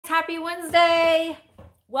Happy Wednesday.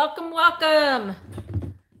 Welcome, welcome.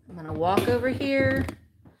 I'm gonna walk over here.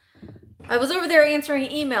 I was over there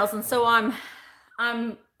answering emails, and so I'm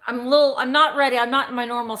not ready. I'm not in my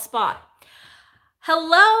normal spot.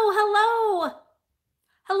 Hello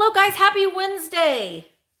guys. Happy Wednesday.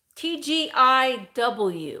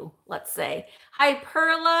 TGIW, let's say. Hi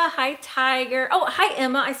Perla, hi Tiger. Oh, hi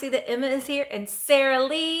Emma. I see that Emma is here, and Sarah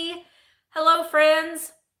Lee. Hello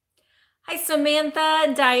friends. Hi Samantha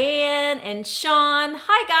and Diane and Sean.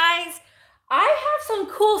 Hi guys. I have some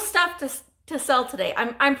cool stuff to sell today.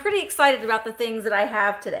 I'm pretty excited about the things that I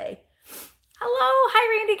have today. Hello,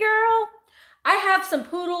 hi Randy girl. I have some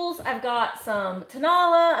poodles. I've got some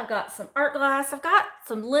Tanala. I've got some art glass. I've got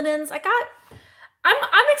some linens. I'm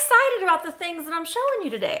excited about the things that I'm showing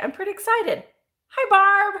you today. I'm pretty excited. Hi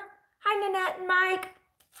Barb. Hi Nanette and Mike.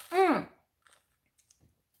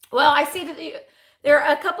 Well, I see that there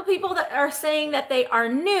are a couple people that are saying that they are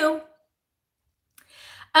new.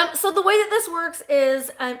 So the way that this works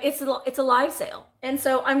is it's a live sale. And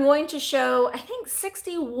so I'm going to show, I think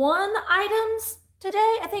 61 items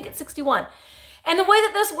today. I think it's 61. And the way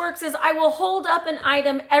that this works is I will hold up an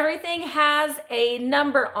item. Everything has a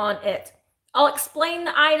number on it. I'll explain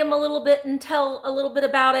the item a little bit and tell a little bit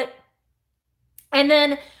about it. And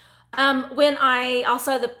then when I'll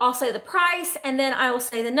say the price, and then I will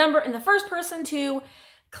say the number, and the first person to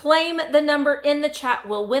claim the number in the chat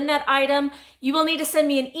will win that item. You will need to send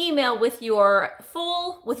me an email with your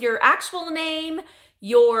actual name,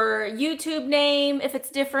 your YouTube name, if it's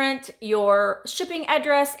different, your shipping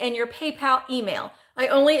address, and your PayPal email. I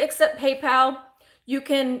only accept PayPal. You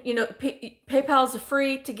can, PayPal is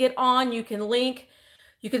free to get on. You can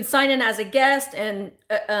sign in as a guest and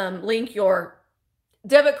link your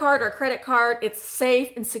debit card or credit card. It's safe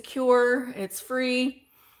and secure. It's free.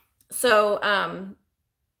 So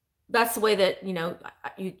that's the way that,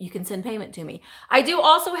 you can send payment to me. I do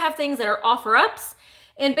also have things that are offer ups.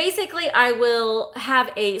 And basically I will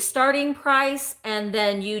have a starting price, and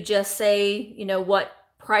then you just say, what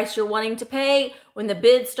price you're wanting to pay. When the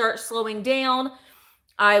bid starts slowing down,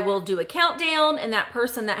 I will do a countdown, and that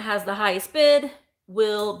person that has the highest bid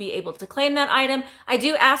will be able to claim that item. I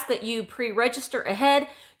do ask that you pre-register ahead.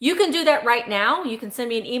 You can do that right now. You can send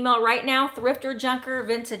me an email right now,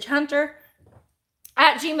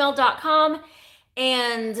 thrifterjunkervintagehunter@gmail.com,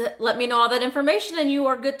 and let me know all that information, and you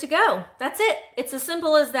are good to go. That's it. It's as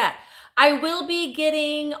simple as that. I will be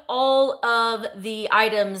getting all of the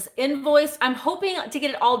items invoiced. I'm hoping to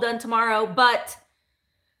get it all done tomorrow, but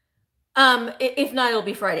if not, it'll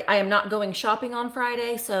be Friday. I am not going shopping on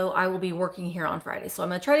Friday, so I will be working here on Friday. So I'm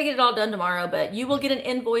going to try to get it all done tomorrow, but you will get an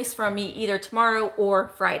invoice from me either tomorrow or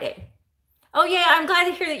Friday. Oh yeah, I'm glad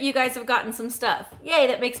to hear that you guys have gotten some stuff. Yay,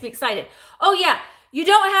 that makes me excited. Oh yeah, you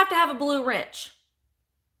don't have to have a blue wrench.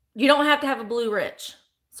 You don't have to have a blue wrench.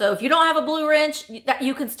 So if you don't have a blue wrench,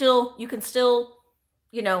 you can still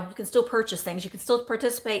purchase things. You can still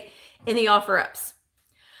participate in the offer ups.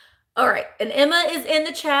 All right, and Emma is in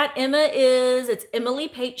the chat. It's Emily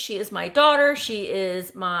Pate. She is my daughter. She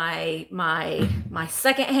is my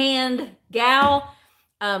second-hand gal.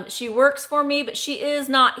 She works for me, but she is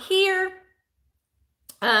not here.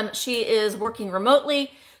 She is working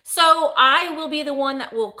remotely. So I will be the one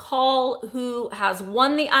that will call who has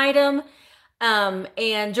won the item.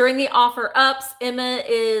 And during the offer ups, Emma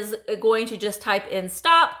is going to just type in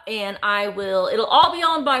stop, and it'll all be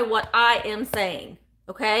on by what I am saying.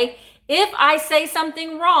 Okay, if I say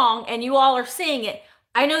something wrong and you all are seeing it,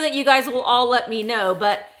 I know that you guys will all let me know,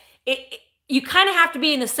 but you kind of have to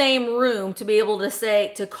be in the same room to be able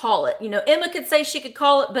to call it. Emma could say she could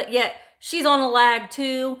call it, but yet she's on a lag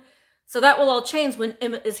too. So that will all change when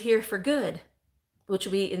Emma is here for good, which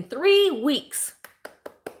will be in 3 weeks.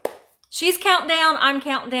 She's counting down, I'm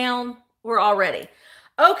counting down, we're all ready.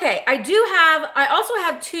 Okay, I also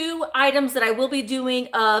have 2 items that I will be doing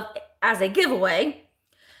as a giveaway.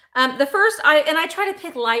 The first, I try to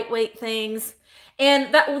pick lightweight things,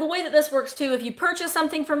 and the way that this works too, if you purchase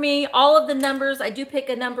something from me, all of the numbers, I do pick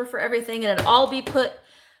a number for everything, and it'll all be put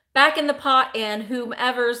back in the pot, and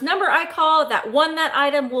whomever's number I call that won that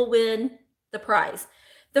item will win the prize.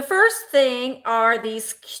 The first thing are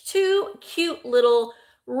these 2 cute little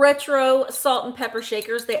retro salt and pepper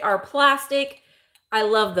shakers. They are plastic. I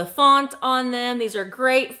love the font on them. These are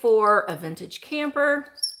great for a vintage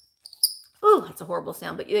camper. Ooh, that's a horrible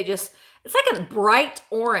sound, but it's like a bright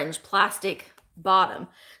orange plastic bottom.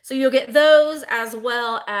 So you'll get those, as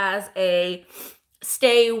well as a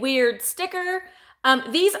Stay Weird sticker.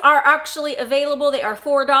 These are actually available. They are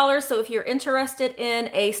 $4. So if you're interested in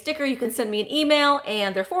a sticker, you can send me an email,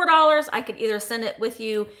 and they're $4. I could either send it with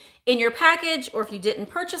you in your package, or if you didn't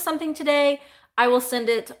purchase something today, I will send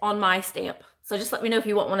it on my stamp. So just let me know if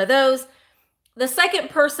you want one of those. The second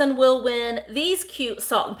person will win these cute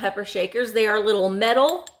salt and pepper shakers. They are little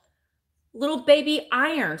metal, little baby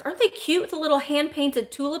irons. Aren't they cute with the little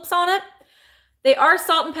hand-painted tulips on it? They are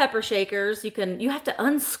salt and pepper shakers. You have to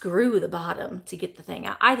unscrew the bottom to get the thing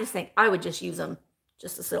out. I just think I would just use them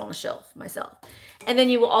just to sit on the shelf myself. And then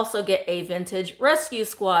you will also get a vintage rescue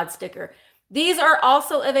squad sticker. These are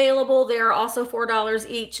also available. They are also $4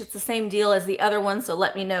 each. It's the same deal as the other one. So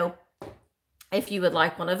let me know if you would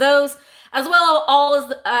like one of those. As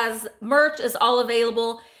well as merch is all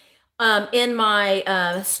available in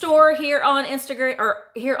my store here on Instagram or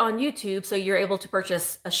here on YouTube. So you're able to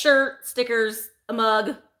purchase a shirt, stickers, a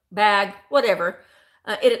mug, bag, whatever.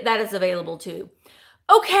 That is available too.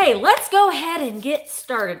 Okay, let's go ahead and get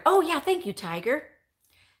started. Oh yeah, thank you, Tiger.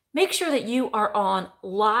 Make sure that you are on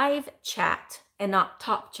live chat and not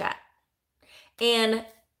top chat. And,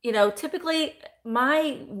 you know, typically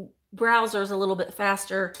my browser is a little bit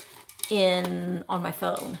faster on my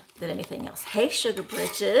phone than anything else. Hey, Sugar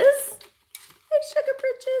Britches. Hey, Sugar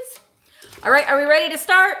Britches. All right, are we ready to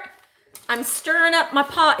start? I'm stirring up my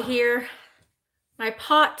pot here. My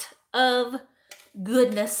pot of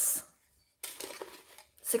goodness.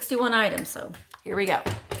 61 items, so here we go.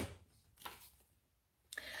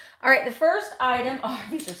 All right, the first item, oh,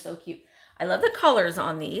 these are so cute. I love the colors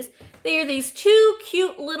on these. They are these two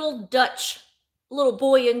cute little Dutch, little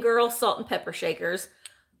boy and girl salt and pepper shakers.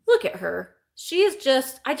 Look at her. She is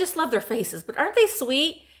just, I just love their faces, but aren't they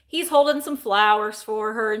sweet? He's holding some flowers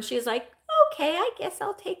for her, and she's like, okay, I guess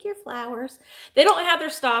I'll take your flowers. They don't have their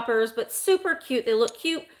stoppers, but super cute. They look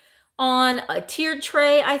cute on a tiered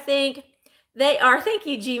tray, I think. They are, thank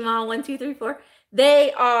you, Gmail, 1, 2, 3, 4.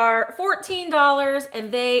 They are $14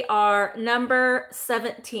 and they are number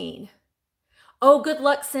 17. Oh, good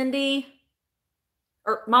luck, Cindy.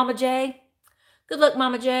 Or Mama J. Good luck,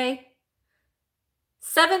 Mama J.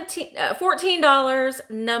 $14,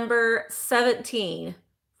 number 17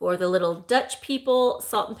 for the little Dutch people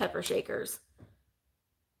salt and pepper shakers.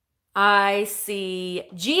 I see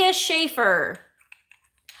Gia Schaefer.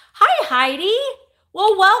 Hi, Heidi.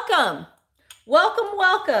 Well, welcome. Welcome,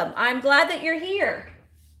 welcome. I'm glad that you're here.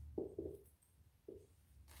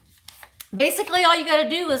 Basically, all you got to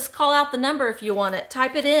do is call out the number if you want it.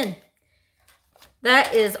 Type it in.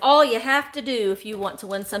 That is all you have to do if you want to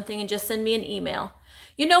win something, and just send me an email.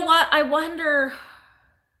 You know what? I wonder,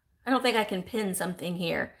 I don't think I can pin something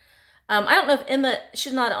here. I don't know if Emma,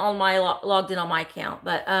 she's not on my logged in on my account,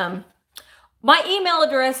 but my email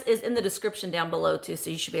address is in the description down below too,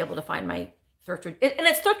 so you should be able to find my Thrifter, and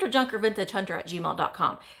it's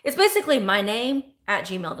thrifterjunkervintagehunter@gmail.com. It's basically my name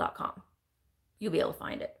 @gmail.com. You'll be able to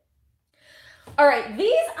find it. All right,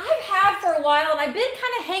 these I've had for a while, and I've been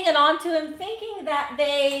kind of hanging on to them, thinking that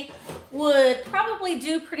they would probably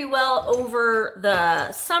do pretty well over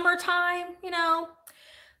the summertime, you know.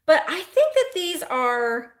 But I think that these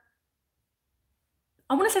are,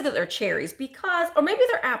 I want to say that they're cherries because, or maybe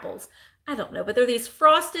they're apples. I don't know, but they're these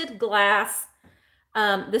frosted glass.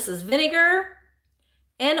 This is vinegar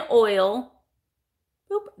and oil.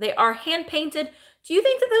 Boop. They are hand painted. Do you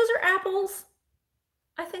think that those are apples?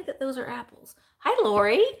 I think that those are apples. Hi,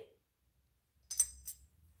 Lori.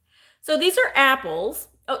 So these are apples.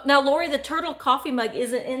 Oh, now, Lori, the turtle coffee mug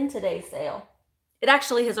isn't in today's sale. It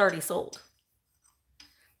actually has already sold.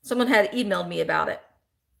 Someone had emailed me about it.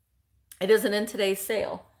 It isn't in today's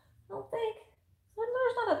sale. I don't think.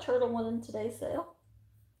 There's not a turtle one in today's sale.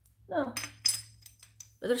 No.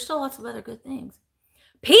 But there's still lots of other good things.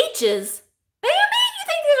 Peaches? Baby, you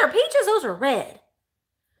think these are peaches? Those are red.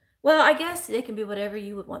 Well, I guess they can be whatever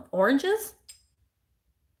you would want. Oranges?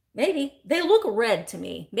 Maybe. They look red to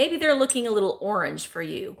me. Maybe they're looking a little orange for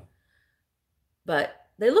you. But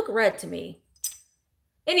they look red to me.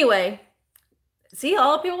 Anyway, see,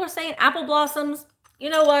 all the people are saying apple blossoms.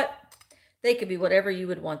 You know what? They could be whatever you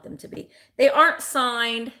would want them to be. They aren't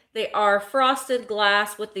signed. They are frosted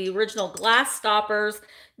glass with the original glass stoppers.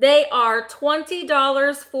 They are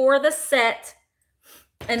 $20 for the set.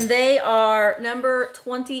 And they are number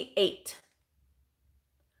 28.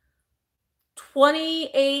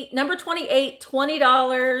 Number 28,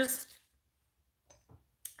 $20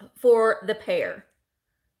 for the pair.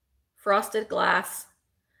 Frosted glass.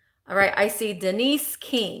 All right, I see Denise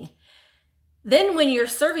King. Then when you're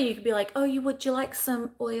serving, you could be like, oh, would you like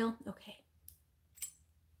some oil? Okay.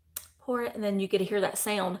 Pour it, and then you get to hear that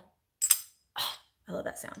sound. Oh, I love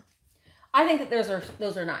that sound. I think that those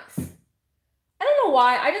are nice. I don't know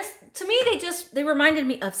why. To me, they reminded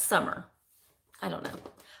me of summer. I don't know.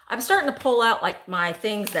 I'm starting to pull out like my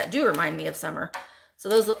things that do remind me of summer.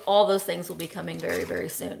 So all those things will be coming very, very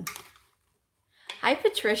soon. Hi,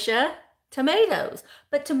 Patricia. Tomatoes.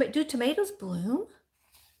 But do tomatoes bloom?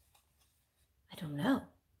 I don't know.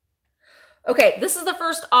 Okay, this is the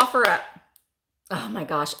first offer up. Oh my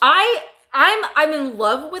gosh. I'm in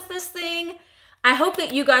love with this thing. I hope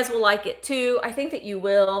that you guys will like it too. I think that you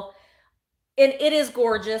will. And it is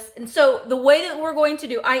gorgeous. And so the way that we're going to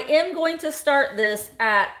do, I am going to start this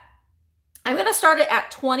at, I'm going to start it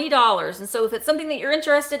at $20. And so if it's something that you're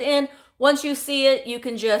interested in, once you see it, you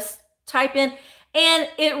can just type in. And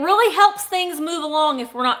it really helps things move along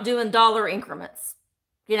if we're not doing dollar increments,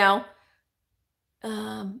 you know?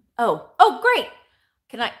 Oh, great.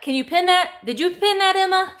 Can you pin that? Did you pin that,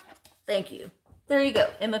 Emma? Thank you. There you go.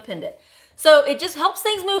 Emma pinned it. So it just helps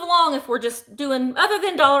things move along if we're just doing other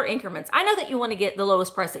than dollar increments. I know that you want to get the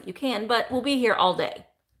lowest price that you can, but we'll be here all day.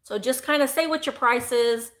 So just kind of say what your price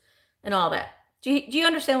is and all that. Do you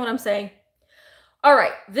understand what I'm saying? All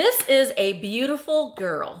right. This is a beautiful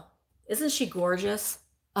girl. Isn't she gorgeous?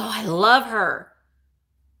 Oh, I love her.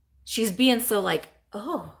 She's being so like,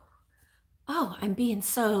 oh, I'm being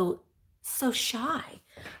so shy.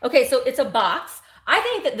 Okay, so it's a box. I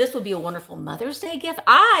think that this would be a wonderful Mother's Day gift.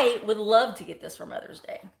 I would love to get this for Mother's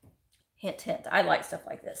Day. Hint, hint. I like stuff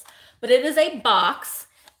like this. But it is a box.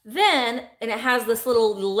 Then, and it has this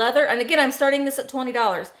little leather, and again, I'm starting this at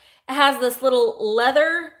 $20. It has this little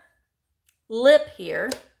leather lip here.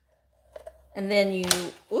 And then you,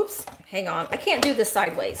 oops, hang on. I can't do this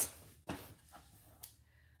sideways.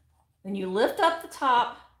 Then you lift up the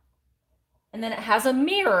top, and then it has a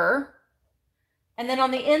mirror. And then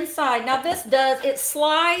on the inside, now it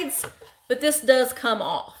slides, but this does come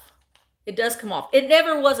off. It does come off. It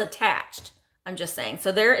never was attached, I'm just saying.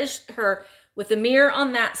 So there is her with the mirror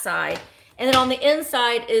on that side. And then on the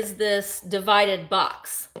inside is this divided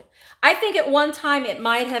box. I think at one time it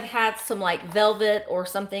might have had some like velvet or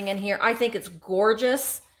something in here. I think it's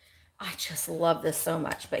gorgeous. I just love this so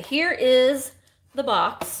much. But here is the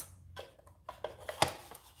box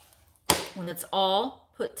when it's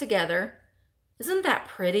all put together. Isn't that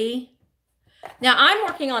pretty? Now I'm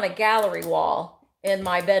working on a gallery wall in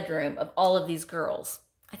my bedroom of all of these girls.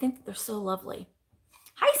 I think that they're so lovely.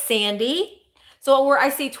 Hi, Sandy. So where I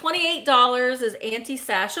see $28 is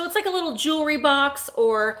anti-sash. So it's like a little jewelry box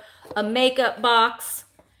or a makeup box.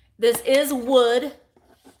 This is wood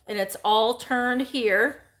and it's all turned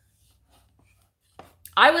here.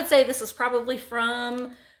 I would say this is probably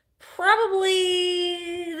from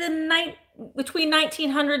between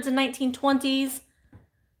 1900s and 1920s.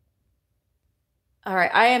 All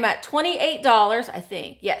right, I am at $28, I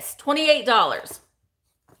think. Yes, $28.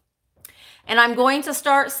 And I'm going to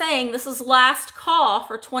start saying this is last call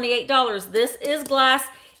for $28. This is glass.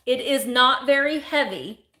 It is not very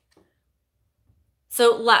heavy.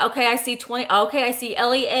 So, okay, I see 20. Okay, I see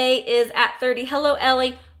Ellie A is at 30. Hello,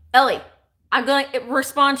 Ellie. Ellie, I'm going to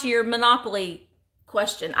respond to your Monopoly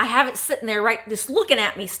question. I have it sitting there right, just looking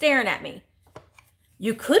at me, staring at me.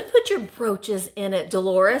 You could put your brooches in it,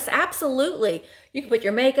 Dolores. Absolutely. You could put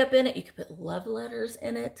your makeup in it. You could put love letters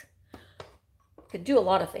in it. You could do a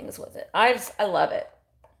lot of things with it. I love it.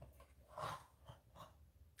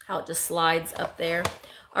 How it just slides up there.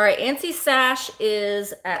 All right, Ansi Sash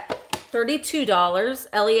is at $32.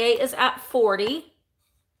 LEA is at $40.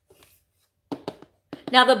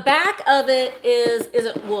 Now the back of it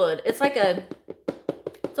isn't wood. It's like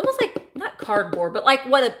it's almost like not cardboard, but like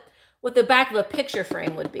what the back of a picture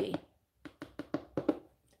frame would be.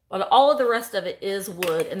 But all of the rest of it is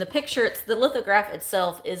wood, and the lithograph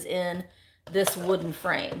itself is in this wooden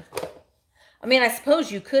frame. I mean, I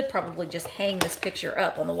suppose you could probably just hang this picture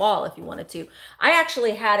up on the wall if you wanted to. I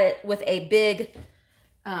actually had it with a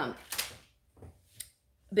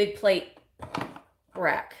big plate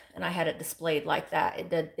rack, and I had it displayed like that.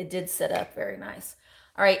 It did sit up very nice.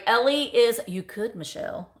 All right, Ellie you could,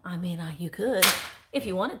 Michelle. I mean, you could if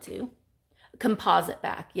you wanted to. Composite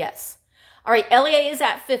back, yes. All right, LEA is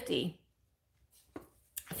at $50.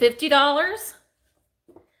 $50.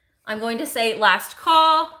 I'm going to say last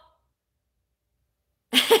call.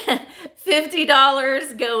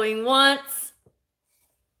 $50 going once.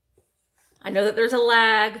 I know that there's a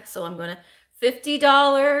lag, so I'm going to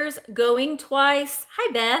 $50 going twice.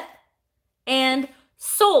 Hi, Beth. And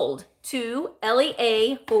sold to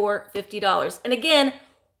LEA for $50. And again,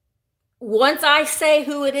 once I say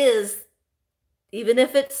who it is, even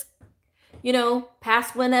if it's,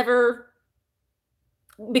 past whenever,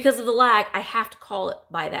 because of the lag, I have to call it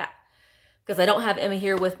by that because I don't have Emma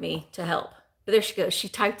here with me to help. But there she goes. She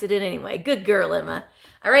typed it in anyway. Good girl, Emma.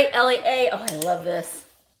 All right, LEA. Oh, I love this.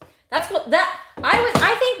 I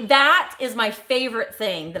think that is my favorite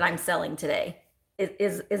thing that I'm selling today.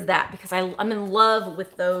 is that, because I'm in love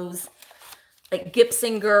with those like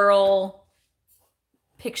Gibson girl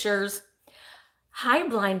pictures. Hi,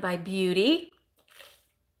 Blind by Beauty.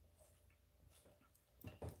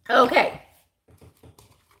 Okay.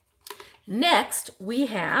 Next we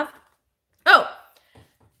have, oh,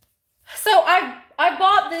 so I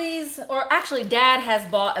bought these, or actually Dad has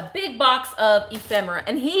bought a big box of ephemera,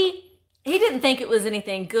 and he didn't think it was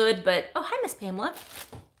anything good, but oh, hi, Miss Pamela.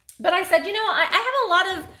 But I said, you know, I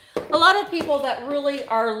have a lot of people that really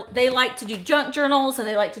they like to do junk journals, and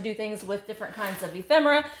they like to do things with different kinds of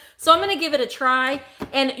ephemera. So I'm going to give it a try,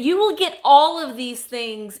 and you will get all of these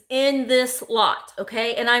things in this lot,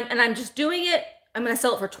 okay? And I'm just doing it. I'm going to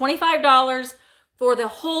sell it for $25 for the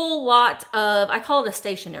whole lot of, I call it a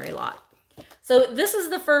stationery lot. So this is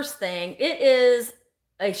the first thing. It is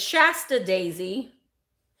a Shasta daisy,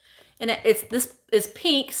 and this is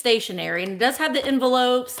pink stationery, and it does have the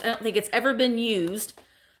envelopes. I don't think it's ever been used.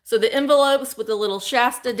 So the envelopes with the little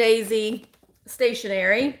Shasta daisy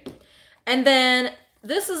stationery. And then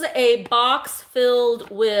this is a box filled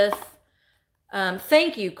with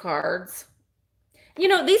thank you cards. You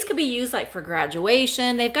know, these could be used like for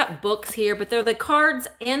graduation. They've got books here, but they're the cards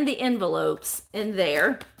and the envelopes in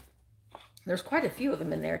there. There's quite a few of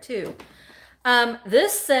them in there too.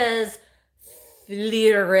 This says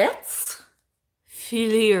flirets.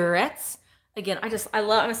 Flirets. Again,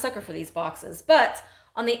 I'm a sucker for these boxes. But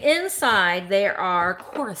on the inside, there are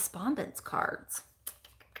correspondence cards.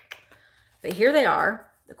 But here they are,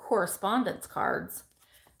 the correspondence cards.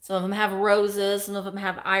 Some of them have roses, some of them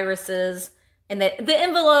have irises. And the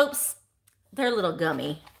envelopes, they're a little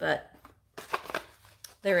gummy, but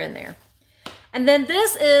they're in there. And then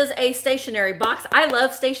this is a stationery box. I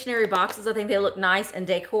love stationery boxes. I think they look nice and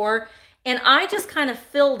decor. And I just kind of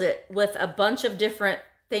filled it with a bunch of different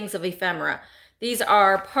things of ephemera. These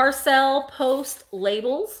are parcel post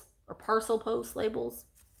labels, or parcel post labels.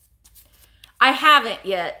 I haven't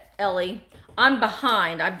yet, Ellie. I'm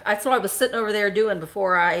behind. That's what I was sitting over there doing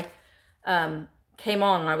before I came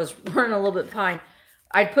on, and I was running a little bit behind.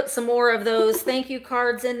 I'd put some more of those thank you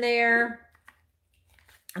cards in there.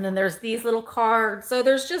 And then there's these little cards. So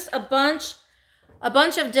there's just a bunch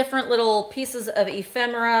of different little pieces of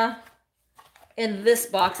ephemera in this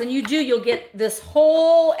box. And you'll get this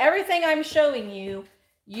whole, everything I'm showing you,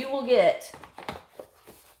 you will get.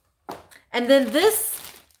 And then this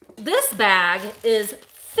bag is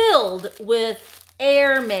filled with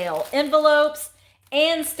airmail, envelopes,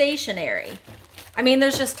 and stationery. I mean,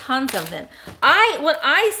 there's just tons of them. When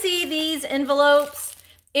I see these envelopes,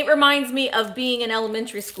 it reminds me of being in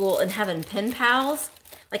elementary school and having pen pals.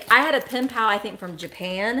 Like, I had a pen pal, I think, from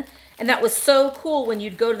Japan, and that was so cool when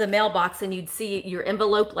you'd go to the mailbox and you'd see your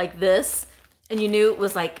envelope like this, and you knew it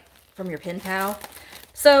was like from your pen pal.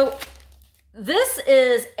 So this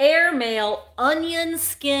is airmail onion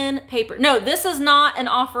skin paper. No, this is not an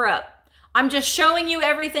offer up. I'm just showing you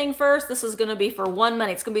everything first. This is going to be for one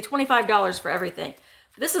money. It's going to be $25 for everything.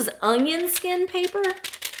 This is onion skin paper.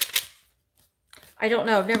 I don't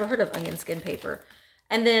know. I've never heard of onion skin paper.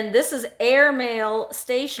 And then this is airmail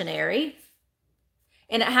stationery.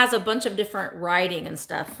 And it has a bunch of different writing and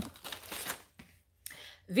stuff.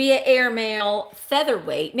 Via airmail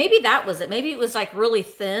featherweight. Maybe that was it. Maybe it was like really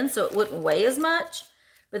thin so it wouldn't weigh as much.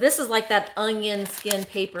 But this is like that onion skin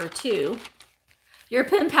paper too. Your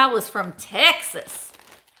pen pal was from Texas.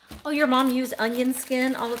 Oh, your mom used onion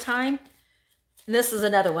skin all the time? And this is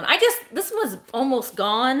another one. This was almost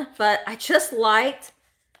gone, but I just liked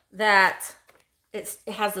that it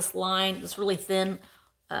has this line, this really thin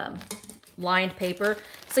lined paper.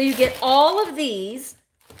 So you get all of these,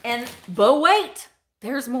 and but wait,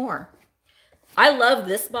 there's more. I love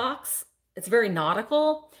this box. It's very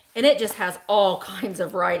nautical, and it just has all kinds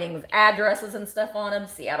of writing with addresses and stuff on them.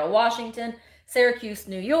 Seattle, Washington, Syracuse,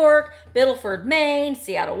 New York, Bedford, Maine,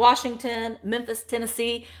 Seattle, Washington, Memphis,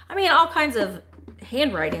 Tennessee. I mean, all kinds of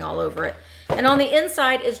handwriting all over it. And on the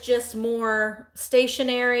inside is just more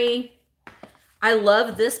stationery. I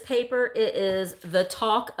love this paper. It is the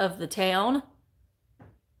talk of the town.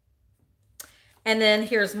 And then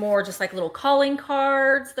here's more just like little calling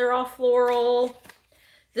cards. They're all floral.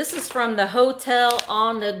 This is from the Hotel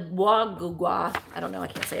Onondaga. I don't know. I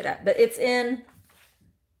can't say that. But it's in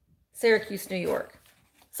Syracuse, New York.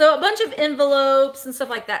 So a bunch of envelopes and stuff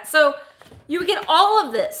like that. So you get all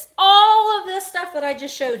of this stuff that I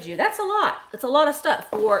just showed you. That's a lot. It's a lot of stuff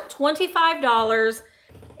for $25.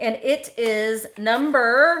 And it is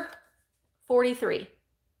number 43.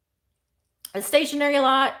 A stationery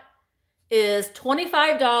lot is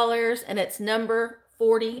 $25 and it's number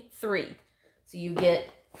 43. So you get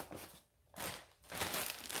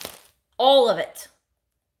all of it.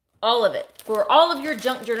 All of it. For all of your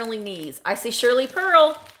junk journaling needs. I see Shirley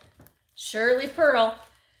Pearl. Shirley Pearl.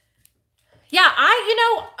 Yeah,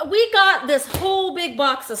 we got this whole big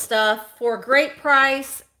box of stuff for a great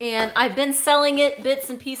price, and I've been selling it bits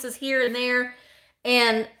and pieces here and there,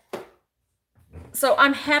 and so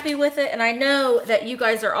I'm happy with it, and I know that you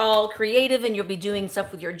guys are all creative, and you'll be doing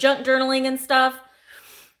stuff with your junk journaling and stuff.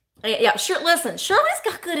 Yeah, sure. Listen, Shirley's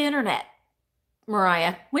got good internet,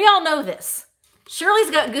 Mariah. We all know this.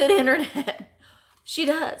 Shirley's got good internet. She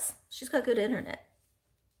does. She's got good internet.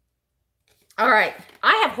 All right.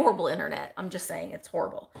 I have horrible internet. I'm just saying it's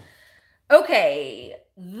horrible. Okay.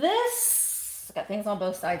 This, got things on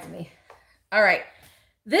both sides of me. All right.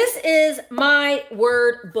 This is my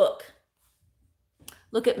word book.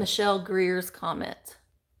 Look at Michelle Greer's comment.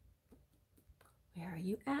 Where are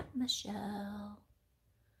you at, Michelle?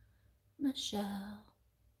 Michelle.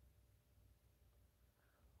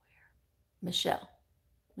 Where?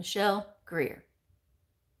 Michelle Greer.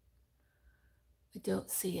 I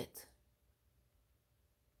don't see it.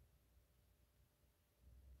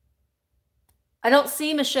 I don't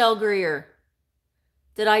see Michelle Greer.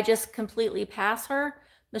 Did I just completely pass her?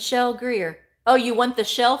 Michelle Greer. Oh, you want the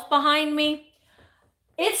shelf behind me?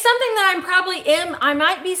 It's something that I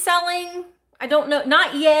might be selling. I don't know,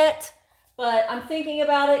 not yet, but I'm thinking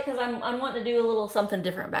about it because I'm wanting to do a little something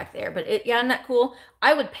different back there. But yeah, isn't that cool?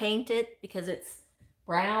 I would paint it because it's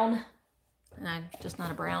brown, and I'm just not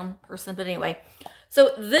a brown person. But anyway,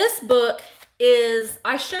 so this book is,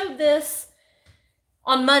 I showed this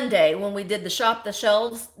on Monday when we did the Shop the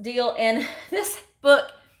Shelves deal, and this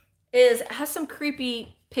book has some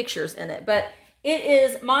creepy pictures in it, but it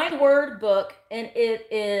is my word book, and it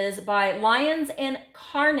is by Lyons and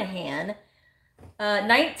Carnahan.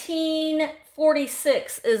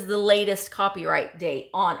 1946 is the latest copyright date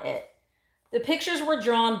on it. The pictures were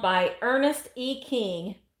drawn by Ernest E.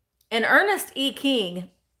 King, and Ernest E. King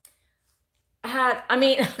had,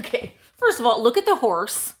 okay, first of all, look at the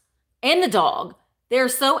horse and the dog. They're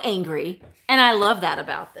so angry, and I love that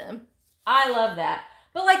about them. I love that.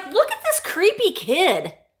 But like, look at this creepy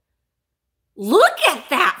kid. Look at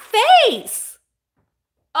that face.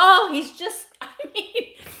 Oh, he's just,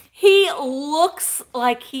 he looks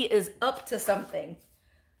like he is up to something.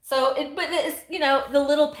 So, but it's, the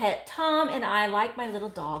little pet. Tom and I like my little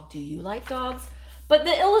dog. Do you like dogs? But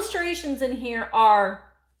the illustrations in here are,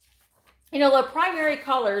 the primary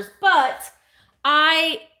colors, but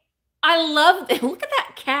I love them. Look at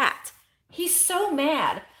that cat. He's so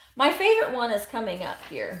mad. My favorite one is coming up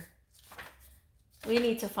here. We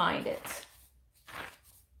need to find it.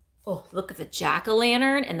 Oh, look at the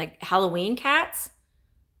jack-o'-lantern and the Halloween cats.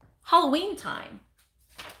 Halloween time.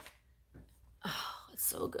 Oh, it's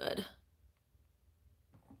so good.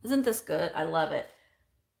 Isn't this good? I love it.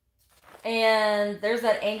 And there's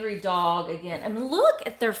that angry dog again. Look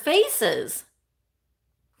at their faces.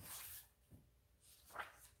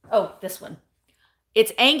 Oh, this one.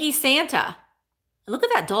 It's Angie Santa. Look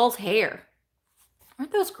at that doll's hair.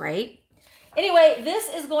 Aren't those great? Anyway,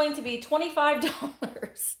 this is going to be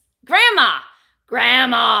 $25.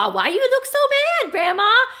 Grandma, why you look so mad, Grandma?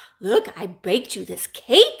 Look, I baked you this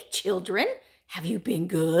cake, children. Have you been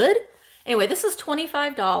good? Anyway, this is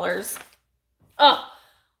 $25. Oh,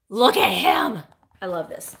 look at him. I love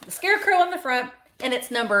this. The scarecrow on the front, and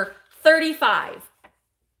it's number 35.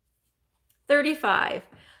 35.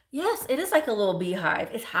 Yes, it is like a little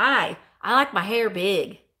beehive. It's high. I like my hair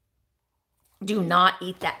big. Do not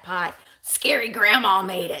eat that pie. Scary grandma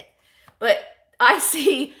made it. But I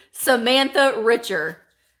see Samantha Richer.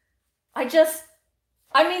 Some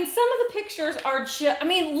of the pictures are just, look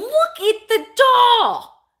at the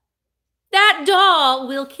doll. That doll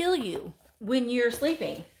will kill you when you're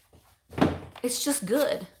sleeping. It's just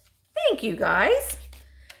good. Thank you, guys.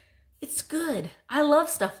 It's good. I love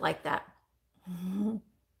stuff like that.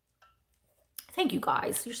 Thank you,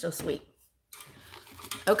 guys. You're so sweet.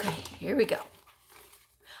 Okay, here we go.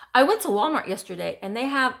 I went to Walmart yesterday, and they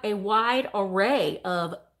have a wide array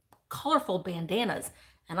of colorful bandanas,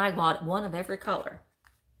 and I bought one of every color.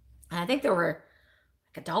 And I think there were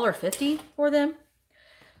like $1.50 for them.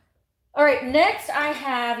 All right, next I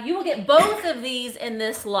have, you will get both of these in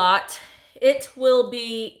this lot. It will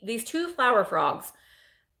be these two flower frogs.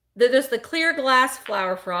 There's the clear glass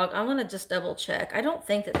flower frog. I want to just double check. I don't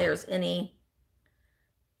think that there's any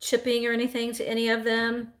chipping or anything to any of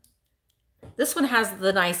them. This one has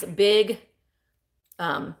the nice big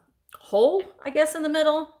hole, I guess, in the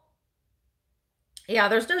middle. Yeah,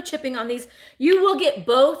 there's no chipping on these. You will get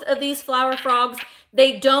both of these flower frogs.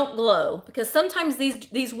 They don't glow because sometimes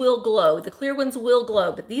these will glow. The clear ones will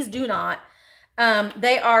glow, but these do not.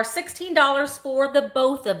 They are $16 for the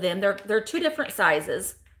both of them. They're two different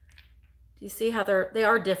sizes. Do you see how they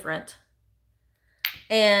are different?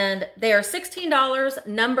 And they are $16,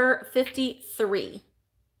 number 53.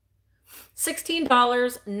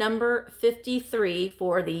 $16, number 53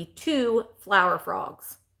 for the 2 flower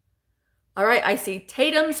frogs. All right, I see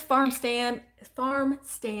Tatum's Farm Stand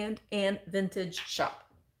and Vintage Shop.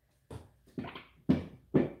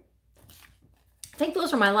 I think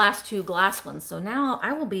those are my last 2 glass ones. So now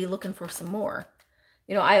I will be looking for some more.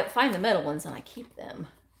 You know, I find the metal ones and I keep them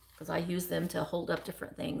because I use them to hold up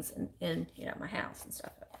different things in you know, my house and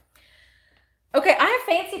stuff. Okay, I have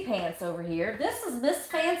Fancy Pants over here. This is Miss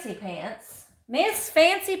Fancy Pants. Miss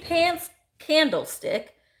Fancy Pants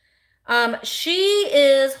candlestick. She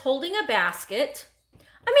is holding a basket.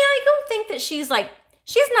 I mean, I don't think that she's not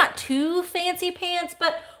too fancy pants,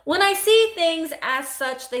 but when I see things as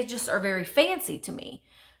such, they just are very fancy to me.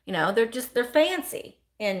 You know, they're fancy.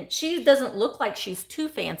 And she doesn't look like she's too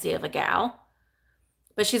fancy of a gal.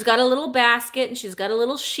 But she's got a little basket and she's got a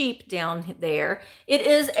little sheep down there. It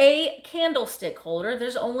is a candlestick holder.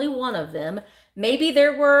 There's only one of them. Maybe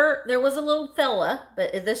there was a little fella,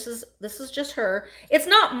 but this is just her. It's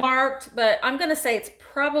not marked, but I'm going to say it's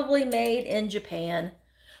probably made in Japan.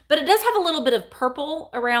 But it does have a little bit of purple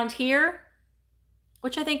around here,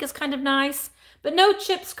 which I think is kind of nice. But no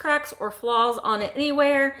chips, cracks, or flaws on it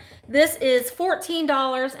anywhere. This is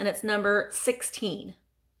 $14 and it's number 16.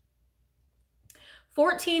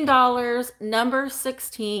 $14, number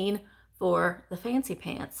 16 for the Fancy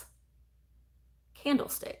Pants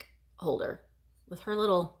candlestick holder with her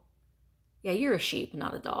little, yeah, you're a sheep,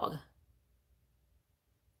 not a dog.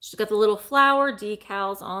 She's got the little flower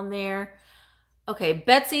decals on there. Okay,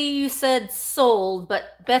 Betsy, you said sold,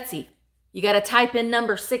 but Betsy, you got to type in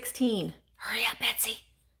number 16. Hurry up, Betsy.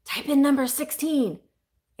 Type in number 16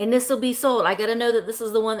 and this will be sold. I got to know that this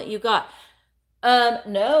is the one that you got.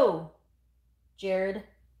 No. Jared,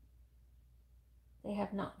 they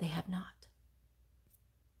have not.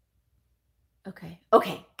 Okay,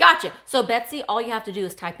 gotcha. So Betsy, all you have to do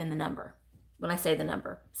is type in the number when I say the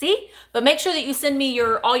number. See? But make sure that you send me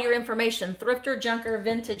all your information,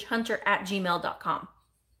 thrifterjunkervintagehunter@gmail.com.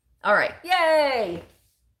 All right, yay!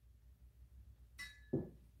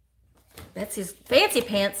 Betsy's Fancy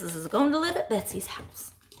Pants is going to live at Betsy's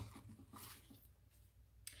house.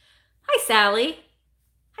 Hi, Sally.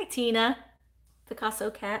 Hi, Tina. Picasso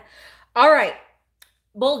cat. All right.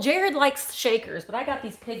 Well, Jared likes shakers, but I got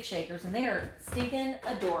these pig shakers and they are stinking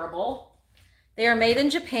adorable. They are made in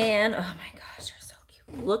Japan. Oh my gosh, they're so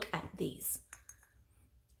cute. Look at these.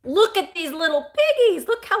 Look at these little piggies.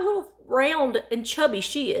 Look how little round and chubby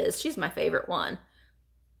she is. She's my favorite one.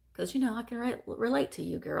 Because, you know, I can relate to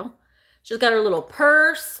you, girl. She's got her little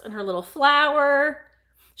purse and her little flower.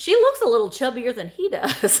 She looks a little chubbier than he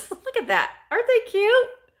does. Look at that. Aren't they cute?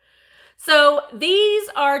 So these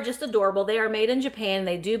are just adorable. They are made in Japan.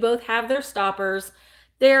 They do both have their stoppers.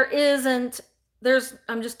 I'm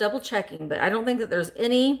just double checking, but I don't think that there's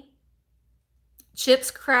any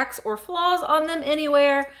chips, cracks, or flaws on them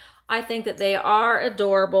anywhere. I think that they are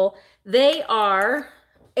adorable. They are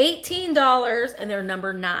 $18 and they're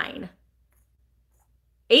number 9.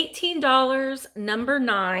 $18, number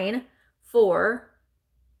 9 for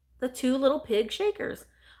the 2 little pig shakers.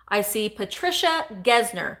 I see Patricia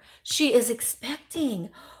Gesner. She is expecting.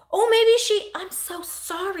 Oh, I'm so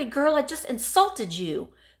sorry, girl. I just insulted you.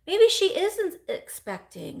 Maybe she isn't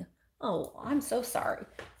expecting. Oh, I'm so sorry.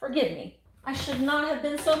 Forgive me. I should not have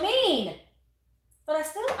been so mean. But I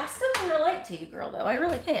still can relate to you, girl, though. I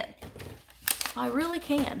really can. I really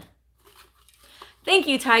can. Thank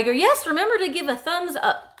you, Tiger. Yes, remember to give a thumbs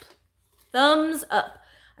up. Thumbs up.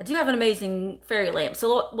 I do have an amazing fairy lamp.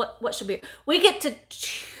 So what should we get to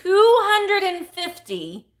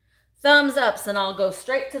 250 thumbs ups and I'll go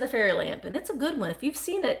straight to the fairy lamp. And it's a good one. If you've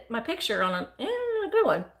seen it, my picture on a good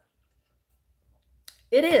one.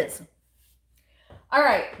 It is. All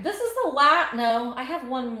right. This is the last. No, I have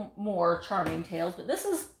one more Charming Tales, but this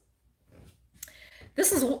is,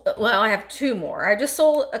 well, I have 2 more. I just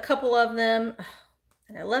sold a couple of them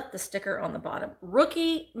and I left the sticker on the bottom.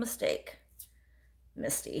 Rookie mistake.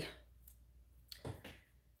 Misty.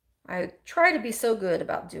 I try to be so good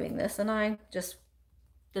about doing this and it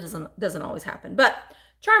doesn't always happen. But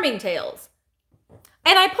Charming Tales.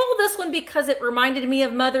 And I pulled this one because it reminded me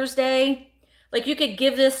of Mother's Day. Like you could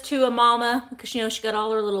give this to a mama because, you know, she got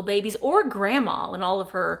all her little babies, or grandma and all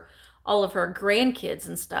of her grandkids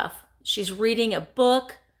and stuff. She's reading a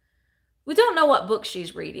book. We don't know what book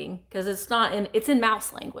she's reading because it's in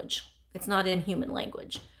mouse language. It's not in human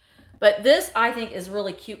language. But this, I think, is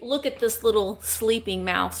really cute. Look at this little sleeping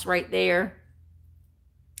mouse right there.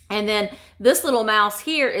 And then this little mouse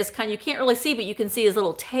here is you can't really see, but you can see his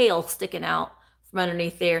little tail sticking out from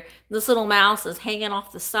underneath there. This little mouse is hanging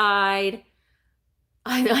off the side.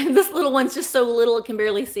 This little one's just so little it can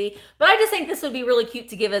barely see. But I just think this would be really cute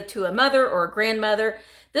to give it to a mother or a grandmother.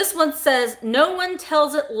 This one says, "No one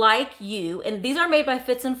tells it like you." And these are made by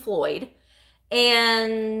Fitz and Floyd.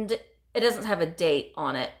 And it doesn't have a date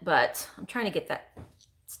on it, but I'm trying to get that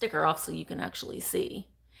sticker off so you can actually see.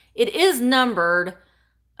 It is numbered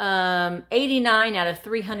 89 out of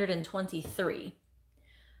 323.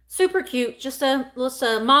 Super cute. Just a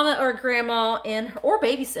mama or a grandma or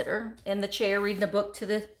babysitter in the chair reading a book to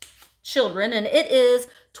the children. And it is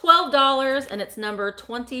 $12 and it's number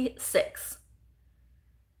 26.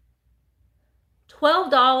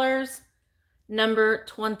 $12, number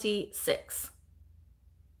 26.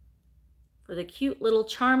 For the cute little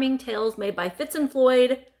charming tales made by Fitz and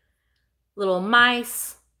Floyd. Little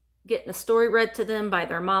mice getting a story read to them by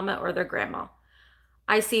their mama or their grandma.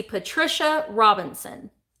 I see Patricia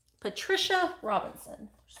Robinson. Patricia Robinson.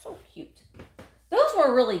 So cute. Those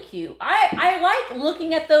were really cute. I like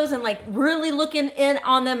looking at those and like really looking in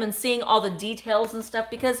on them and seeing all the details and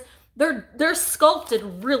stuff because they're sculpted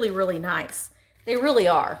really, really nice. They really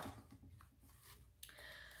are.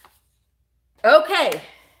 Okay,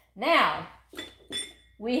 now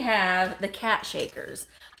we have the cat shakers.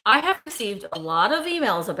 I have received a lot of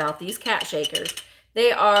emails about these cat shakers.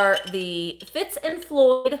 They are the Fitz and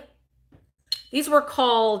Floyd. These were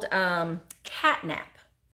called Catnap.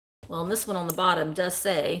 Well, and this one on the bottom does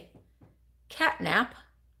say Catnap,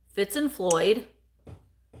 Fitz and Floyd.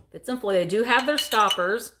 Fitz and Floyd, they do have their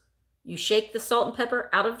stoppers. You shake the salt and pepper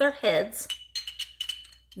out of their heads.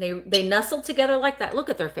 They nestle together like that. Look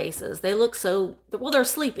at their faces. They look so, well, they're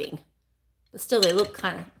sleeping. But still, they look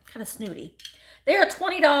kind of snooty. They are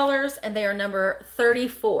 $20 and they are number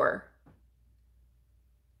 34.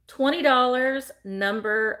 $20,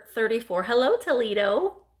 number 34. Hello,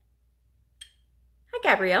 Toledo. Hi,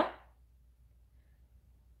 Gabrielle.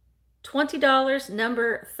 $20,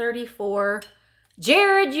 number 34.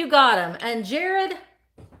 Jared, you got them. And Jared,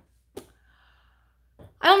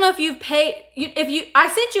 I don't know if you've paid,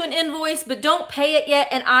 I sent you an invoice, but don't pay it yet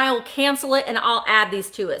and I'll cancel it and I'll add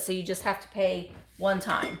these to it. So you just have to pay one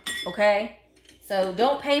time, okay? So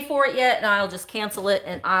don't pay for it yet and I'll just cancel it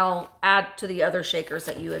and I'll add to the other shakers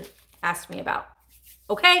that you had asked me about.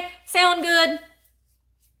 Okay, sound good?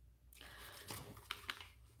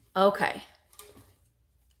 Okay.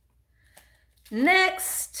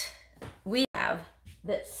 Next, we have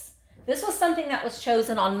this. This was something that was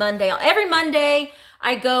chosen on Monday. Every Monday,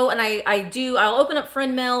 I go and I'll open up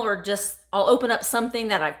friend mail or I'll open up something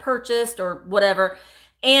that I've purchased or whatever.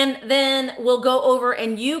 And then we'll go over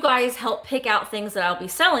and you guys help pick out things that I'll be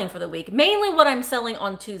selling for the week. Mainly what I'm selling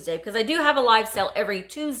on Tuesday, because I do have a live sale every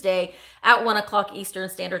Tuesday at 1 o'clock Eastern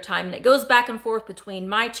Standard Time. And it goes back and forth between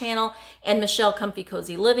my channel and Michelle Comfy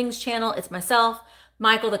Cozy Living's channel. It's myself,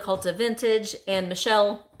 Michael, the Cult of Vintage, and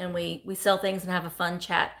Michelle. And we sell things and have a fun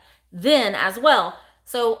chat then as well.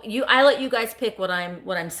 So I let you guys pick what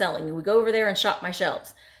I'm selling. We go over there and shop my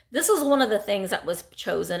shelves. This is one of the things that was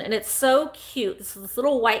chosen, and it's so cute. This is this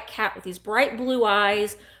little white cat with these bright blue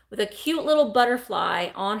eyes with a cute little butterfly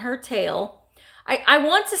on her tail. I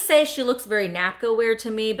want to say she looks very Napco wear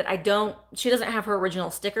to me, but she doesn't have her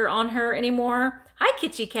original sticker on her anymore. Hi,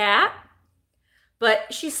 Kitty Cat.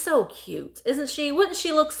 But she's so cute, isn't she? Wouldn't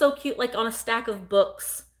she look so cute like on a stack of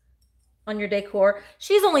books on your decor?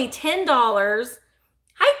 She's only $10.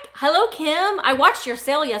 Hello, Kim. I watched your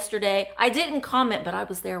sale yesterday. I didn't comment, but I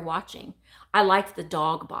was there watching. I liked the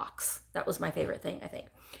dog box. That was my favorite thing, I think.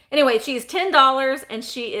 Anyway, she's $10 and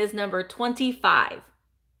she is number 25.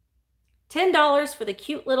 $10 for the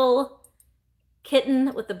cute little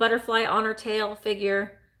kitten with the butterfly on her tail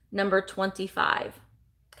figure, number 25.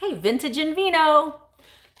 Okay, Vintage and Vino.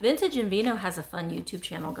 Vintage and Vino has a fun YouTube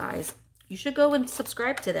channel, guys. You should go and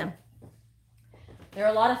subscribe to them. They're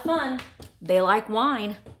a lot of fun. They like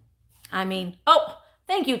wine. I mean, oh,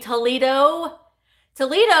 thank you, Toledo.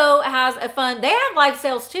 Toledo has a fun, they have live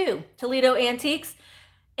sales too, Toledo Antiques.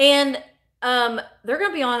 And they're going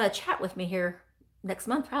to be on a chat with me here next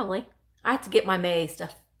month, probably. I have to get my May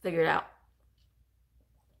stuff figured out.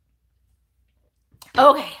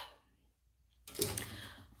 Okay.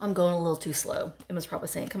 I'm going a little too slow. Emma's probably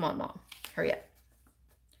saying, come on, Mom, hurry up.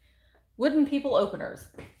 Wooden People openers.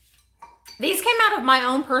 These came out of my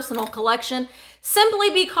own personal collection simply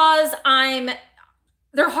because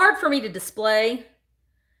they're hard for me to display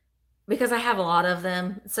because I have a lot of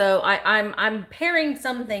them. So I'm paring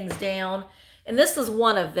some things down, and this is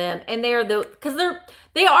one of them. And they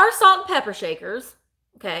are salt and pepper shakers.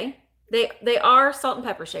 Okay. They are salt and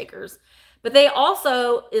pepper shakers, but they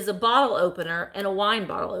also is a bottle opener and a wine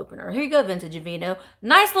bottle opener. Here you go, Vintage and Vino.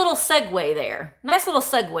 Nice little segue there. Nice little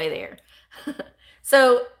segue there.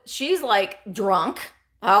 So she's like drunk.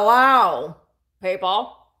 Hello,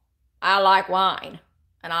 people. I like wine,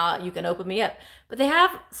 and you can open me up. But they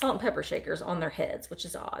have salt and pepper shakers on their heads, which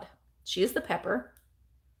is odd. She is the pepper,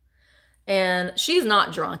 and she's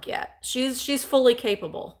not drunk yet. She's fully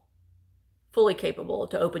capable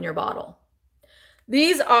to open your bottle.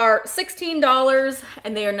 These are $16,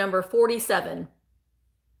 and they are number 47.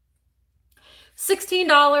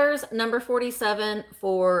 $16, number 47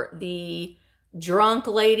 for the drunk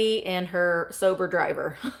lady and her sober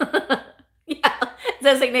driver. Yeah,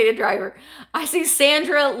 designated driver. I see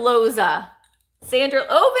Sandra Loza. Sandra,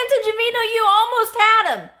 oh, Vintage and Vino, you almost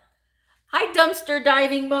had him. Hi, dumpster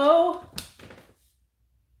diving Mo.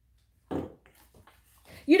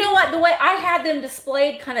 You know what? The way I had them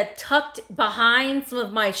displayed kind of tucked behind some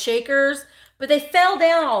of my shakers, but they fell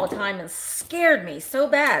down all the time and scared me so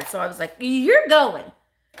bad. So I was like, you're going.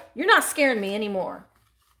 You're not scaring me anymore.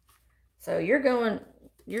 So you're going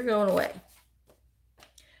away.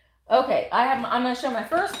 Okay, I'm going to show my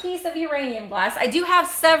first piece of uranium glass. I do have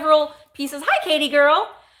several pieces. Hi, Katie girl.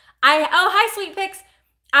 Oh, hi, Sweet Picks.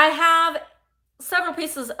 I have several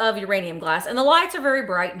pieces of uranium glass, and the lights are very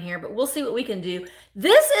bright in here, but we'll see what we can do.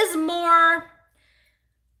 This is more,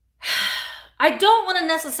 I don't want to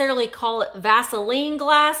necessarily call it Vaseline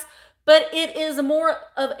glass, but it is more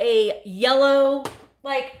of a yellow,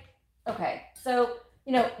 like, okay, so,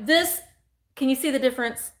 you know, this, can you see the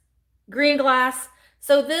difference? Green glass.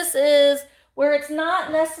 So this is where it's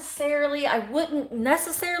not necessarily, I wouldn't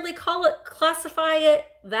necessarily classify it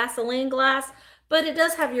Vaseline glass, but it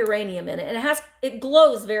does have uranium in it, and it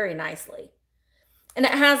glows very nicely. And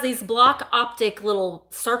it has these block optic little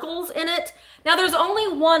circles in it. Now there's only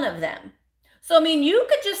one of them. So, I mean, you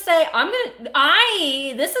could just say,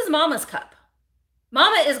 this is Mama's cup.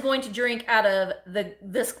 Mama is going to drink out of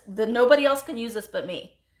nobody else can use this but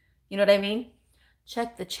me. You know what I mean?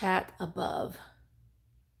 Check the chat above.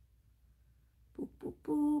 Boop, boop,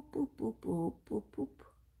 boop, boop, boop, boop, boop, boop.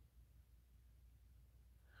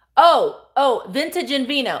 Oh, Vintage and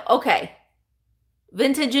Vino. Okay.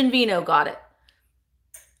 Vintage and Vino got it.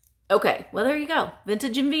 Okay, well, there you go.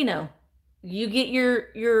 Vintage and Vino. You get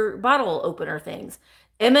your bottle opener things.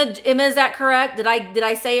 Emma, is that correct? Did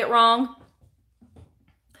I say it wrong?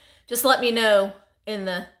 Just let me know in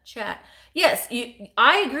the chat. Yes,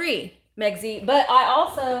 I agree, Megzy, but I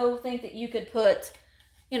also think that you could put,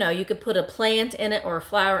 you could put a plant in it or a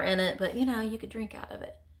flower in it, but you could drink out of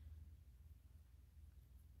it.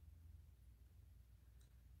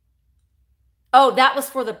 Oh, that was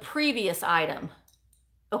for the previous item.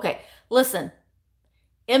 Okay, listen.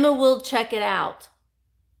 Emma will check it out.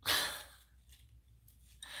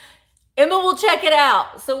 Emma will check it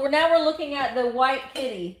out. So now we're looking at the white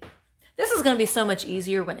kitty. This is going to be so much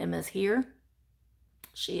easier when Emma's here.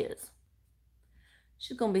 She is.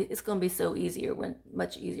 It's going to be so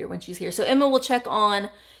much easier when she's here. So Emma will check on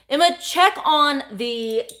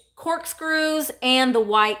the corkscrews and the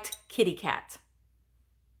white kitty cat.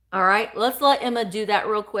 All right, let's let Emma do that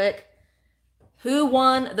real quick. Who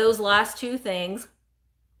won those last two things?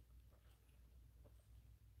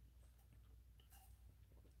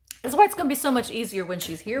 That's why it's going to be so much easier when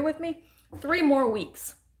she's here with me. 3 more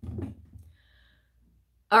weeks.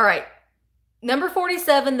 All right. Number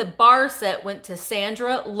 47, the bar set went to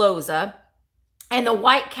Sandra Loza, and the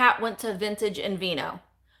white cat went to Vintage and Vino.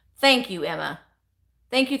 Thank you, Emma.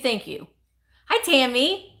 Thank you, thank you. Hi,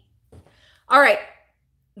 Tammy. All right.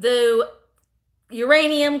 The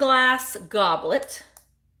uranium glass goblet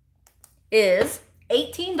is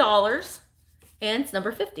 $18, and it's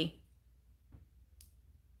number 50.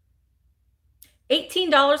 $18.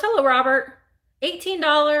 Hello, Robert.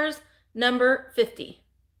 $18, number 50.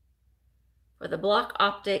 For the block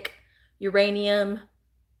optic uranium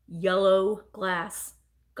yellow glass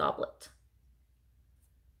goblet.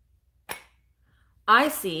 I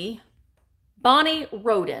see Bonnie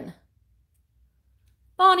Roden.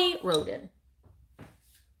 Bonnie Roden.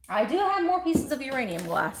 I do have more pieces of uranium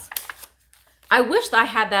glass. I wish that I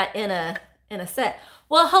had that in a set.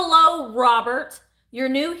 Well, hello, Robert. You're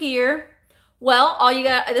new here. Well, all you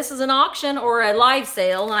got, this is an auction or a live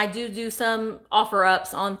sale, and I do some offer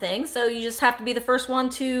ups on things. So you just have to be the first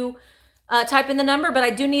one to type in the number, but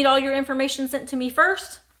I do need all your information sent to me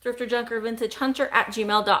first,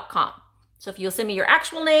 thrifterjunkervintagehunter@gmail.com. So if you'll send me your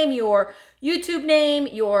actual name, your YouTube name,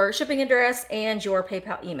 your shipping address, and your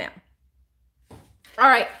PayPal email. All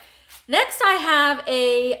right, next I have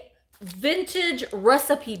a vintage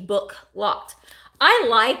recipe book lot. I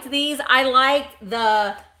liked these. I liked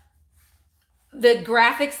the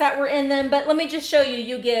graphics that were in them, but let me just show you.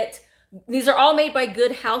 You get, these are all made by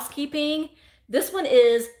Good Housekeeping. This one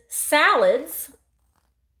is salads,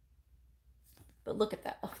 but look at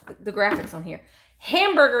that, oh, the graphics on here.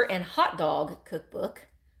 Hamburger and hot dog cookbook.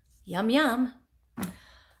 Yum, yum.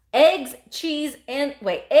 Eggs, cheese, and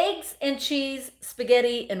cheese,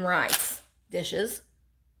 spaghetti, and rice dishes.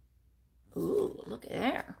 Ooh, look at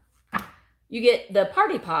there. You get the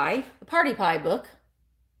party pie book,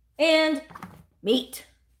 and meat,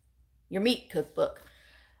 your meat cookbook.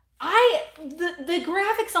 The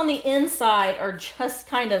graphics on the inside are just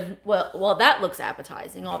kind of, well, that looks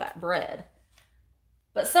appetizing, all that bread.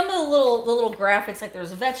 But some of the little graphics, like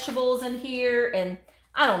there's vegetables in here, and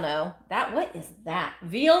I don't know, what is that?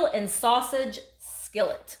 Veal and sausage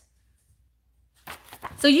skillet.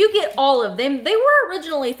 So you get all of them. They were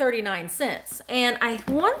originally 39 cents. And I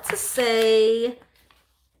want to say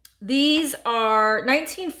these are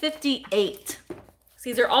 1958.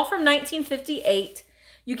 These are all from 1958.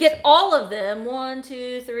 You get all of them, 1,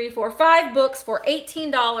 2, 3, 4, 5 books for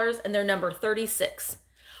 $18, and they're number 36.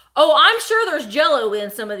 Oh, I'm sure there's Jell-O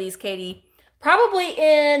in some of these, Katie. Probably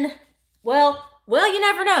in, well, you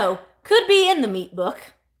never know. Could be in the meat book.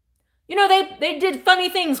 You know, they did funny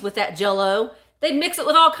things with that Jell-O. They mix it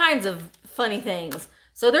with all kinds of funny things.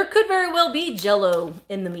 So there could very well be Jell-O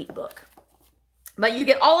in the meat book. But you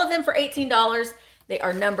get all of them for $18. They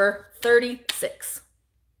are number 36.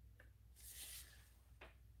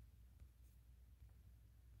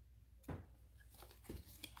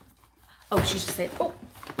 Oh, she just said, oh.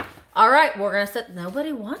 All right, we're going to set,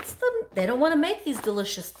 nobody wants them. They don't want to make these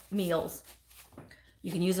delicious meals.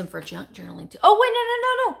 You can use them for junk journaling too. Oh, wait,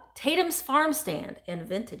 no. Tatum's Farm Stand and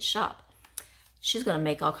Vintage Shop. She's going to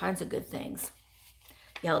make all kinds of good things.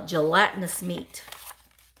 Yeah, gelatinous meat.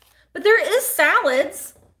 But there is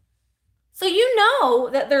salads. So you know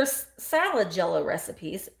that there's salad Jell-O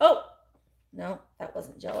recipes. Oh, no, that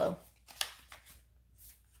wasn't Jell-O.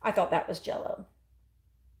 I thought that was Jell-O.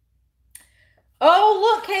 Oh,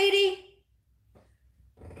 look, Katie.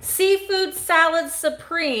 Seafood salad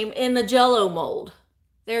supreme in the Jell-O mold.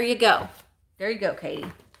 There you go. There you go,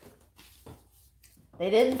 Katie. They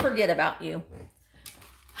didn't forget about you.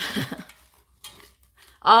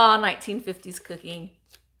 Ah, 1950s cooking.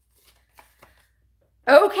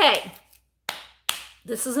 Okay.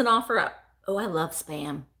 This is an offer up. Oh, I love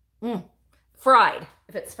Spam. Fried,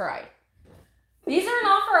 if it's fried. These are an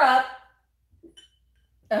offer up.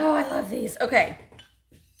 Oh, I love these. Okay.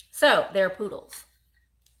 So, they're poodles.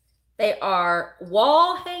 They are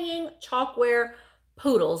wall hanging chalkware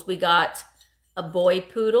poodles. We got a boy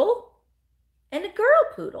poodle and a girl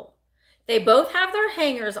poodle. They both have their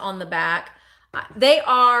hangers on the back. They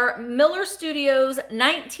are Miller Studios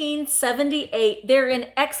 1978. They're in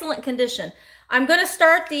excellent condition. I'm going to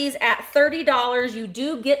start these at $30. You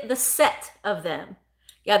do get the set of them.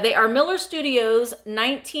 Yeah, they are Miller Studios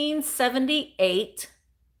 1978.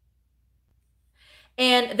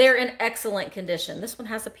 And they're in excellent condition. This one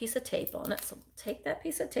has a piece of tape on it, so take that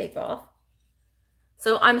piece of tape off.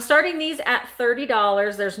 So I'm starting these at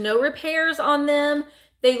 $30. There's no repairs on them.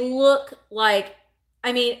 They look like,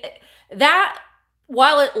 I mean, that,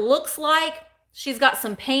 while it looks like she's got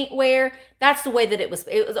some paint wear, that's the way that it was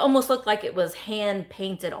almost looked like it was hand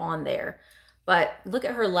painted on there. But look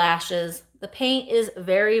at her lashes. The paint is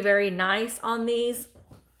very, very nice on these.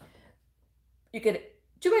 You could,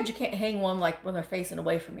 too bad you can't hang one like when they're facing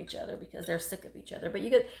away from each other because they're sick of each other, but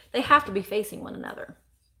you could, they have to be facing one another.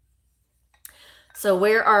 So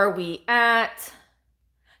where are we at?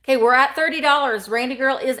 Okay, we're at $30. Randy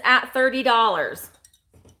Girl is at $30.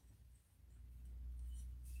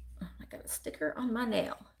 Oh, I got a sticker on my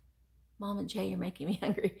nail. Mom and Jay, you're making me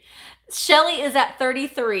hungry. Shelly is at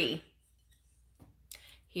 $33.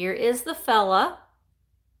 Here is the fella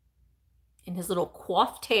in his little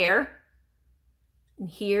coiffed hair. And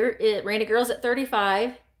here is Randy Girl's at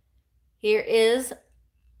 $35. Here is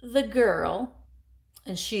the girl.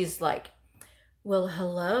 And she's like, well,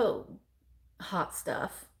 hello, hot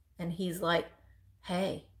stuff. And he's like,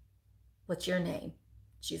 hey, what's your name?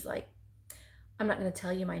 She's like, I'm not going to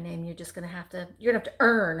tell you my name. You're just going to have to, you're going to have to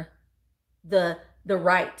earn the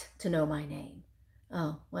right to know my name.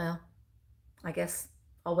 Oh, well, I guess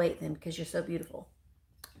I'll wait then because you're so beautiful.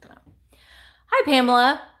 Hi,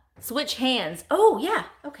 Pamela. Switch hands. Oh, yeah.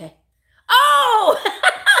 Okay. Oh,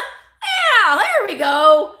 yeah, there we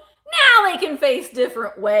go. Now they can face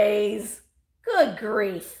different ways. Good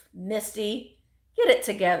grief, Misty. Get it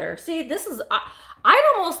together. See, this is,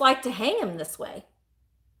 I'd almost like to hang him this way.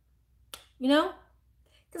 You know,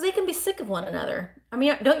 because they can be sick of one another. I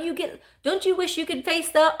mean, don't you wish you could face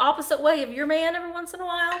the opposite way of your man every once in a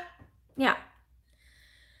while? Yeah.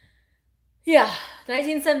 Yeah,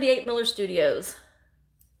 1978 Miller Studios.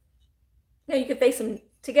 Now you could face them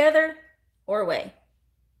together or away.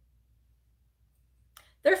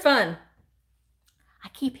 They're fun. I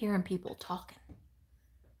keep hearing people talking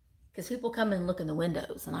because people come and look in the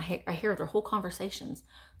windows, and I hear their whole conversations.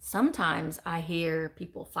 Sometimes I hear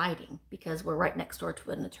people fighting because we're right next door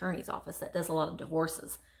to an attorney's office that does a lot of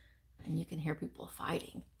divorces, and you can hear people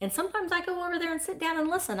fighting. And sometimes I go over there and sit down and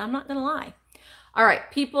listen. I'm not gonna lie. All right,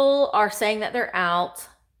 people are saying that they're out.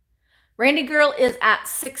 Randy Girl is at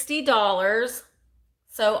 $60.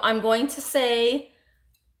 So I'm going to say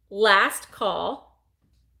last call.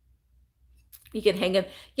 You can hang them.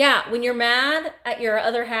 Yeah, when you're mad at your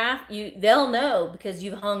other half, they'll know because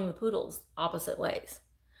you've hung the poodles opposite ways.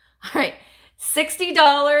 All right,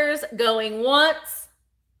 $60 going once,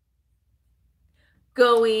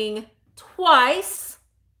 going twice,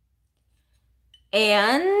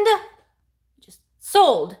 and just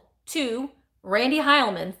sold to Randy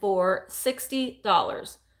Heilman for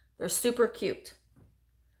 $60. They're super cute.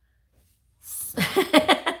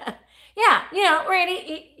 Yeah, you know,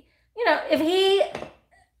 Randy, you know, if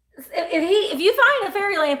you find a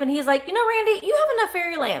fairy lamp and he's like, you know, Randy, you have enough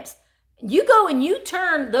fairy lamps. You go and you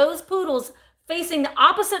turn those poodles facing the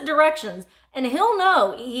opposite directions, and he'll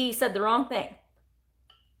know he said the wrong thing.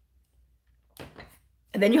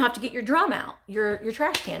 And then you have to get your drum out, your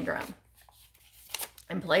trash can drum,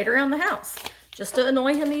 and play it around the house just to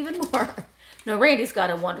annoy him even more. No, Randy's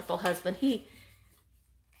got a wonderful husband.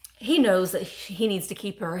 He knows that he needs to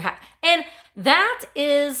keep her happy. And that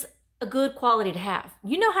is a good quality to have.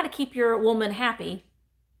 You know how to keep your woman happy.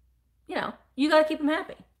 You know, you got to keep them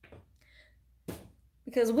happy.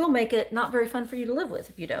 Because we'll make it not very fun for you to live with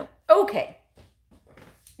if you don't. Okay.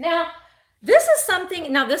 Now, this is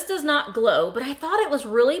something, now this does not glow, but I thought it was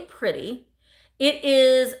really pretty. It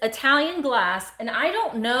is Italian glass, and I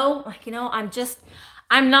don't know, like, you know, I'm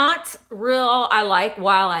not real,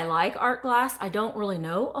 while I like art glass, I don't really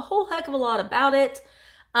know a whole heck of a lot about it.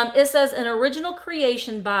 It says an original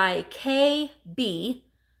creation by KB.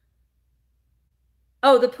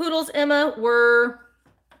 Oh, the poodles, Emma, were,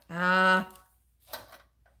 oh,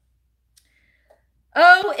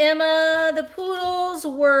 Emma, the poodles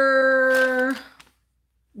were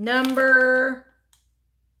number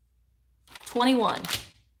 21.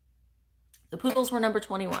 The poodles were number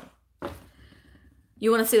 21.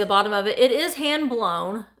 You want to see the bottom of it? It is hand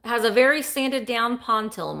blown. It has a very sanded down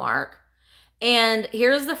pontil mark. And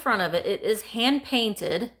here's the front of it. It is hand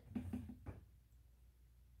painted.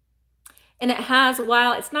 And it has,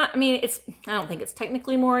 while it's not, I mean, I don't think it's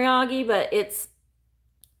technically Moriagi, but it's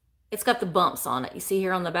got the bumps on it. You see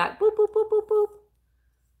here on the back, boop, boop, boop, boop, boop.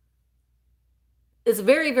 It's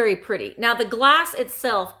very, very pretty. Now, the glass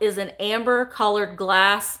itself is an amber colored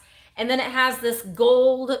glass, and then it has this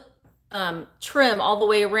gold trim all the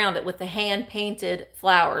way around it with the hand painted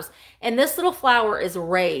flowers. And this little flower is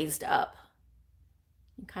raised up.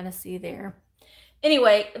 You can kind of see there.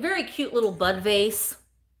 Anyway, a very cute little bud vase.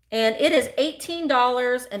 And it is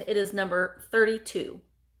 $18, and it is number 32.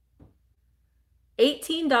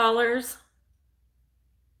 $18,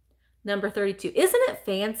 number 32. Isn't it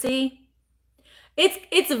fancy?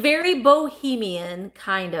 It's very bohemian,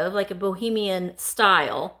 kind of like a bohemian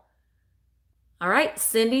style. All right,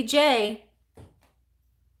 Cindy J.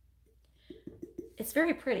 It's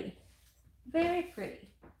very pretty. Very pretty.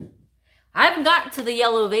 I haven't gotten to the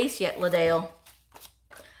yellow vase yet, Ladale.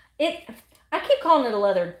 I keep calling it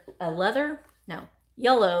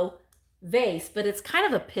yellow vase, but it's kind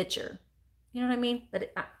of a pitcher. You know what I mean?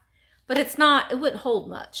 But it's not, it wouldn't hold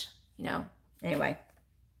much, you know? Anyway.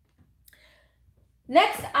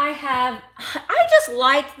 Next I just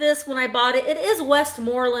liked this when I bought it. It is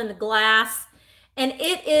Westmoreland glass, and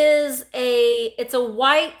it's a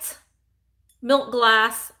white milk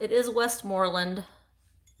glass. It is Westmoreland.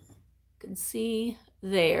 You can see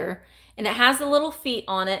there. And it has the little feet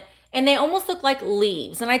on it, and they almost look like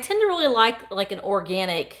leaves. And I tend to really like an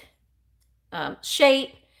organic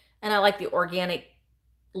shape, and I like the organic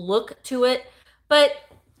look to it. But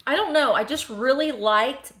I don't know, I just really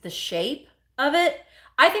liked the shape of it.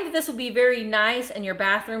 I think that this would be very nice in your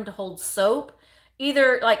bathroom to hold soap,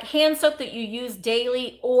 either like hand soap that you use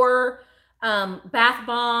daily, or bath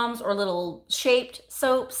bombs or little shaped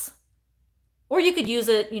soaps. Or you could use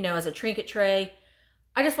it, you know, as a trinket tray.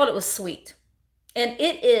 I just thought it was sweet. And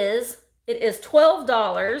it is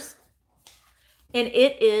 $12, and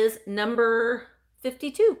it is number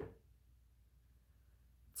 52.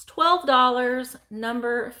 It's $12,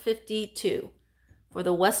 number 52. for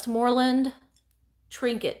the Westmoreland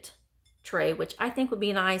trinket tray, which I think would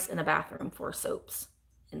be nice in a bathroom for soaps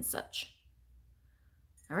and such.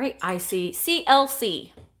 All right, I see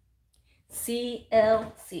CLC.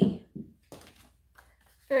 CLC.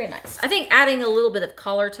 Very nice. I think adding a little bit of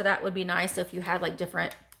color to that would be nice if you had like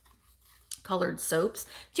different colored soaps.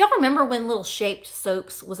 Do y'all remember when little shaped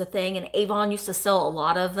soaps was a thing, and Avon used to sell a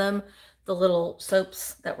lot of them, the little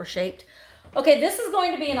soaps that were shaped? Okay, this is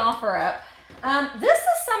going to be an offer up. This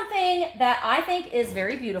is something that I think is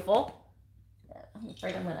very beautiful. I'm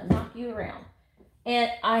afraid I'm going to knock you around. And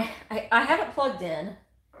I have it plugged in.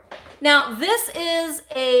 Now, this is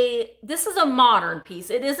a modern piece.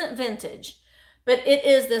 It isn't vintage, but it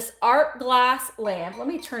is this art glass lamp. Let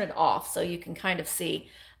me turn it off so you can kind of see.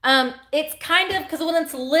 It's kind of, because when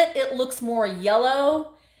it's lit, it looks more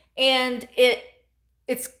yellow, and when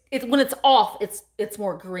it's off, it's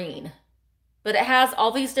more green. But it has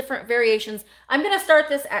all these different variations. I'm going to start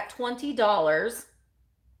this at $20.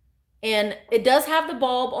 And it does have the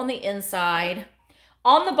bulb on the inside.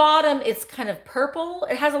 On the bottom, it's kind of purple.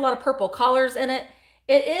 It has a lot of purple colors in it.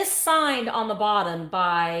 It is signed on the bottom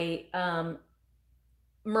by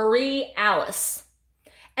Marie Alice.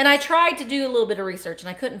 And I tried to do a little bit of research and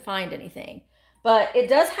I couldn't find anything. But it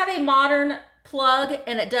does have a modern plug,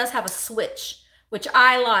 and it does have a switch, which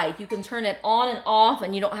I like. You can turn it on and off,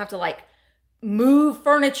 and you don't have to like move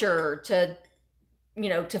furniture to,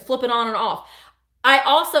 to flip it on and off.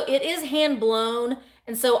 It is hand blown,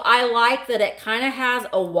 and so I like that it kind of has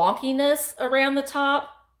a wonkiness around the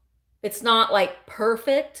top. It's not like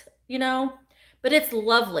perfect, but it's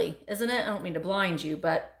lovely, isn't it? I don't mean to blind you,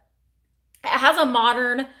 but it has a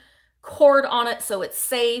modern cord on it, so it's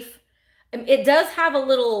safe. It does have a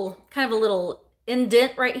little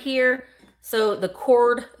indent right here, so the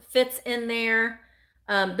cord fits in there.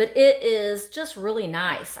 But it is just really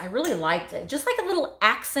nice. I really liked it. Just like a little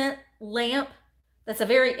accent lamp. That's a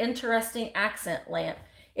very interesting accent lamp.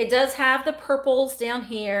 It does have the purples down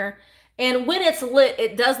here. And when it's lit,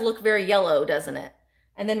 it does look very yellow, doesn't it?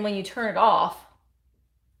 And then when you turn it off,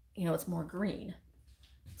 it's more green.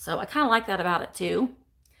 So I kind of like that about it too.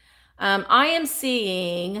 I am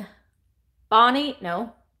seeing I'm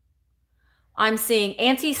seeing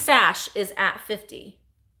anti-sash is at $50.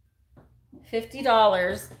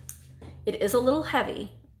 $50. It is a little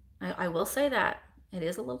heavy. I will say that. It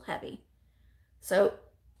is a little heavy. So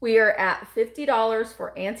we are at $50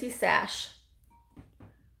 for anti-sash.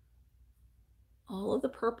 All of the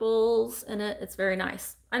purples in it. It's very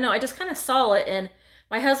nice. I know, I just kind of saw it, and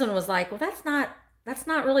my husband was like, well, that's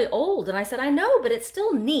not really old. And I said, I know, but it's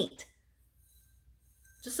still neat.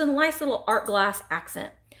 Just a nice little art glass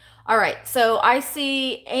accent. All right, so I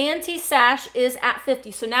see anti-sash is at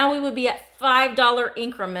 $50. So now we would be at $5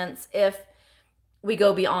 increments if we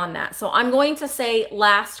go beyond that. So I'm going to say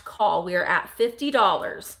last call. We are at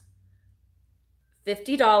 $50.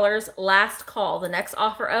 $50 last call. The next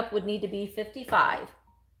offer up would need to be $55.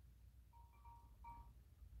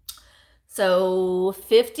 So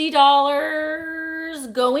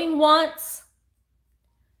 $50 going once.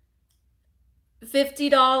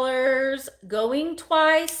 $50 going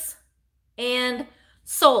twice, and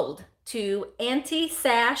sold to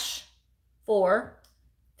anti-sash for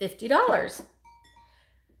 $50.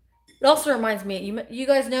 It also reminds me, you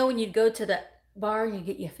guys know when you'd go to the bar and you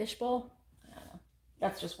get you a fishbowl?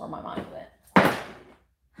 That's just where my mind went.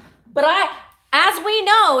 But as we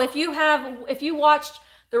know, if you watched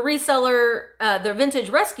the reseller, the Vintage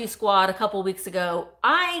Rescue Squad a couple weeks ago,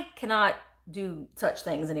 I cannot do such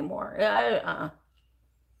things anymore.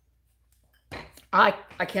 I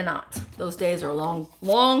cannot. Those days are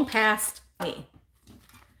long past me.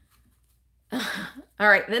 All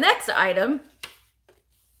right, the next item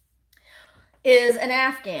is an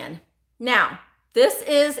Afghan. Now, this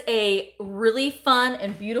is a really fun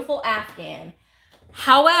and beautiful Afghan.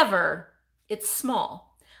 However, it's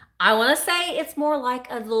small. I want to say it's more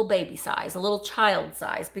like a little baby size, a little child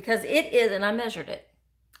size, because it is, and I measured it.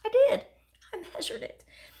 I measured it.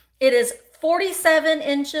 It is 47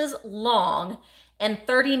 inches long and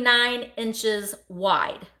 39 inches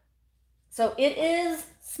wide. So it is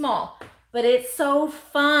small, but it's so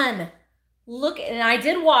fun. Look, and I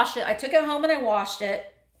did wash it. I took it home and I washed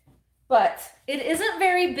it, but it isn't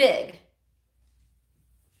very big.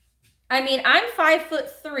 I mean, I'm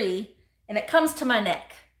 5'3" and it comes to my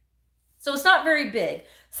neck. So it's not very big.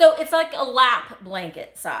 So it's like a lap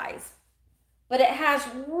blanket size, but it has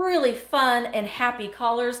really fun and happy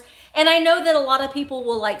colors. And I know that a lot of people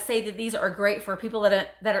will say that these are great for people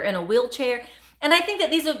that are in a wheelchair. And I think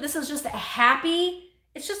that this is just a happy,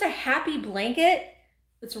 it's just a happy blanket.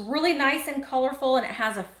 It's really nice and colorful, and it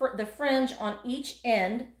has the fringe on each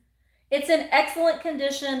end. It's in excellent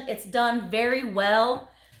condition. It's done very well.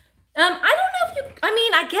 I don't know if you, I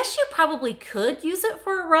mean, I guess you probably could use it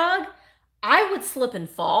for a rug. I would slip and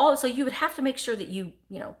fall, so you would have to make sure that you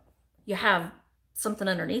have something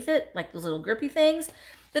underneath it, like those little grippy things.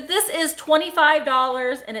 But this is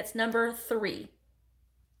 $25, and it's number 3.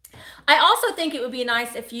 I also think it would be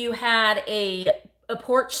nice if you had a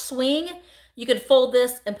porch swing. You could fold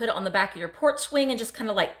this and put it on the back of your porch swing and just kind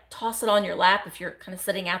of like toss it on your lap if you're kind of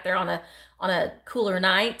sitting out there on a cooler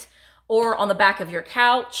night, or on the back of your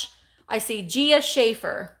couch. I see Gia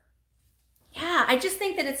Schaefer. Yeah, I just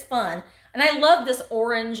think that it's fun. And I love this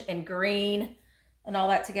orange and green and all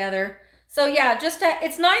that together. So yeah,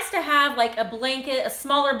 it's nice to have like a blanket, a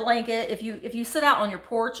smaller blanket, if you sit out on your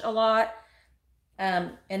porch a lot,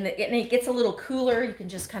 and it gets a little cooler, you can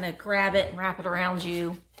just kind of grab it and wrap it around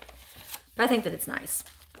you. But I think that it's nice.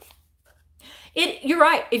 You're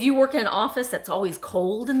right. If you work in an office that's always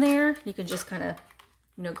cold in there, you can just kind of,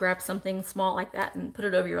 grab something small like that and put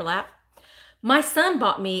it over your lap. My son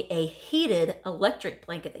bought me a heated electric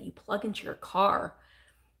blanket that you plug into your car.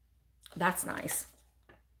 That's nice.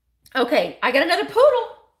 Okay, I got another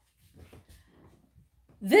poodle.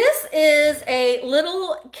 This is a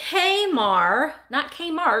little Kmar, not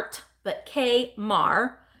Kmart, but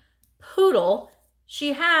Kmar poodle.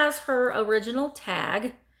 She has her original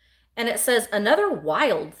tag, and it says Another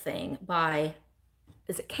Wild Thing by,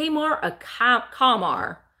 is it Kmar or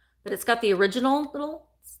Kamar? But it's got the original little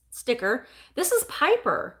sticker. This is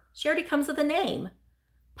Piper. She already comes with a name,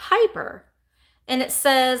 Piper. And it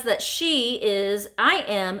says that I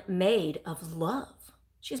am made of love.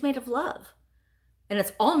 She's made of love. And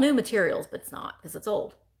it's all new materials, but it's not, because it's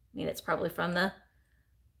old. I mean, it's probably from the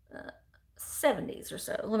 70s or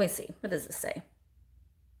so. Let me see. What does this say?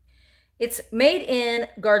 It's made in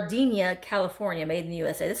Gardenia, California, made in the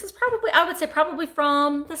USA. This is probably, I would say, probably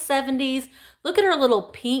from the 70s. Look at her little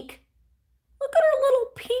pink. Look at her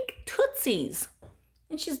little pink tootsies.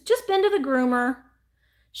 And she's just been to the groomer.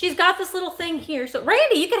 She's got this little thing here. So,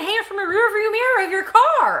 Randy, you can hang it from the rear view mirror of your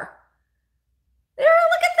car. There,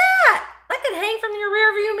 look at that. That could hang from your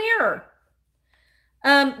rear view mirror.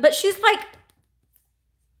 But she's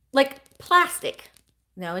like plastic,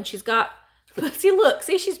 and she's got,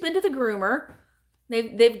 see, she's been to the groomer.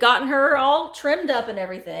 They've gotten her all trimmed up and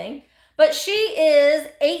everything. But she is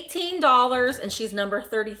 $18, and she's number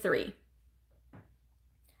 33.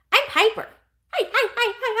 I'm Piper.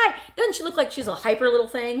 Hi. Doesn't she look like she's a hyper little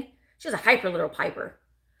thing? She's a hyper little Piper.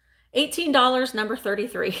 $18, number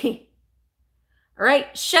 33. All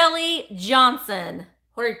right, Shelly Johnson,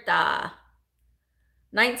 Huerta.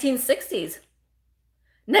 1960s.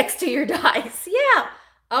 Next to your dice. Yeah.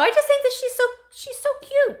 Oh, I just think that she's so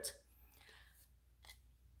cute.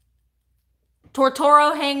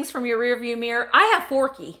 Tortoro hangs from your rearview mirror. I have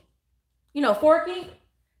Forky. You know Forky?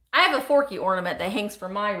 I have a Forky ornament that hangs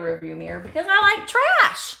from my rearview mirror because I like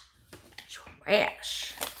trash.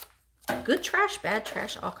 Trash. Good trash, bad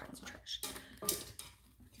trash, all kinds of trash.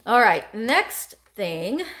 All right, next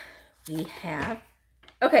thing we have.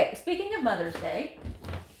 Okay, speaking of Mother's Day,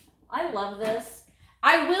 I love this.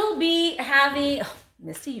 I will be having, oh,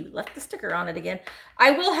 Misty, you left the sticker on it again.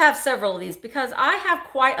 I will have several of these because I have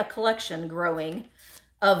quite a collection growing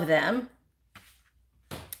of them.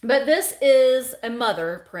 But this is a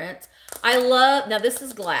mother print. I love, now this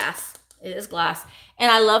is glass. It is glass.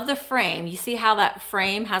 And I love the frame. You see how that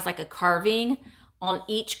frame has like a carving on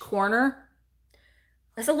each corner?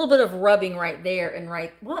 There's a little bit of rubbing right there and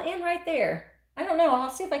right there. I don't know. I'll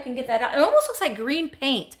see if I can get that out. It almost looks like green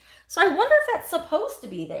paint. So I wonder if that's supposed to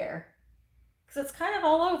be there, because it's kind of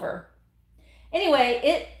all over.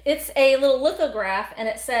 Anyway, it's a little lithograph, and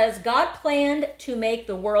it says, God planned to make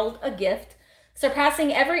the world a gift,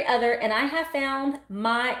 surpassing every other, and I have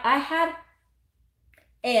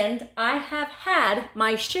had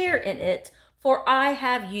my share in it, for I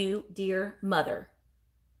have you, dear mother.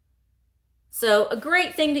 So a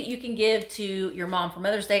great thing that you can give to your mom for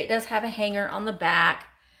Mother's Day. It does have a hanger on the back,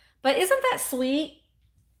 but isn't that sweet?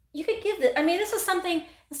 You could give this, I mean, this is something,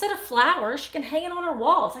 instead of flowers, you can hang it on her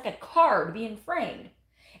wall. It's like a card being framed.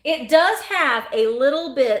 It does have a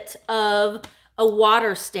little bit of a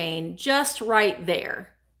water stain just right there.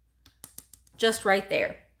 Just right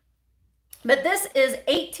there. But this is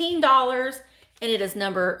 $18, and it is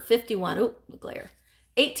number 51. Oh, the glare.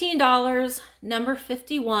 $18, number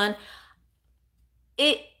 51.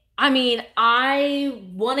 I mean, I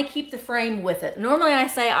want to keep the frame with it. Normally I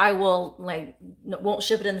say I will, like, won't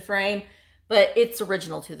ship it in the frame, but it's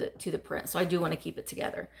original to the print, so I do want to keep it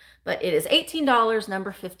together. But it is $18,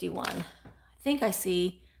 number 51. I think I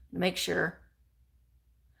see, make sure.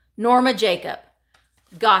 Norma Jacob.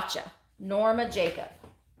 Gotcha. Norma Jacob.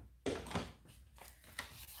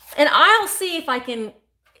 And I'll see if I can,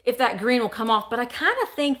 if that green will come off, but I kind of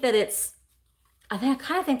think that it's, I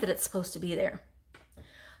kind of think that it's supposed to be there.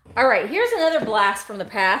 All right, here's another blast from the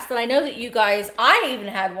past that I know that you guys, I even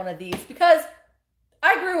had one of these because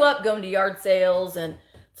I grew up going to yard sales and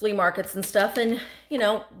flea markets and stuff. And, you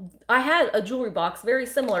know, I had a jewelry box very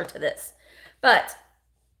similar to this, but,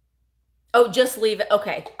 oh, just leave it.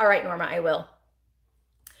 Okay. All right, Norma, I will.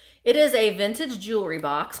 It is a vintage jewelry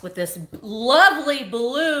box with this lovely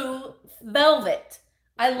blue velvet.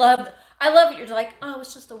 I love it. You're like, oh,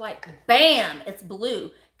 it's just a white. Bam, it's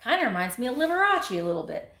blue. Kind of reminds me of Liberace a little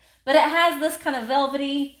bit. But it has this kind of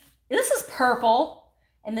velvety, this is purple,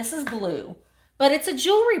 and this is blue. But it's a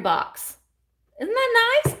jewelry box. Isn't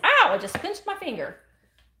that nice? Ow, I just pinched my finger.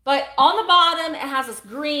 But on the bottom, it has this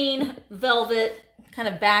green velvet kind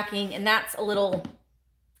of backing, and that's a little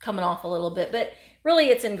coming off a little bit. But really,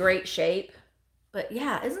 it's in great shape. But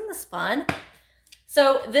yeah, isn't this fun?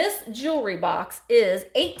 So this jewelry box is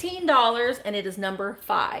 $18, and it is number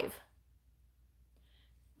 5.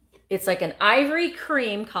 It's like an ivory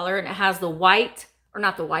cream color, and it has the white, or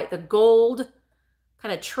not the white, the gold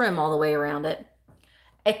kind of trim all the way around it.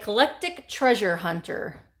 Eclectic Treasure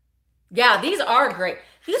Hunter. Yeah, these are great.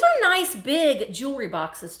 These are nice big jewelry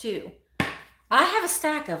boxes too. I have a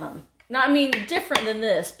stack of them. Now, I mean, different than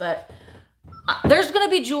this, but there's going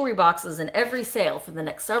to be jewelry boxes in every sale for the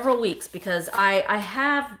next several weeks because I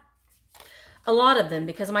have a lot of them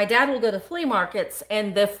because my dad will go to flea markets,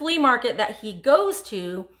 and the flea market that he goes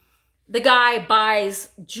to, the guy buys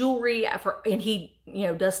jewelry and he, you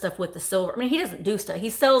know, does stuff with the silver. I mean, he doesn't do stuff. He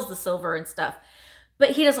sells the silver and stuff, but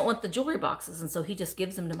he doesn't want the jewelry boxes. And so he just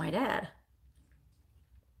gives them to my dad.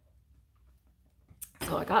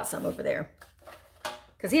 So I got some over there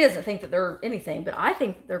because he doesn't think that they're anything, but I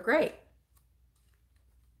think they're great.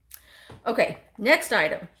 Okay, next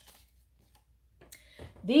item.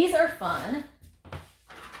 These are fun.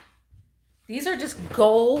 These are just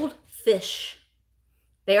gold fish.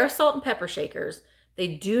 They are salt and pepper shakers. They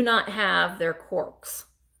do not have their corks.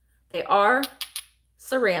 They are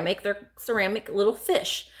ceramic. They're ceramic little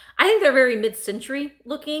fish. I think they're very mid-century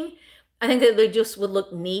looking. I think that they just would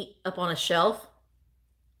look neat up on a shelf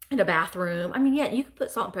in a bathroom. I mean, yeah, you could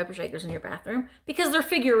put salt and pepper shakers in your bathroom because they're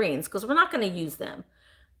figurines, because we're not going to use them.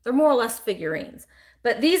 They're more or less figurines.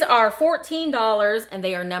 But these are $14, and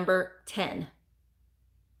they are number 10.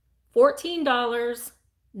 $14,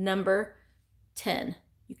 number 10.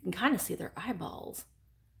 You can kind of see their eyeballs.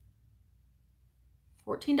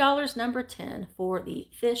 $14, number 10 for the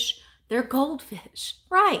fish. They're goldfish.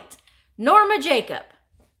 Right. Norma Jacob.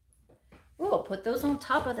 We'll put those on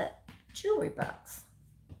top of that jewelry box.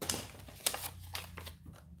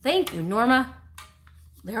 Thank you, Norma.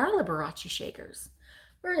 There are Liberace shakers.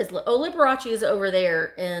 Where is, oh, Liberace is over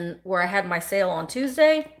there in where I had my sale on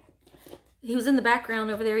Tuesday. He was in the background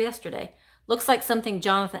over there yesterday. Looks like something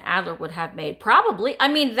Jonathan Adler would have made. Probably. I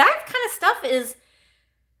mean, that kind of stuff is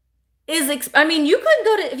I mean, you couldn't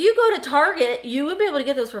go to, if you go to Target, you would be able to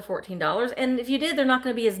get those for $14. And if you did, they're not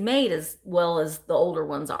going to be as made as well as the older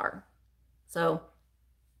ones are. So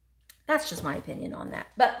that's just my opinion on that.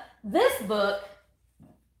 But this book,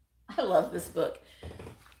 I love this book.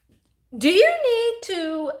 Do you need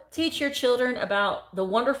to teach your children about the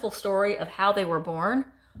wonderful story of how they were born?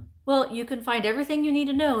 Well, you can find everything you need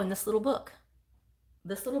to know in this little book.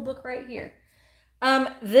 This little book right here.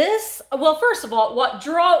 Well, first of all, what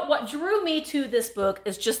drew me to this book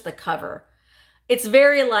is just the cover. It's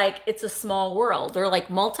very like, it's a small world. They're like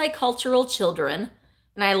multicultural children.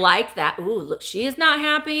 And I like that. Ooh, look, she is not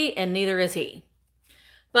happy and neither is he.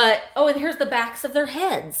 But, oh, and here's the backs of their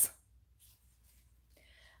heads.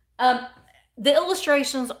 The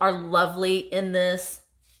illustrations are lovely in this.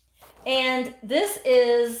 And this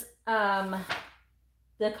is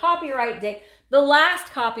the copyright date. The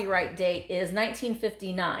last copyright date is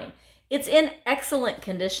 1959. It's in excellent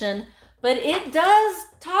condition, but it does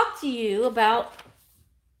talk to you about,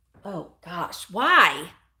 oh gosh,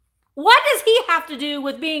 why? What does he have to do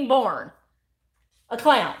with being born? A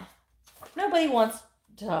clown. Nobody wants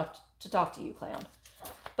to talk to you, clown.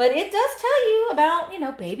 But it does tell you about, you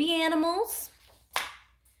know, baby animals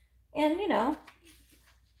and, you know,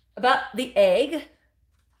 about the egg,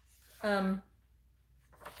 you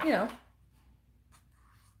know,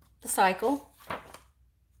 the cycle,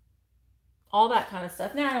 all that kind of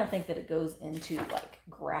stuff. Now, I don't think that it goes into like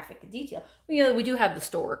graphic detail. You know, we do have the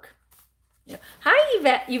stork. You know,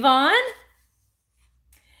 hi, Yvonne.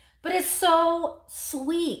 But it's so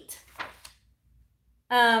sweet.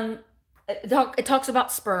 It talks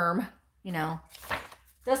about sperm, you know.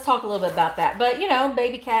 Let's talk a little bit about that. But, you know,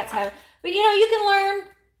 baby cats have, but, you know, you can learn,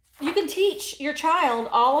 you can teach your child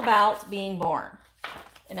all about being born,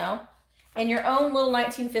 you know, in your own little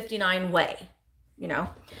 1959 way, you know.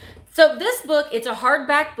 So this book, it's a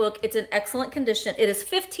hardback book. It's in excellent condition. It is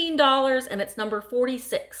 $15 and it's number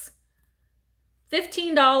 46.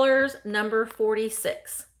 $15, number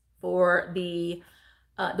 46 for the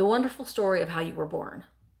Wonderful Story of How You Were Born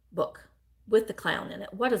book with the clown in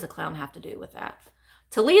it. What does a clown have to do with that?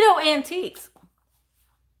 Toledo Antiques.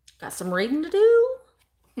 Got some reading to do.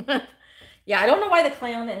 Yeah, I don't know why the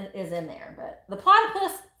clown is in there, but the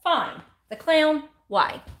platypus, fine. The clown,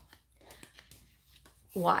 why?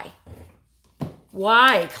 Why?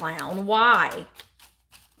 Why, clown? Why?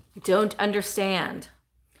 I don't understand.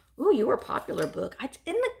 Ooh, you were a popular book. Isn't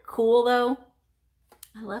it cool, though?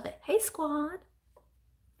 I love it. Hey, squad.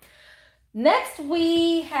 Next,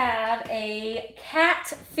 we have a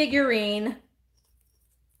cat figurine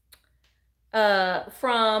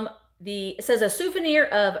from it says a souvenir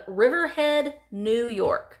of Riverhead, New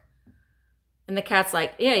York. And the cat's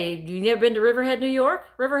like, yeah, you never been to Riverhead, New York?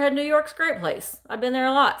 Riverhead, New York's a great place. I've been there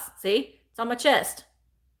a lot. See? It's on my chest.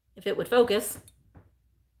 If it would focus.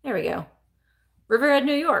 There we go. Riverhead,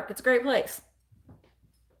 New York. It's a great place.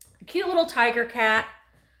 A cute little tiger cat.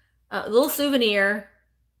 A little souvenir.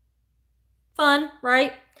 Fun,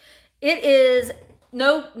 right? It is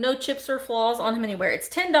no chips or flaws on him anywhere. It's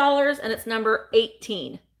 $10 and it's number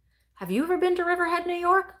 18. Have you ever been to Riverhead, New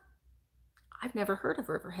York? I've never heard of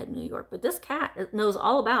Riverhead, New York, but this cat knows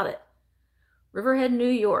all about it. Riverhead, New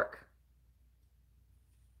York.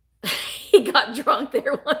 He got drunk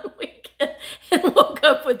there one weekend and woke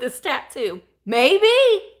up with this tattoo. Maybe.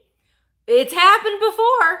 It's happened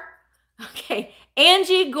before. Okay.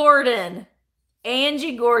 Angie Gordon.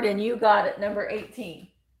 Angie Gordon, you got it, number 18.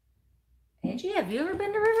 Angie, have you ever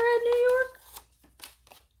been to Riverhead, New York?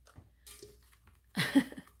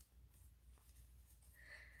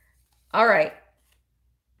 All right.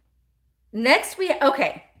 Next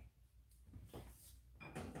okay.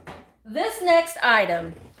 This next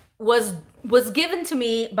item was given to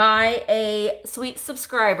me by a sweet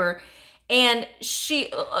subscriber, and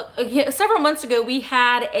she several months ago we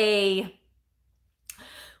had an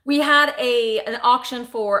auction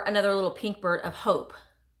for another little pink bird of hope.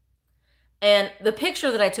 And the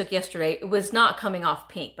picture that I took yesterday, it was not coming off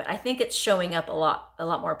pink, but I think it's showing up a lot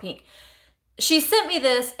more pink. She sent me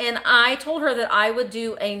this, and I told her that I would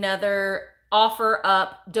do another offer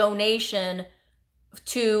up donation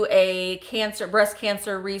to a breast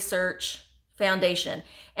cancer research foundation.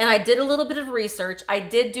 And I did a little bit of research. I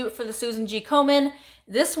did do it for the Susan G. Komen.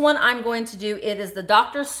 This one I'm going to do, it is the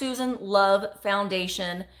Dr. Susan Love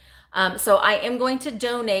Foundation. So I am going to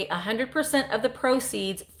donate 100% of the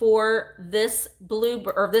proceeds for this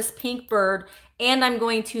this pink bird, and I'm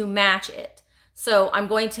going to match it. So I'm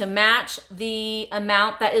going to match the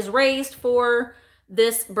amount that is raised for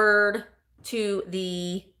this bird to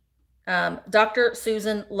the Dr.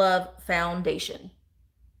 Susan Love Foundation.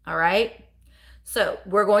 All right. So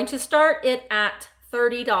we're going to start it at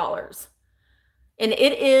 $30. And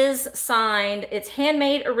it is signed, it's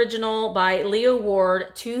handmade original by Leo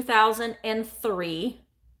Ward, 2003.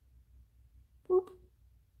 Boop.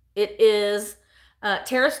 It is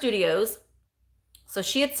Terra Studios. So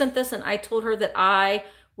she had sent this and I told her that I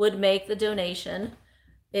would make the donation.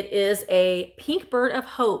 It is a pink bird of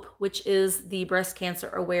hope, which is the breast cancer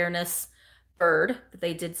awareness bird that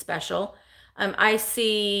they did special. I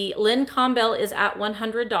see Lynn Campbell is at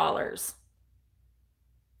 $100.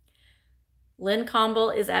 Lynn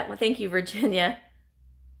Campbell is at, well, thank you, Virginia.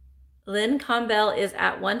 Lynn Campbell is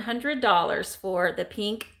at $100 for the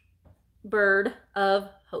pink bird of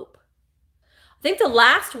hope. I think the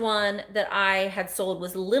last one that I had sold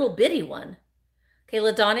was a little bitty one. Okay,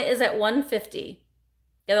 LaDonna is at $150.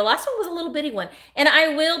 Yeah, the last one was a little bitty one. And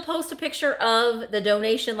I will post a picture of the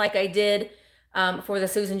donation like I did for the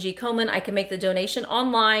Susan G. Komen. I can make the donation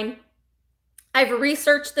online. I've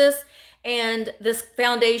researched this and this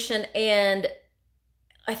foundation, and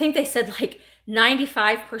I think they said like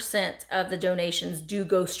 95% of the donations do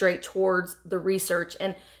go straight towards the research.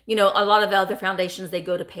 And, you know, a lot of the other foundations, they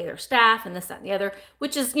go to pay their staff and this, that, and the other,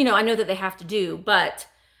 which is, you know, I know that they have to do, but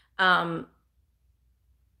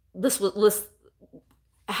this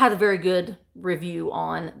had a very good review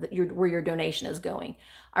on where your donation is going.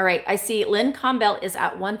 All right, I see Lynn Campbell is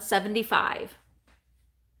at $175.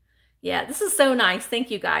 Yeah, this is so nice.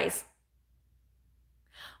 Thank you, guys.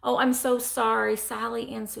 Oh, I'm so sorry,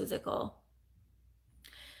 Sally and Suzical.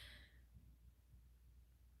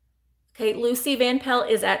 Okay, Lucy Van Pelt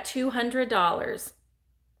is at $200.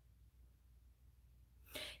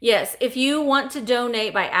 Yes, if you want to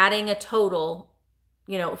donate by adding a total,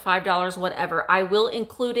 you know, $5, whatever, I will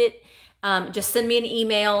include it. Just send me an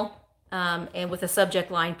email and with a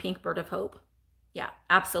subject line, Pink Bird of Hope. Yeah,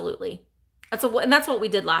 absolutely. And that's what we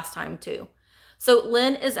did last time too. So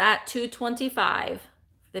Lynn is at 225,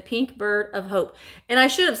 the Pink Bird of Hope. And I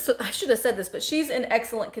should have said this, but she's in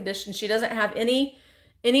excellent condition. She doesn't have any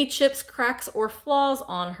chips, cracks, or flaws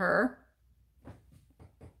on her.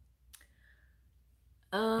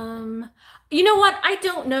 You know what? I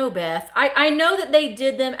don't know, Beth. I know that they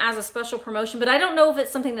did them as a special promotion, but I don't know if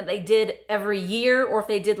it's something that they did every year or if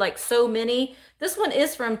they did like so many. This one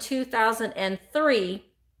is from 2003.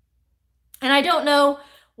 And I don't know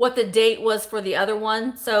what the date was for the other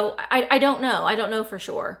one. So I don't know. I don't know for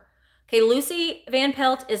sure. Okay, Lucy Van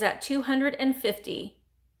Pelt is at 250.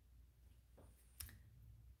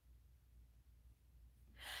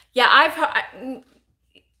 Yeah,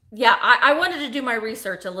 I wanted to do my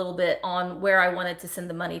research a little bit on where I wanted to send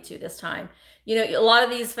the money to this time. You know, a lot of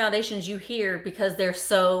these foundations you hear because they're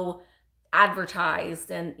so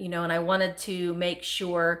advertised, and you know, and I wanted to make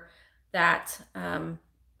sure that I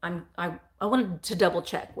wanted to double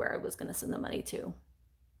check where I was going to send the money to.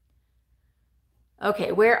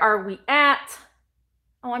 Okay, where are we at?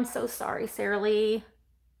 Oh, I'm so sorry, Sarah Lee.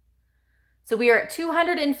 So we are at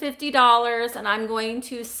 $250, and I'm going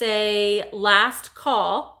to say last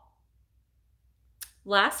call.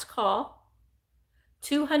 Last call.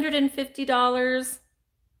 $250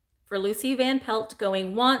 for Lucy Van Pelt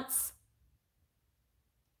going once.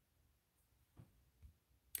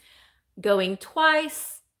 Going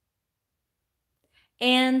twice.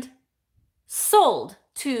 And sold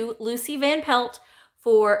to Lucy Van Pelt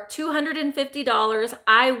for $250.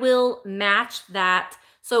 I will match that.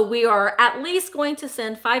 So we are at least going to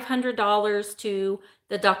send $500 to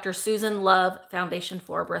the Dr. Susan Love Foundation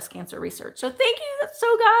for Breast Cancer Research. So thank you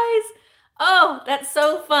so, guys. Oh, that's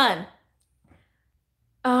so fun.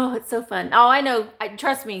 Oh, it's so fun. Oh, I know.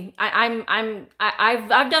 Trust me.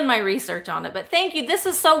 I've done my research on it, but thank you. This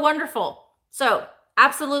is so wonderful. So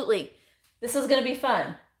absolutely, this is going to be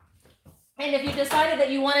fun. And if you decided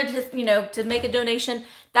that you wanted to, you know, to make a donation,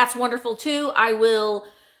 that's wonderful too. I will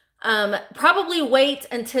probably wait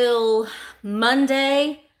until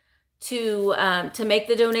Monday to make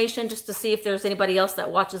the donation, just to see if there's anybody else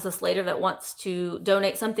that watches this later that wants to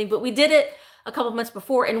donate something. But we did it a couple of months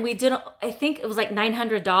before, and we did, I think it was like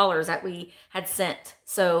 $900 that we had sent.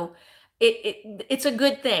 So it's a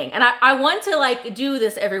good thing. And I want to like do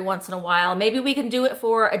this every once in a while. Maybe we can do it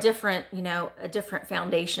for a different, you know, a different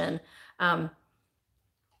foundation. So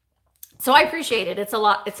I appreciate it. It's a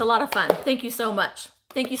lot of fun. Thank you so much.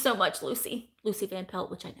 Thank you so much, Lucy Van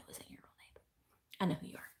Pelt, which I know isn't your real name. I know who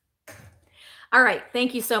you are. All right.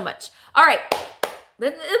 Thank you so much. All right.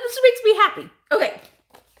 This makes me happy. Okay.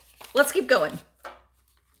 Let's keep going.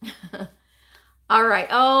 All right.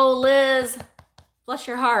 Oh, Liz, bless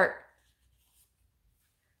your heart.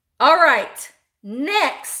 All right.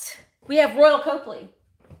 Next, we have Royal Copley.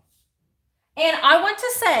 And I want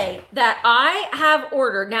to say that I have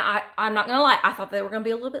ordered, now I'm not going to lie, I thought they were going to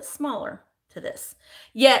be a little bit smaller to this.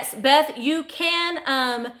 Yes, Beth, you can,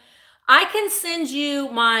 I can send you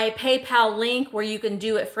my PayPal link where you can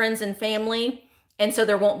do it friends and family. And so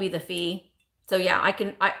there won't be the fee. So yeah, I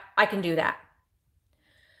can do that.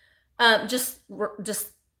 Just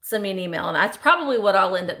send me an email. And that's probably what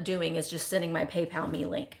I'll end up doing, is just sending my PayPal me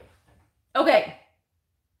link. Okay.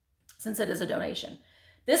 Since it is a donation.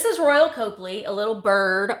 This is Royal Copley, a little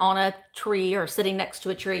bird on a tree or sitting next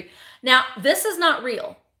to a tree. Now, this is not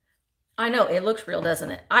real. I know, it looks real,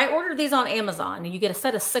 doesn't it? I ordered these on Amazon, and you get a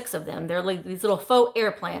set of 6 of them. They're like these little faux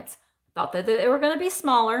air plants. Thought that they were going to be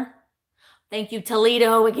smaller. Thank you,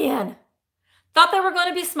 Toledo, again. Thought they were going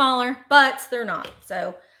to be smaller, but they're not.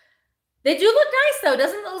 So they do look nice, though.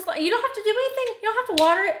 Doesn't those, you don't have to do anything. You don't have to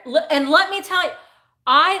water it. And let me tell you,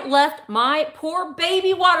 I left my poor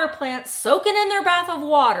baby water plants soaking in their bath of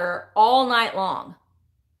water all night long.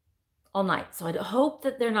 All night. So I hope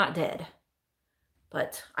that they're not dead.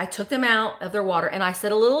 But I took them out of their water, and I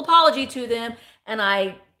said a little apology to them, and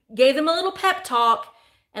I gave them a little pep talk,